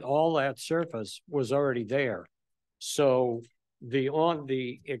that surface was already there. So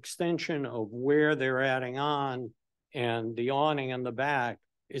the extension of where they're adding on and the awning in the back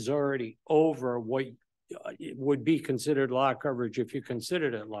is already over what would be considered lot coverage if you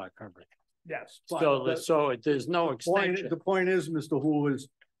considered it lot coverage. Yes. So there's no extension. The point is, Mr. Houle, is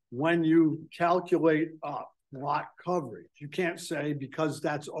when you calculate lot coverage, you can't say because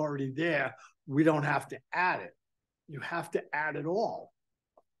that's already there, we don't have to add it. You have to add it all.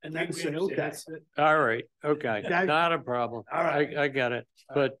 And then say, okay. All right, okay, not a problem. All right, I got it.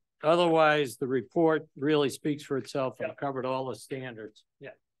 But otherwise, the report really speaks for itself and covered all the standards.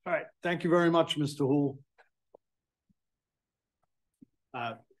 Yeah. All right. Thank you very much, Mr. Houle.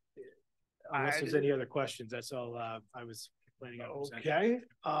 Unless there's any other questions, that's all I was planning on. Okay.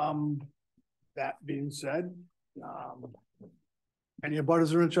 That being said, any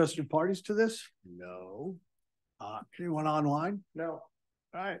abutters or interested parties to this? No. Anyone online? No.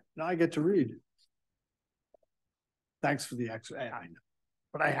 All right. Now I get to read. Thanks for the extra. I know,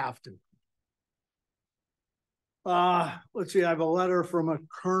 but I have to. Let's see. I have a letter from a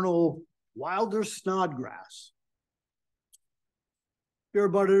Colonel Wilder Snodgrass. Dear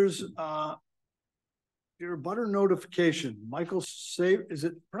butters, your butter notification. Michael is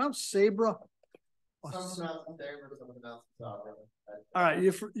it pronounced Sabra? All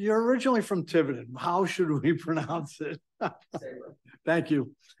right, you're originally from Tiverton. How should we pronounce it? Thank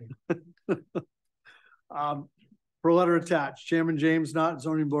you. For letter attached, Chairman James Knott,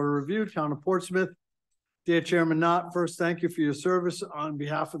 Zoning Board of Review, Town of Portsmouth. Dear Chairman Knott, first, thank you for your service on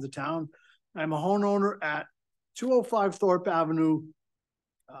behalf of the town. I'm a homeowner at 205 Thorpe Avenue,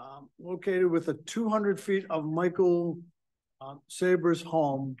 located within 200 feet of Michael Sabra's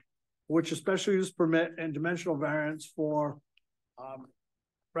home, which a special use permit and dimensional variance for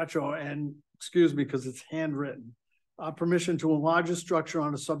retro, and excuse me, because it's handwritten. Permission to enlarge a structure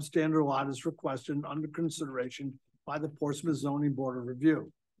on a substandard lot is requested and under consideration by the Portsmouth Zoning Board of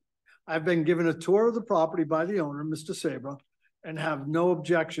Review. I've been given a tour of the property by the owner, Mr. Sabra, and have no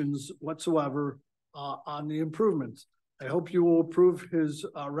objections whatsoever on the improvements. I hope you will approve his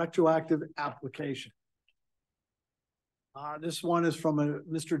retroactive application. This one is from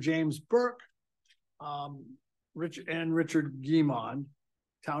Mr. James Burke, Richard Guimond,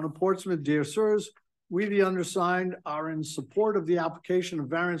 Town of Portsmouth. Dear sirs, we, the undersigned, are in support of the application of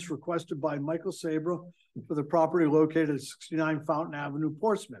variance requested by Michael Sabra for the property located at 69 Fountain Avenue,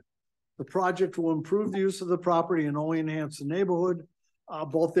 Portsmouth. The project will improve the use of the property and only enhance the neighborhood.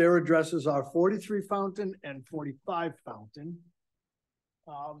 Both their addresses are 43 Fountain and 45 Fountain.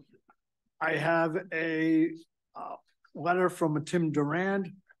 I have a letter from Tim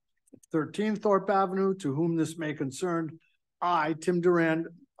Durand, 13 Thorpe Avenue, to whom this may concern. I, Tim Durand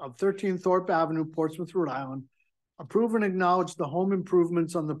of 13 Thorpe Avenue, Portsmouth, Rhode Island, approve and acknowledge the home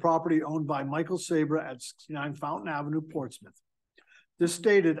improvements on the property owned by Michael Sabra at 69 Fountain Avenue, Portsmouth. This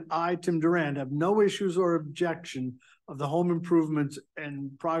stated, I, Tim Durand, have no issues or objection of the home improvements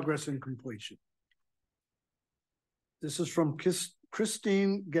and progress and completion. This is from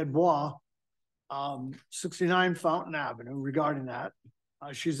Christine Gadbois, 69 Fountain Avenue, regarding that.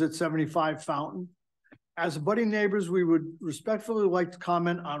 She's at 75 Fountain. As budding neighbors, we would respectfully like to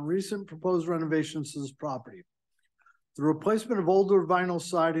comment on recent proposed renovations to this property. The replacement of older vinyl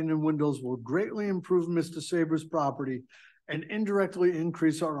siding and windows will greatly improve Mr. Sabra's property and indirectly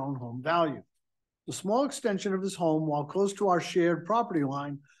increase our own home value. The small extension of his home, while close to our shared property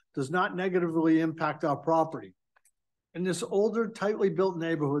line, does not negatively impact our property. In this older, tightly built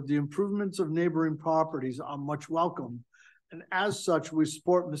neighborhood, the improvements of neighboring properties are much welcome, and as such, we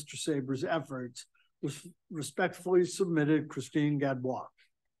support Mr. Sabra's efforts Respectfully submitted, Christine Gadbois.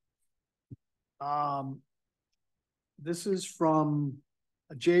 This is from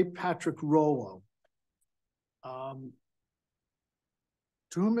J. Patrick Rollo. To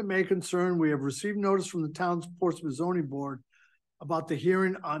whom it may concern, we have received notice from the town's Portsmouth zoning board about the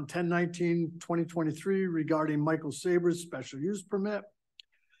hearing on 10/19/2023 regarding Michael Saber's special use permit.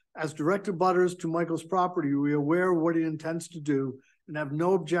 As directed butters to Michael's property, we are aware of what he intends to do and have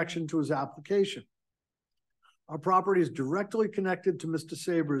no objection to his application. Our property is directly connected to Mr.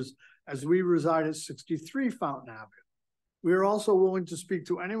 Saber's as we reside at 63 Fountain Avenue. We are also willing to speak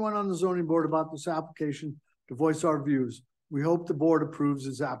to anyone on the zoning board about this application to voice our views. We hope the board approves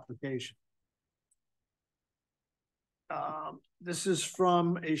his application. This is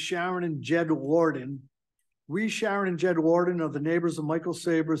from a Sharon and Jed Warden. We, Sharon and Jed Warden, are the neighbors of Michael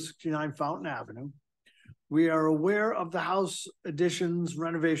Saber, 69 Fountain Avenue. We are aware of the house additions,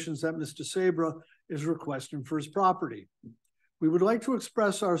 renovations that Mr. Saber is requesting for his property. We would like to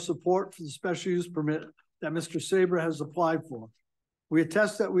express our support for the special use permit that Mr. Saber has applied for. We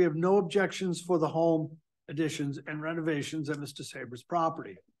attest that we have no objections for the home additions and renovations at Mr. Saber's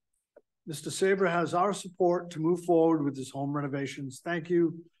property. Mr. Saber has our support to move forward with his home renovations. Thank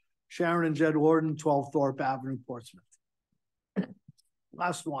you, Sharon and Jed Warden, 12 Thorpe Avenue, Portsmouth.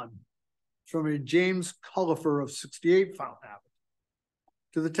 Last one, from a James Cullifer of 68 Fountain Avenue.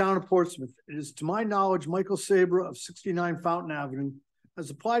 To the town of Portsmouth, it is to my knowledge, Michael Saber of 69 Fountain Avenue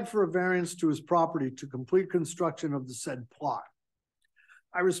has applied for a variance to his property to complete construction of the said plot.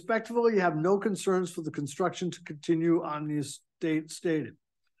 I respectfully have no concerns for the construction to continue on the estate stated.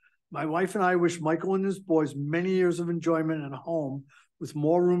 My wife and I wish Michael and his boys many years of enjoyment and a home with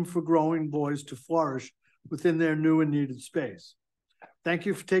more room for growing boys to flourish within their new and needed space. Thank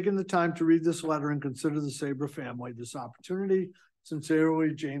you for taking the time to read this letter and consider the Saber family this opportunity.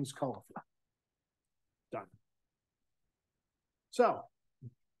 Sincerely, James Cullifer. Done. So,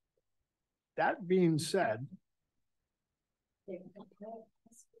 that being said,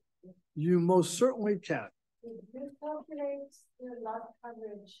 you most certainly can. Did you calculate the lot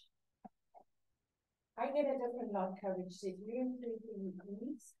coverage? I get a different lot coverage. Did you include the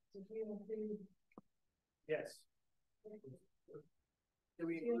eaves? Did you include? Yes. Do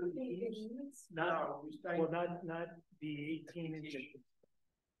we include the eaves? No, well, not the 18 inches.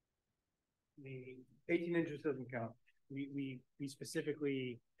 The 18 inches doesn't count. We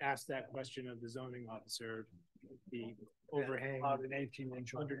specifically asked that question of the zoning officer. The overhang about an 18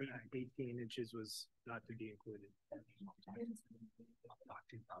 inch underneath 18 inches was not to be included. Talked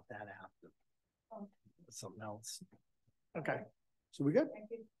about that after. Something else. Okay, so we good?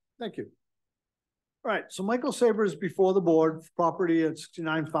 Thank you. All right, so Michael Saber is before the board, property at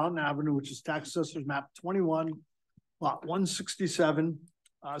 69 Fountain Avenue, which is tax assessor's map 21, lot 167,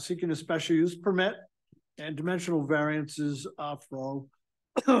 seeking a special use permit and dimensional variances for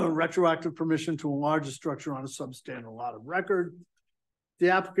retroactive permission to enlarge a structure on a substandard lot of record. The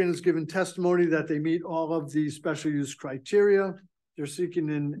applicant has given testimony that they meet all of the special use criteria. They're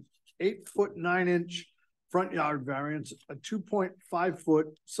seeking an 8-foot 9-inch front yard variance, a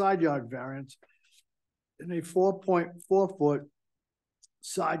 2.5-foot side yard variance, and a 4.4-foot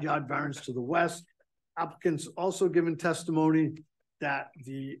side yard variance to the west. Applicants also given testimony that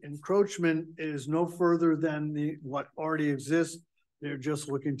the encroachment is no further than what already exists. They're just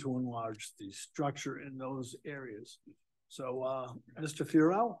looking to enlarge the structure in those areas. So, Mr.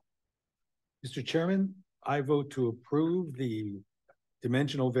 Furell? Mr. Chairman, I vote to approve the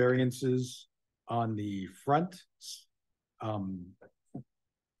dimensional variances on the front,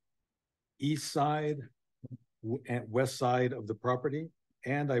 east side and west side of the property.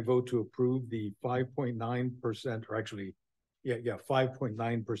 And I vote to approve the 5.9%, or actually,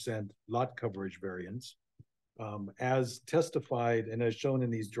 5.9% lot coverage variance. As testified and as shown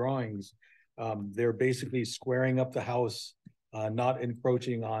in these drawings, they're basically squaring up the house, not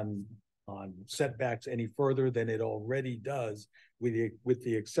encroaching on setbacks any further than it already does, with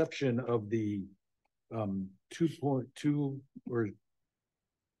the exception of the 2.2 or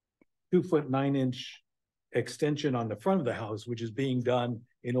 2-foot 9-inch extension on the front of the house, which is being done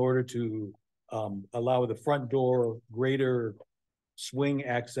in order to allow the front door greater swing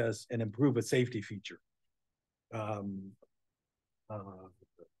access and improve a safety feature.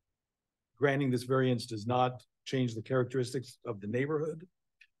 Granting this variance does not change the characteristics of the neighborhood.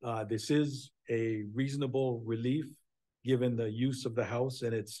 This is a reasonable relief given the use of the house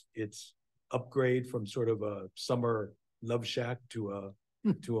and its upgrade from sort of a summer love shack to a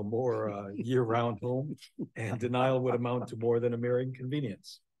more year-round home, and denial would amount to more than a mere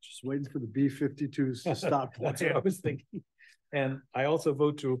inconvenience. Just waiting for the B-52s to stop. That's what I was thinking. And I also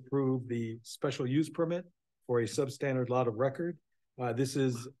vote to approve the special use permit for a substandard lot of record. This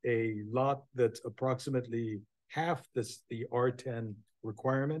is a lot that's approximately half the R10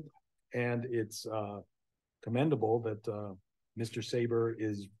 requirement. And it's commendable that Mr. Saber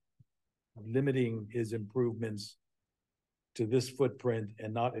is limiting his improvements to this footprint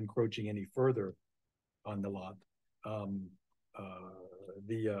and not encroaching any further on the lot.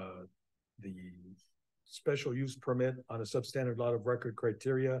 The special use permit on a substandard lot of record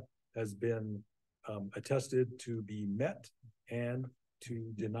criteria has been attested to be met, and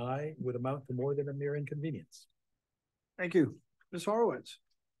to deny would amount to more than a mere inconvenience. Thank you. Ms. Horowitz.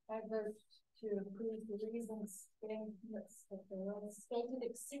 I vote to approve the reasons given that they were stated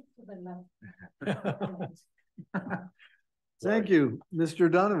except for the left. Thank you.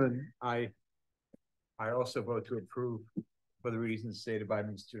 Mr. Donovan. I also vote to approve for the reasons stated by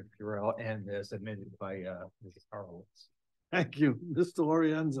Mr. Purell and as admitted by Mrs. Horowitz. Thank you. Mr.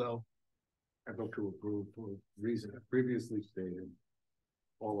 Lorenzo. I vote to approve for reasons previously stated.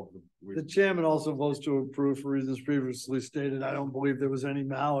 All of them. The chairman also votes to approve for reasons previously stated. I don't believe there was any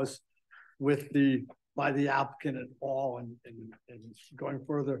malice by the applicant at all, and going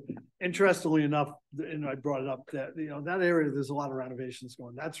further. Interestingly enough, and I brought it up that, that area, there's a lot of renovations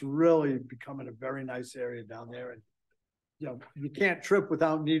going. That's really becoming a very nice area down there. And, you can't trip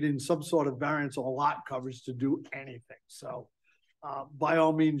without needing some sort of variance or lot coverage to do anything. So, by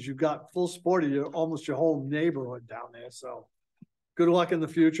all means, you've got full support of almost your whole neighborhood down there. So good luck in the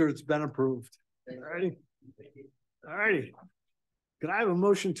future. It's been approved. All righty. All righty. Could I have a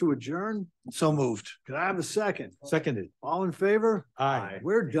motion to adjourn? So moved. Could I have a second? Seconded. All in favor? Aye.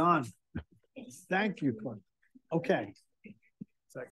 We're done. Thank you, Clint. Okay.